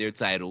defend their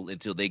title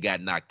until they got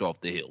knocked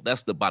off the hill.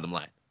 That's the bottom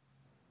line.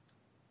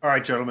 All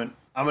right, gentlemen,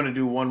 I'm going to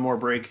do one more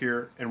break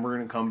here, and we're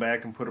going to come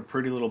back and put a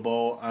pretty little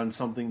bow on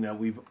something that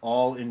we've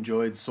all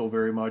enjoyed so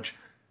very much.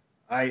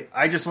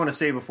 I just want to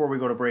say before we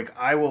go to break,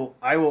 I will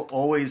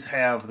always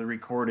have the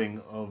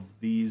recording of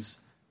these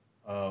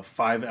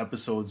 5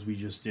 episodes we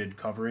just did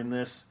covering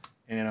this,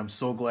 and I'm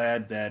so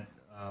glad that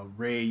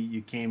Ray,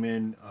 you came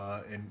in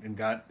and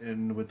got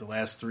in with the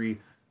last 3.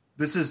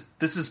 This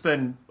has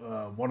been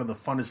one of the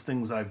funnest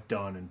things I've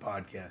done in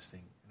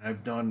podcasting, and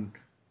I've done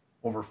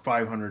over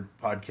 500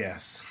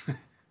 podcasts,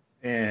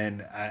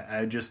 and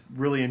I just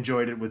really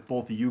enjoyed it with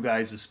both of you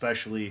guys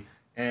especially,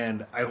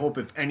 and I hope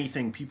if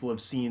anything people have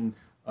seen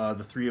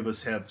the 3 of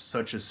us have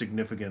such a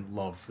significant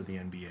love for the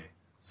NBA.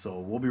 So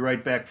we'll be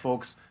right back,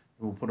 folks.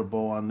 We'll put a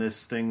bow on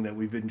this thing that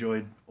we've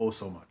enjoyed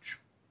so much.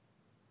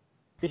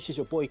 This is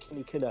your boy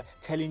Kenny Killer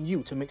telling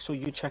you to make sure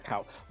you check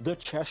out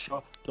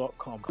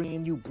thechairshot.com,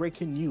 bringing you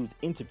breaking news,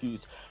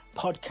 interviews,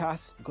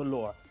 podcasts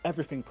galore,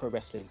 everything pro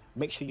wrestling.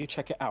 Make sure you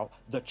check it out,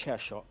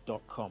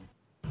 thechairshot.com.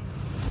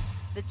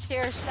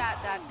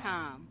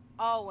 Thechairshot.com.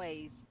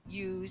 Always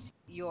use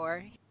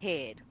your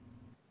head.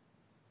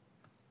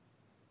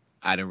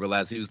 I didn't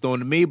realize he was throwing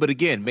to me, but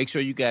again, make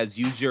sure you guys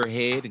use your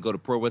head and go to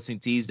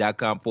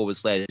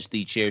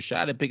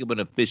prowrestlingtees.com/thechairshot and pick up an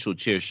official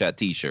Chairshot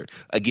t-shirt.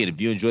 Again, if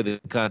you enjoy the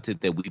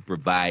content that we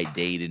provide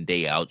day in and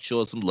day out,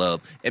 show us some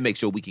love and make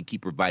sure we can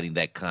keep providing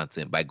that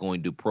content by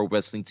going to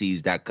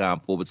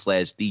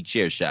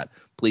prowrestlingtees.com/thechairshot.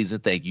 Please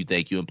and thank you,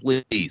 and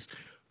please.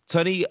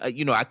 Tunney,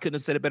 I couldn't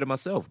have said it better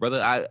myself,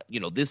 brother.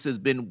 This has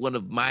been one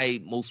of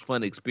my most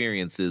fun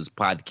experiences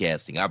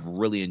podcasting. I've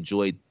really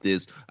enjoyed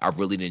this. I've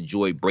really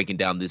enjoyed breaking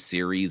down this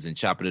series and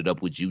chopping it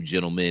up with you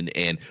gentlemen.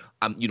 And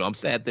I'm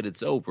sad that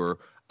it's over.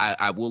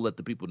 I will let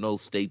the people know,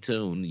 stay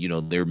tuned.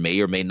 There may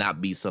or may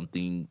not be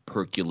something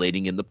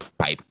percolating in the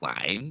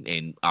pipeline,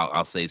 and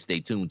I'll say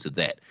stay tuned to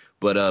that.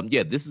 But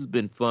this has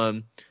been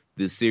fun.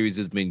 This series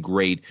has been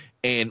great.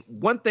 And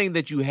one thing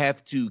that you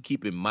have to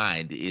keep in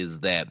mind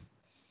is that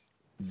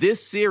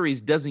this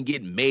series doesn't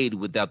get made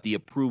without the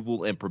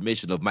approval and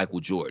permission of Michael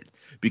Jordan,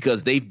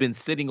 because they've been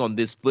sitting on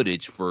this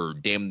footage for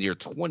damn near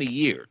 20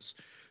 years.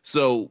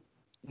 So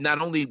not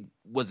only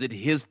was it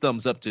his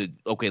thumbs up to,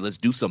 okay, let's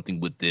do something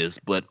with this,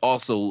 but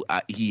also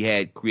he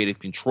had creative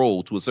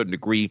control to a certain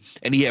degree,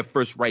 and he had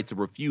first rights of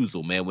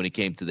refusal, man, when it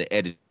came to the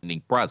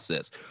editing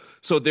process.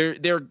 So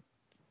it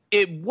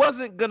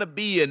wasn't going to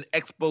be an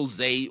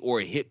expose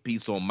or a hit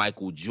piece on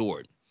Michael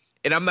Jordan.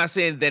 And I'm not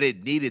saying that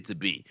it needed to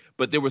be,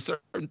 but there were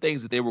certain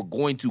things that they were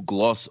going to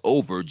gloss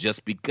over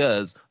just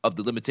because of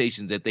the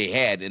limitations that they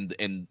had.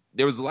 And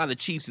there was a lot of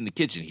chiefs in the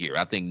kitchen here.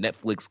 I think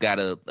Netflix got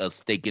a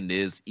stake in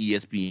this,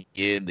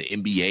 ESPN, the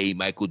NBA,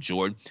 Michael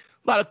Jordan,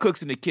 a lot of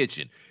cooks in the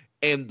kitchen.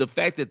 And the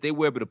fact that they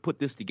were able to put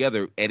this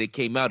together and it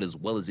came out as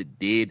well as it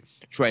did,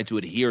 trying to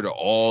adhere to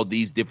all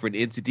these different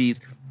entities,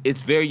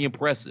 it's very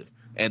impressive.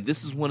 And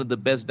this is one of the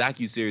best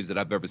docuseries that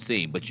I've ever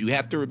seen. But you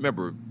have to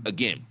remember,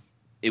 again,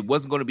 it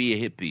wasn't going to be a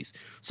hit piece.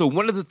 So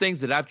one of the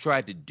things that I've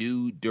tried to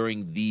do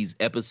during these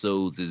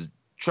episodes is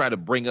try to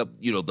bring up,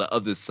 the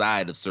other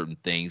side of certain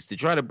things, to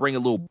try to bring a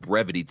little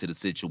brevity to the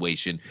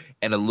situation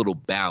and a little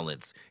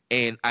balance.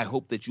 And I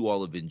hope that you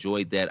all have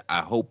enjoyed that. I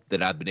hope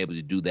that I've been able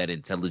to do that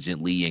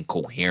intelligently and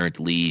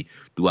coherently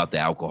throughout the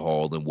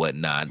alcohol and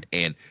whatnot.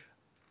 And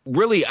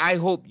really, I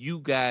hope you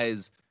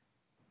guys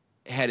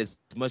had as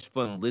much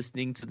fun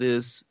listening to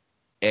this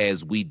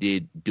as we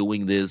did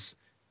doing this,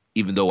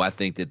 even though I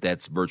think that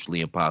that's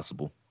virtually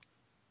impossible.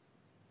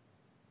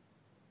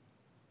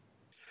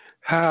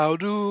 How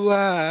do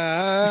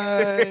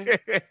I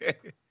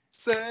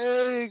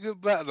say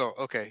goodbye? No,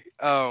 okay.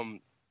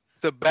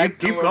 The back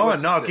keep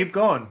going. No, keep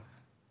going.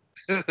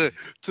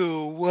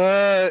 To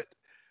what?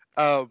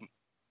 I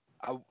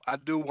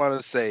do want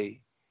to say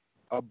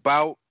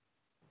about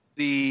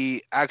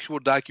the actual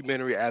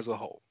documentary as a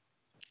whole.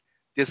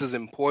 This is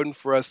important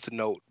for us to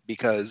note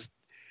because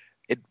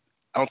I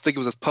don't think it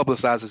was as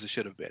publicized as it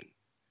should have been.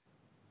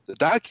 The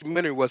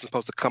documentary wasn't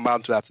supposed to come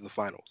out until after the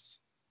finals.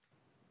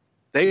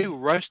 They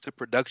rushed the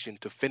production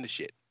to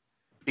finish it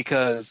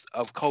because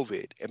of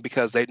COVID and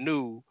because they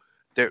knew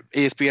that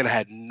ESPN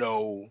had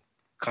no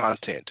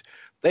content.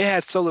 They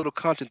had so little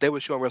content, they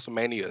were showing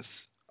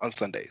WrestleManias on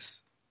Sundays.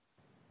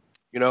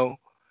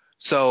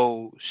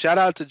 So shout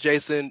out to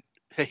Jason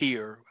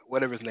here,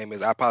 whatever his name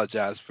is. I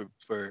apologize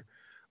for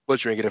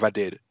butchering it if I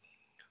did.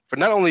 For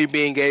not only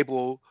being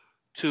able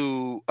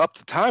to up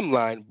the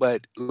timeline,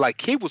 but like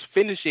he was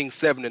finishing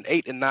 7 and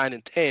 8 and 9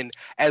 and 10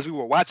 as we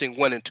were watching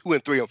 1 and 2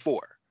 and 3 and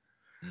 4.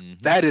 Mm-hmm.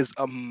 That is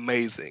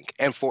amazing.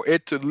 And for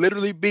it to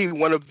literally be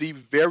one of the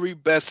very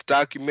best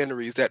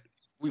documentaries that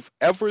we've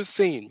ever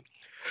seen,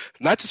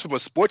 not just from a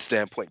sports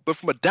standpoint, but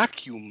from a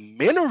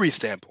documentary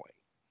standpoint.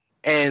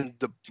 And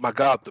the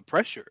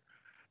pressure.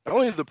 Not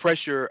only the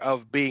pressure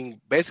of being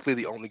basically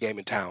the only game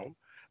in town,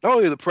 not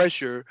only the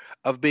pressure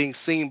of being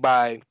seen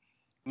by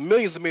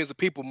millions and millions of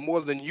people more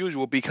than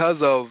usual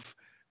because of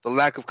the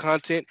lack of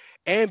content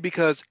and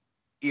because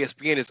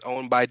ESPN is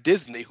owned by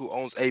Disney, who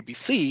owns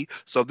ABC.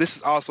 So this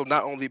is also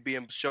not only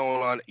being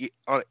shown on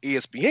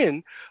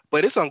ESPN,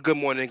 but it's on Good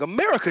Morning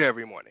America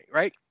every morning,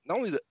 right? Not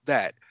only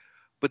that,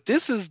 but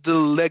this is the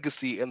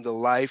legacy and the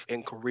life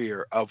and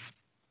career of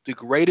the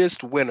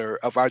greatest winner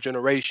of our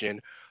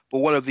generation, but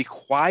one of the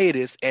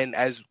quietest and,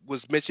 as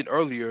was mentioned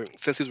earlier,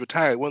 since he's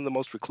retired, one of the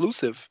most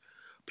reclusive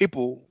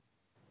people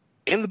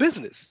in the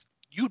business.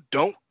 You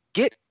don't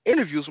get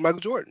interviews with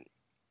Michael Jordan.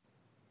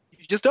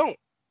 You just don't.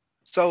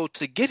 So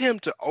to get him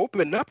to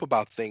open up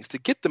about things, to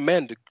get the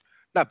man to,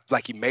 not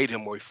like he made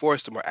him or he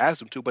forced him or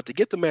asked him to, but to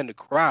get the man to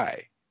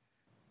cry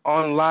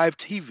on live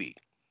TV,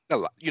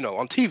 on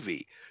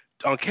TV,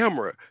 on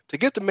camera, to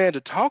get the man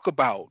to talk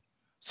about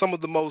some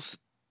of the most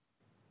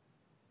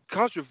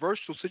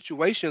controversial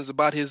situations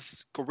about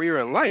his career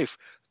and life,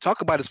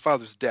 talk about his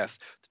father's death,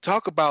 to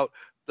talk about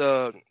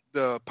the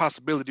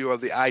possibility or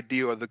the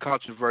idea or the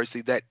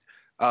controversy that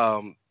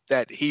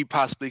that he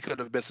possibly could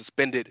have been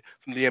suspended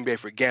from the NBA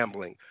for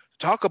gambling.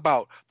 Talk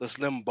about the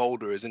Slim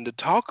Boulders and to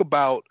talk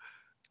about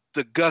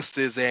the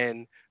Gus's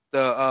and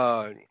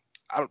the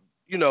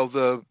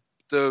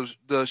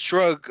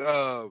shrug.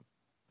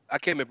 I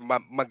can't remember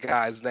my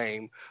guy's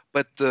name,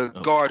 but the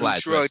guard who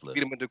shrugged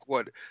beat him in the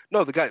quarter.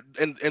 No, the guy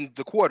in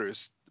the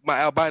quarters, my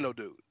albino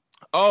dude.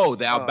 Oh,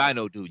 the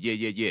albino dude.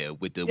 Yeah,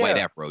 with the white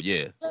afro.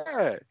 Yeah.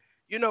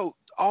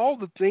 All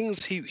the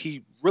things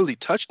he really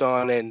touched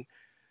on, and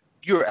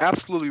you're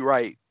absolutely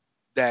right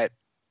that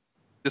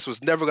this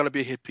was never going to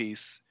be a hit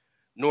piece,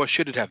 nor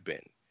should it have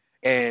been.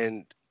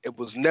 And it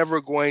was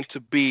never going to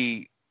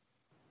be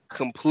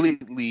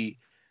completely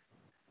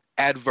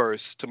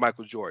adverse to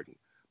Michael Jordan.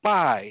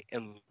 By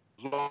and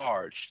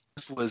large,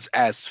 this was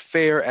as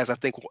fair as I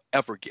think we'll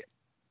ever get.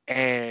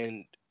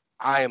 And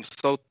I am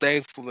so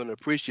thankful and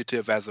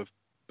appreciative as a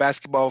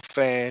basketball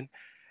fan,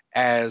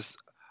 as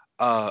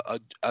a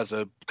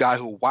guy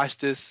who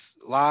watched this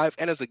live,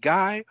 and as a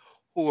guy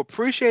who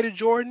appreciated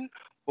Jordan,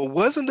 but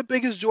wasn't the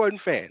biggest Jordan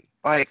fan.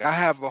 Like, I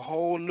have a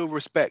whole new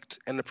respect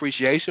and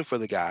appreciation for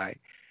the guy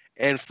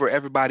and for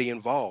everybody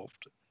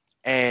involved.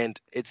 And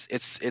it's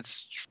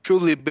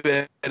truly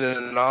been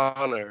an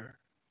honor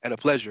and a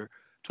pleasure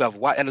to have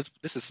watched. And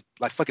this is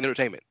like fucking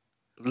entertainment.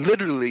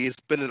 Literally, it's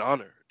been an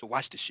honor to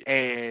watch this shit.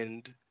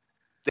 And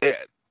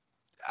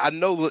I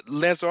know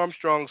Lance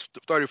Armstrong's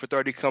 30 for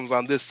 30 comes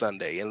on this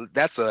Sunday, and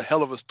that's a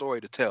hell of a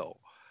story to tell.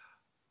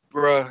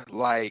 Bruh,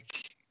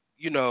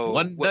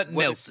 One Nut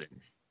Nelson.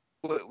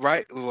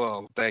 Right?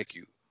 Well, thank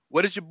you.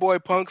 What did your boy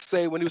Punk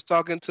say when he was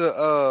talking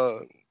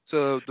to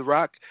The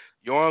Rock?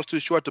 Your arms too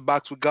short to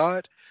box with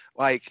God.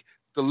 Like,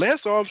 the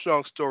Lance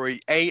Armstrong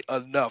story ain't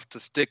enough to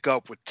stick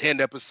up with 10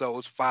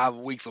 episodes, 5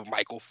 weeks of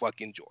Michael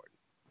fucking Jordan.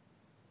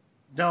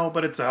 No,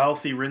 but it's a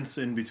healthy rinse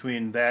in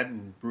between that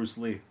and Bruce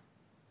Lee.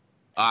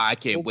 I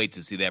can't wait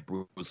to see that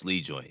Bruce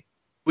Lee joint.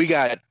 We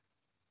got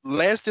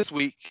Lance this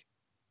week,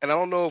 and I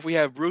don't know if we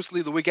have Bruce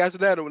Lee the week after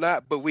that or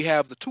not, but we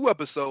have the 2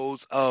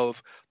 episodes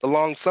of the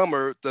long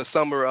summer, the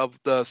summer of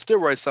the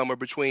steroid summer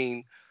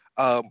between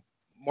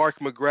Mark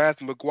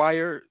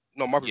McGuire,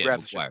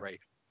 right?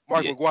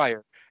 Mark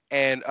McGuire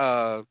and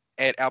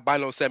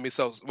albino Sammy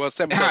Sosa. Well,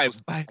 Sammy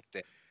Sosa.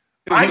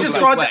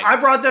 I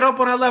brought that up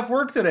when I left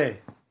work today.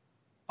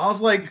 I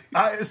was like,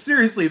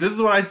 seriously, this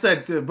is what I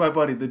said to my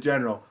buddy, the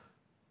general.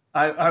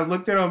 I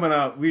looked at him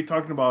and we were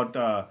talking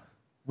about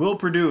Will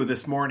Perdue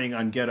this morning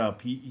on Get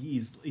Up.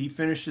 He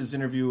finished his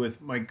interview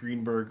with Mike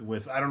Greenberg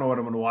with, I don't know what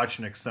I'm going to watch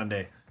next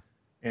Sunday.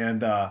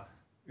 And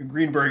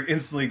Greenberg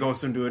instantly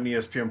goes into an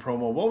ESPN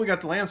promo. Well, we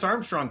got the Lance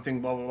Armstrong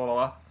thing, blah, blah, blah,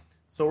 blah.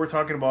 So we're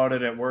talking about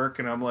it at work,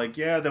 and I'm like,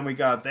 yeah, then we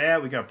got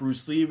that. We got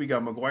Bruce Lee, we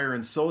got McGuire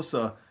and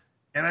Sosa.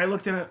 And I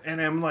looked at it,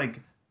 and I'm like,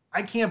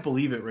 I can't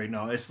believe it right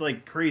now. It's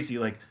like crazy.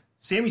 Like,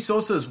 Sammy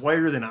Sosa is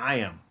whiter than I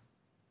am.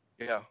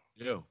 Yeah.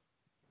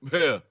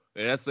 And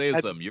that's saying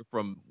something. You're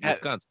from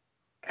Wisconsin.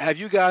 Have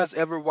you guys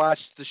ever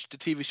watched the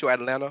TV show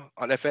Atlanta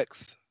on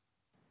FX?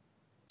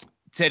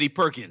 Teddy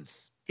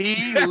Perkins.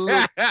 He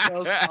looks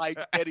just like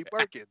Teddy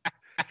Perkins.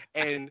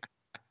 And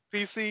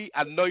PC,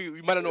 I know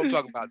you might not know what I'm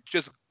talking about.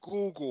 Just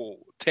Google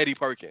Teddy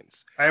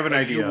Perkins. I have an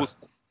idea.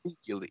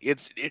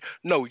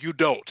 No, you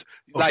don't.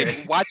 Okay.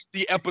 Like, watch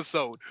the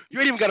episode. You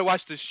ain't even got to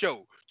watch the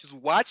show. Just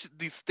watch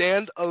the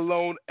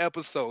standalone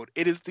episode.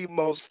 It is the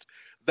most,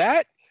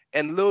 that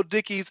and Lil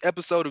Dicky's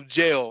episode of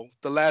Jail,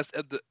 the last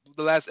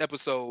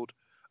episode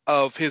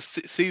of his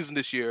season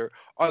this year,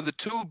 are the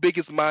 2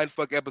 biggest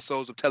mindfuck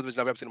episodes of television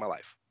I've ever seen in my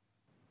life.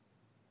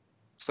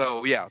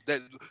 So yeah,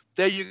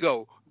 there you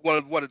go. One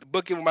of the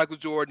booking with Michael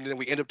Jordan, and then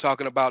we end up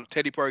talking about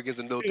Teddy Perkins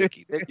and Lil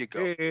Dicky. There you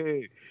go.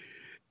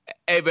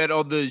 Hey, man,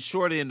 on the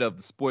short end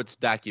of sports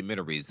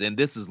documentaries, and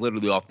this is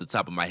literally off the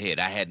top of my head,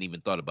 I hadn't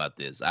even thought about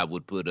this. I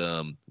would put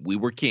We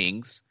Were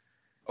Kings.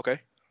 Okay.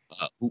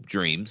 Hoop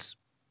Dreams.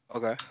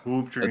 Okay.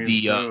 Hoop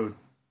Dreams.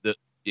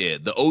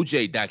 The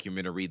OJ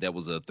documentary that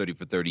was a 30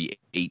 for 30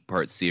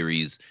 8-part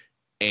series,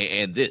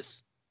 and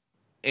this.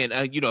 And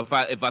if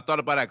I thought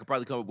about it, I could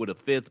probably come up with a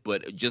 5th,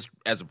 but just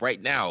as of right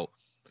now,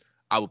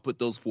 I would put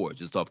those 4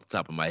 just off the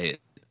top of my head.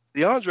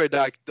 The Andre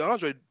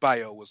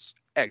bio was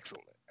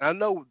excellent. And I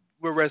know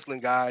we're wrestling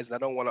guys, and I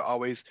don't want to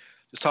always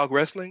just talk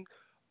wrestling,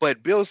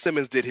 but Bill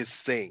Simmons did his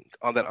thing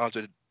on that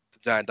Andre the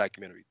Giant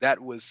documentary. That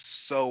was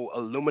so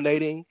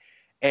illuminating,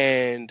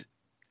 and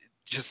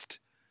just,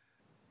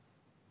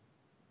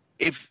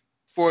 if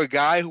for a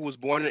guy who was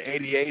born in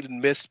 '88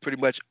 and missed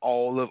pretty much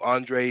all of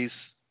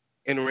Andre's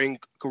in-ring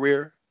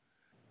career,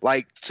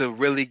 like, to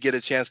really get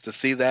a chance to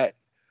see that,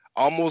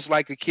 almost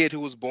like a kid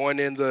who was born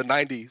in the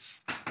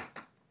 '90s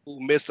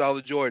who missed all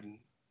of Jordan,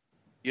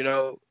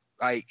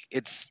 like,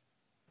 it's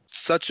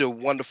such a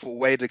wonderful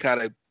way to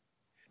kind of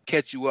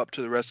catch you up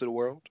to the rest of the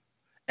world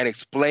and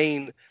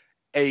explain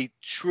a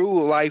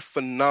true life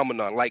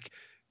phenomenon. Like,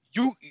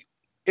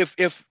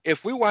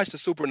 if we watch the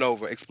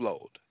supernova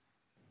explode,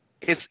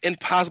 it's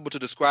impossible to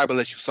describe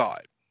unless you saw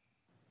it,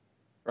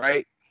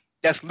 right?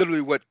 That's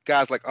literally what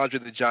guys like Andre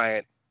the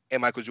Giant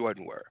and Michael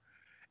Jordan were.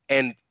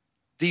 And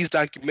these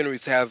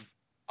documentaries have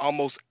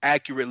almost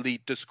accurately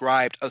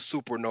described a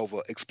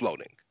supernova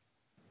exploding.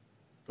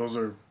 Those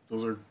are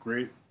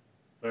great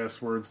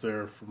last words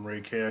there from Ray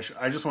Cash.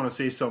 I just want to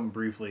say something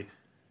briefly.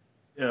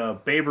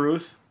 Babe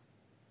Ruth,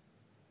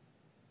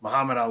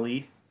 Muhammad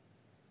Ali,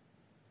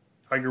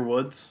 Tiger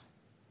Woods,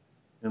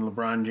 and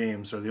LeBron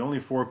James are the only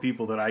 4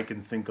 people that I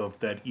can think of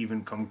that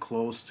even come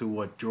close to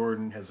what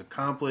Jordan has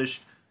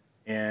accomplished,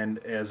 and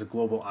as a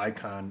global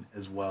icon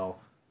as well.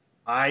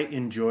 I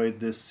enjoyed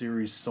this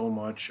series so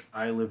much.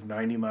 I live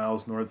 90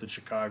 miles north of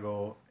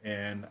Chicago,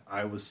 and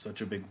I was such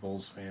a big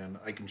Bulls fan.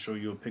 I can show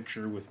you a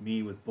picture with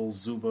me with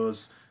Bulls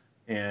Zubas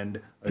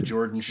and a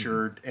Jordan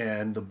shirt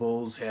and the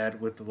Bulls hat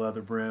with the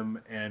leather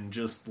brim, and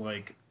just,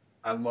 like,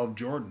 I love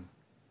Jordan.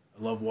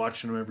 I love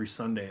watching him every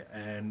Sunday,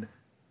 and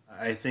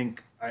I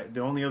think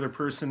the only other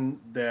person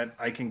that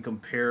I can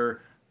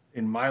compare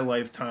in my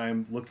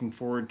lifetime looking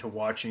forward to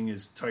watching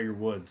is Tiger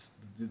Woods.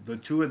 The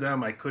 2 of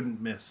them I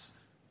couldn't miss,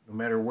 no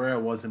matter where I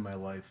was in my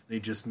life. They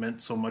just meant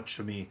so much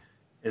to me,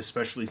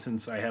 especially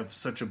since I have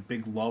such a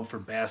big love for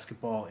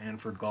basketball and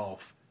for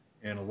golf.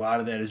 And a lot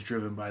of that is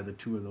driven by the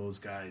 2 of those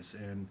guys.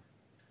 And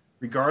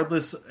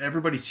regardless,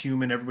 everybody's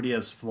human. Everybody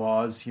has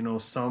flaws.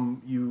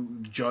 Some you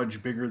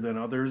judge bigger than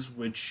others,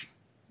 which,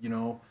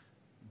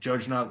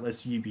 judge not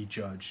lest ye be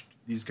judged.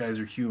 These guys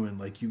are human,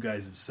 like you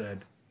guys have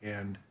said.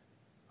 And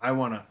I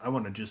wanna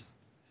just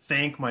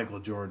thank Michael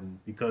Jordan,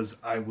 because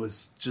I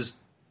was just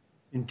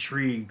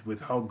intrigued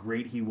with how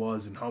great he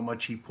was and how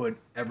much he put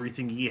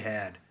everything he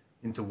had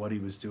into what he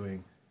was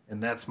doing.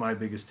 And that's my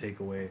biggest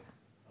takeaway.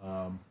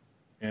 And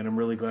I'm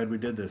really glad we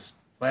did this.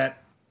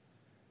 Platt,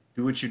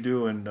 do what you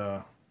do, and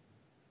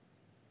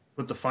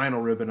put the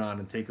final ribbon on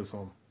and take us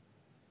home.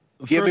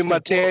 Give me my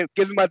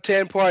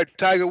 10-part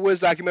Tiger Woods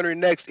documentary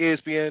next,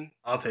 ESPN.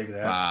 I'll take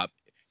that.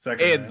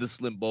 And the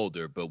Slim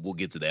Boulder, but we'll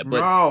get to that.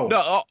 But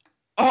no,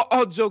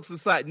 all jokes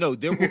aside, no,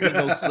 there will be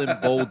no Slim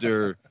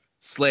Boulder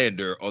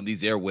slander on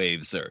these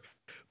airwaves, sir.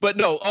 But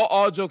no,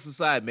 all jokes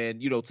aside, man,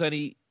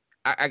 Tunney,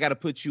 I got to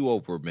put you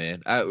over,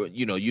 man.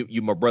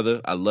 You my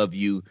brother. I love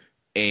you.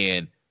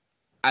 And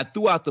I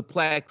threw out the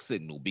plaque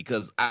signal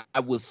because I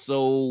was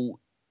so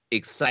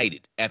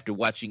excited after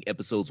watching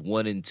episodes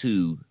 1 and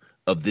 2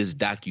 of this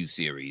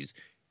docuseries.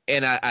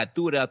 And I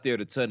threw it out there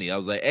to Tunney. I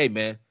was like, hey,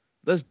 man,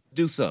 let's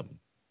do something.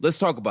 Let's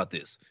talk about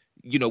this.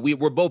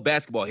 We're both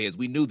basketball heads.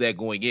 We knew that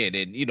going in.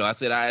 And, I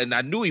said,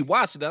 I knew he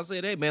watched it. I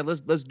said, hey, man,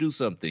 let's do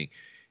something.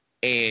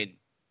 And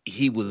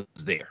he was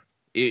there.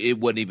 It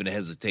wasn't even a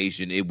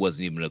hesitation. It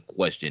wasn't even a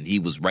question. He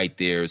was right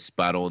there,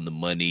 spot on the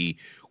money.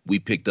 We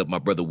picked up my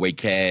brother Rey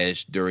Ca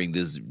during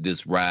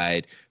this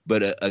ride.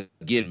 But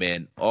again,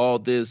 man, all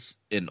this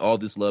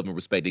love and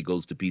respect that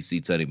goes to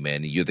PC Tunney,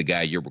 man. And you're the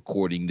guy. You're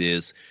recording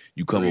this.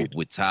 You come up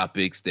with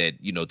topics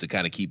that to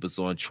kind of keep us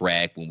on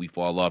track. When we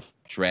fall off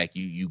track,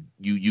 you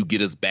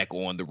get us back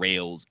on the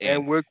rails.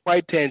 And we're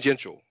quite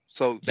tangential,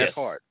 so that's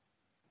hard.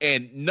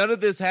 And none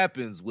of this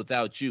happens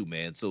without you,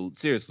 man. So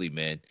seriously,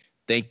 man,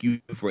 thank you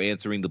for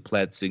answering the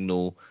Platt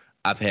signal.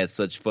 I've had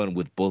such fun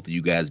with both of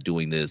you guys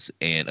doing this.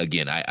 And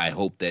again, I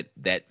hope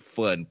that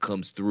fun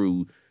comes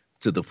through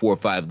to the 4 or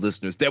 5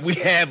 listeners that we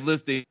have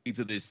listening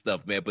to this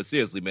stuff, man. But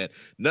seriously, man,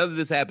 none of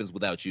this happens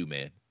without you,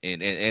 man.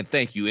 And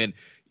thank you. And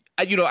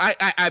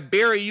I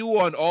bury you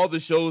on all the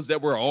shows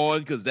that we're on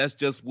because that's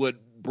just what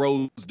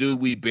bros do.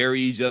 We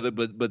bury each other.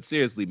 But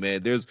seriously,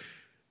 man, there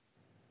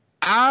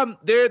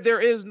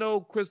is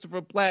no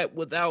Christopher Platt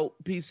without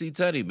PC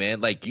Tunney,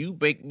 man. Like, you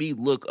make me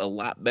look a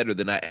lot better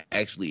than I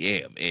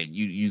actually am. And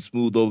you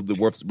smooth over the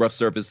rough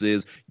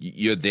surfaces.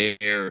 You're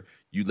there.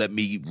 You let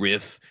me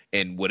riff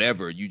and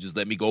whatever. You just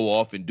let me go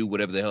off and do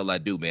whatever the hell I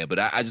do, man. But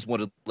I just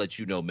want to let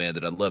you know, man,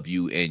 that I love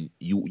you and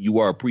you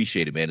are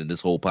appreciated, man, in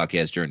this whole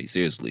podcast journey.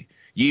 Seriously.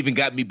 You even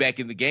got me back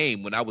in the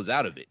game when I was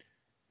out of it.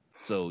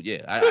 So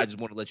yeah, I just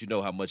want to let you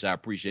know how much I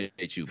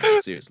appreciate you,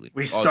 man. Seriously.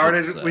 We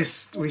started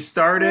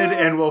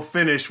and we'll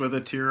finish with a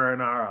tear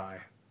in our eye.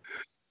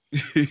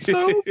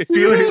 So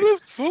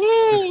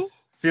beautiful.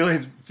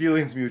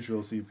 Feelings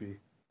mutual, CP.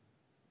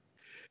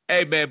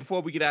 Hey man,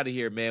 before we get out of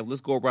here, man,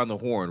 let's go around the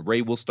horn.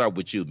 Ray, we'll start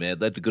with you, man.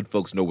 Let the good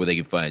folks know where they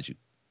can find you.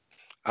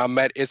 I'm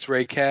at It's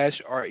Rey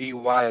Cash, Rey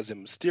as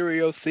in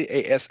Mysterio,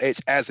 CASH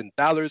as in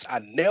dollars. I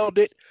nailed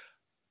it.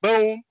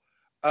 Boom.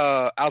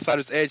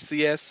 Outsiders Edge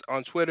CS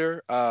on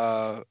Twitter.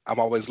 I'm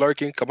always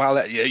lurking. Come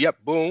holla at yep,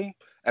 boom.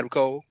 Adam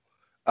Cole.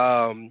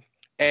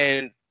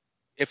 And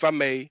if I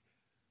may,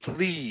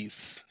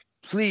 please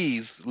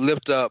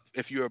lift up,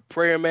 if you're a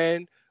prayer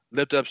man,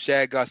 lift up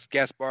Shad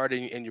Gaspard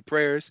in your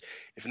prayers.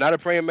 If you're not a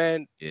praying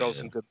man, throw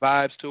some good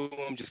vibes to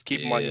him. Just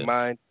keep him on your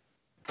mind.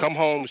 Come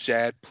home,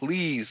 Shad.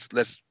 Please.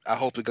 I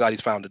hope to God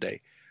he's found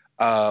today.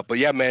 But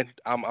yeah, man,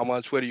 I'm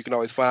on Twitter. You can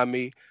always find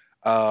me.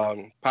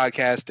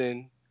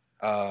 Podcasting,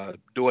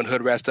 doing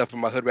hood rat stuff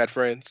with my hood rat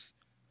friends.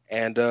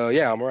 And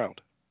I'm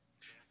around.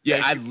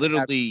 Yeah,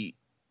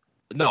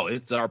 No,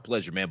 it's our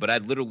pleasure, man. But I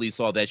literally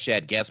saw that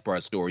Shad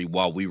Gaspard story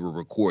while we were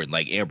recording.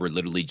 Like, Amber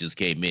literally just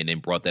came in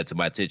and brought that to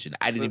my attention.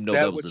 I didn't even know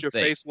that was a thing. What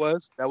your face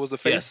was? That was the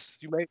face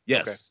you made?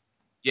 Yes. Okay.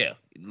 Yeah.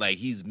 Like,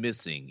 he's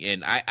missing.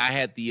 And I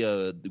had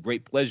the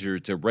great pleasure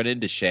to run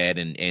into Shad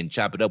and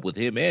chop it up with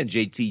him and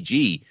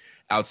JTG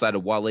outside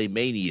of Wale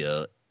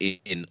Mania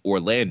in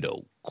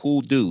Orlando.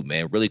 Cool dude,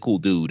 man. Really cool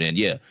dude. And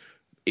yeah,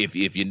 if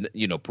you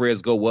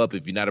prayers go up,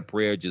 if you're not a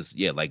prayer, just,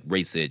 like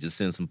Ray said, just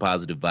send some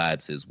positive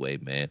vibes his way,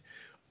 man.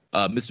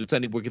 Mr.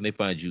 Tunney, where can they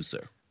find you,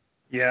 sir?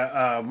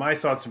 Yeah, my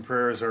thoughts and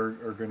prayers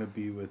are going to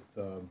be with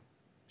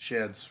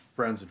Shad's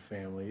friends and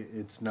family.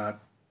 It's not,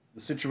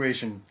 the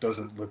situation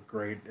doesn't look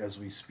great as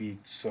we speak.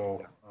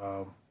 So,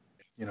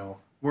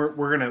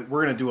 we're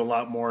gonna do a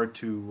lot more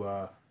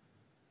to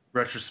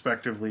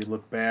retrospectively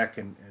look back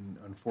and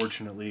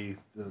unfortunately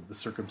the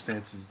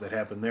circumstances that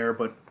happened there.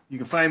 But you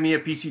can find me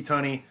at PC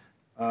Tunney.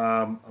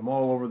 I'm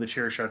all over the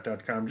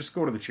Chairshot.com. Just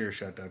go to the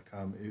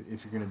Chairshot.com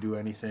if you're going to do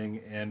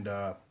anything. And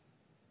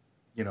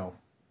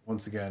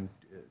once again,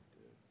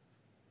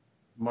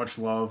 much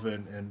love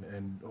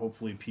and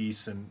hopefully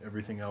peace and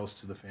everything else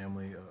to the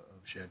family of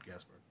Shad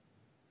Gaspard.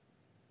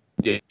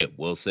 Yeah,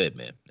 well said,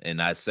 man.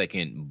 And I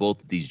second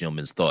both of these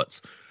gentlemen's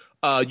thoughts.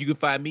 You can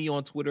find me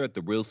on Twitter at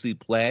The Real C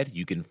Plaid.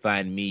 You can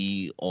find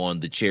me on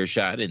the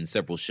Chairshot and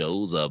several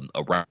shows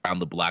around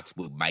the blocks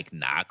with Mike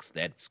Knox.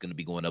 That's going to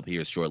be going up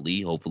here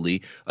shortly,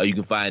 hopefully. You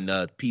can find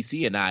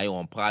PC and I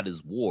on Pod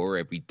is War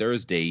every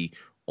Thursday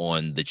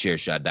on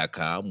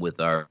thechairshot.com with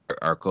our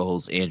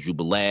co-host Andrew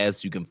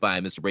Belaz. You can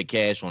find Mr. Rey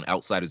Ca on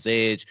Outsiders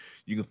Edge.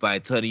 You can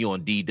find Tunney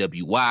on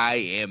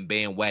DWI and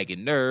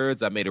Bandwagon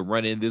Nerds. I made a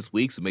run in this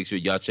week, so make sure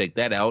y'all check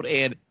that out.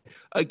 And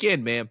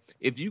again, man,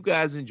 if you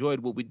guys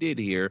enjoyed what we did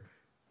here,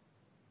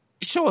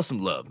 show us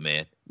some love,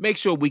 man. make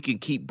sure we can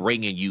keep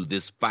bringing you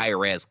this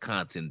fire-ass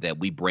content that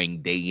we bring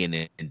day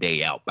in and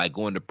day out by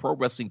going to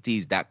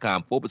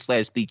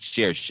ProWrestlingTees.com/the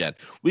Chairshot.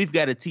 We've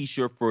got a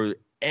t-shirt for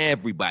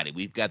everybody.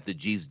 We've got the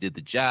G's Did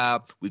the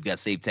Job. We've got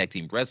Save Tag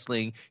Team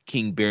Wrestling.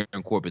 King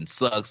Baron Corbin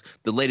Sucks.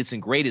 The latest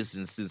and greatest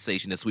in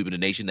sensation that's sweeping the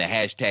nation, the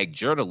hashtag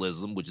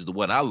journalism, which is the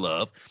one I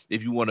love.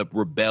 If you want to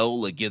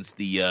rebel against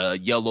the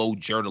yellow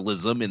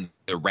journalism in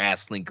the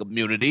wrestling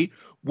community,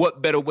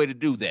 what better way to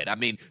do that? I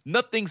mean,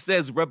 nothing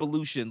says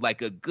revolution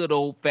like a good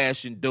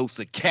old-fashioned dose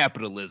of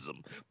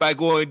capitalism by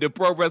going to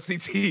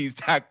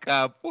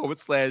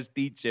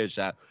ProWrestlingTees.com/the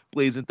Chairshot.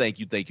 Please and thank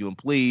you. And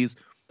please,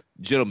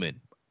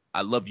 gentlemen,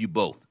 I love you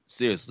both.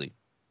 Seriously.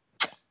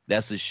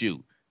 That's a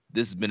shoot.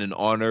 This has been an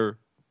honor,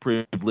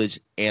 privilege,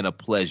 and a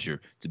pleasure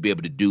to be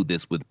able to do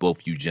this with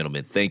both you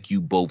gentlemen. Thank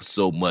you both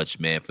so much,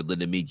 man, for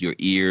lending me your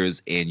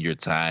ears and your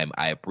time.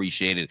 I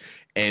appreciate it.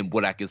 And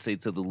what I can say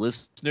to the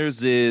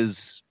listeners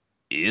is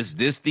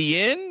this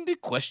the end? ?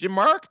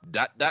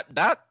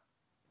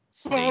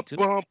 Stay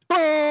tuned.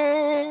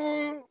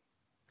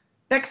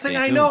 Next thing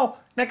I know,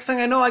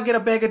 I get a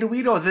bag of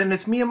Doritos, and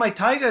it's me and my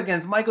tiger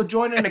against Michael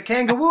Jordan and a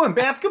kangaroo in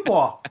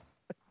basketball.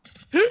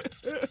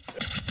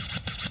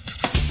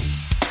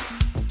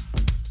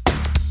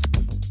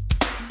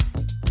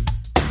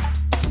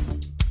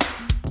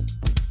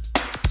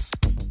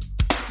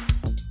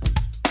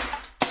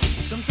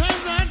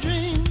 Sometimes I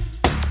dream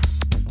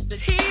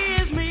that he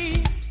is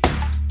me.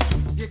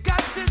 You got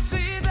to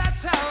see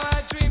that's how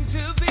I dream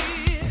to be.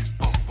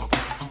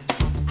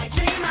 I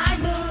dream I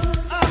move.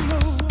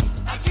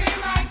 I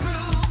dream I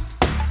groove.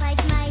 Like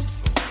Mike.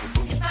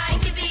 If I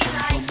could be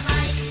like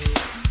Mike.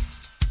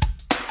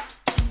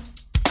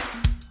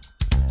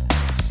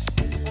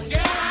 Well,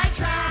 yeah, I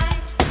try.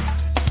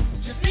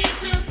 Just need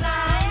to fly.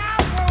 I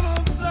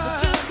wanna fly.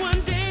 But just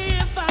one day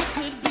if I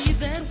could be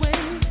that way.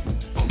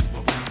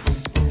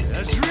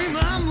 I dream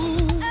I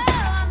move.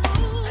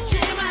 I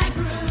dream I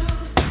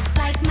groove.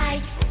 Like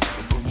Mike.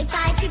 If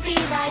I could be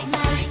like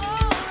Mike.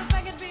 Oh, if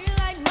I could be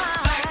like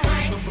Mike. Like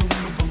Mike.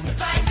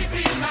 If I could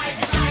be like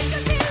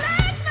Mike. Be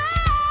like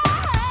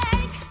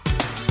Mike.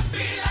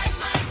 Be like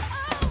Mike.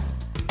 Oh.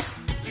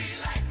 Be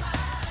like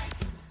Mike.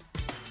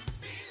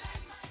 Be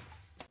like Mike.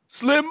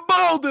 Slim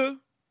Boulder.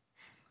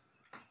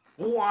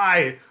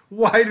 Why?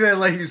 Why did I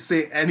let you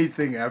say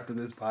anything after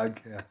this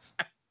podcast?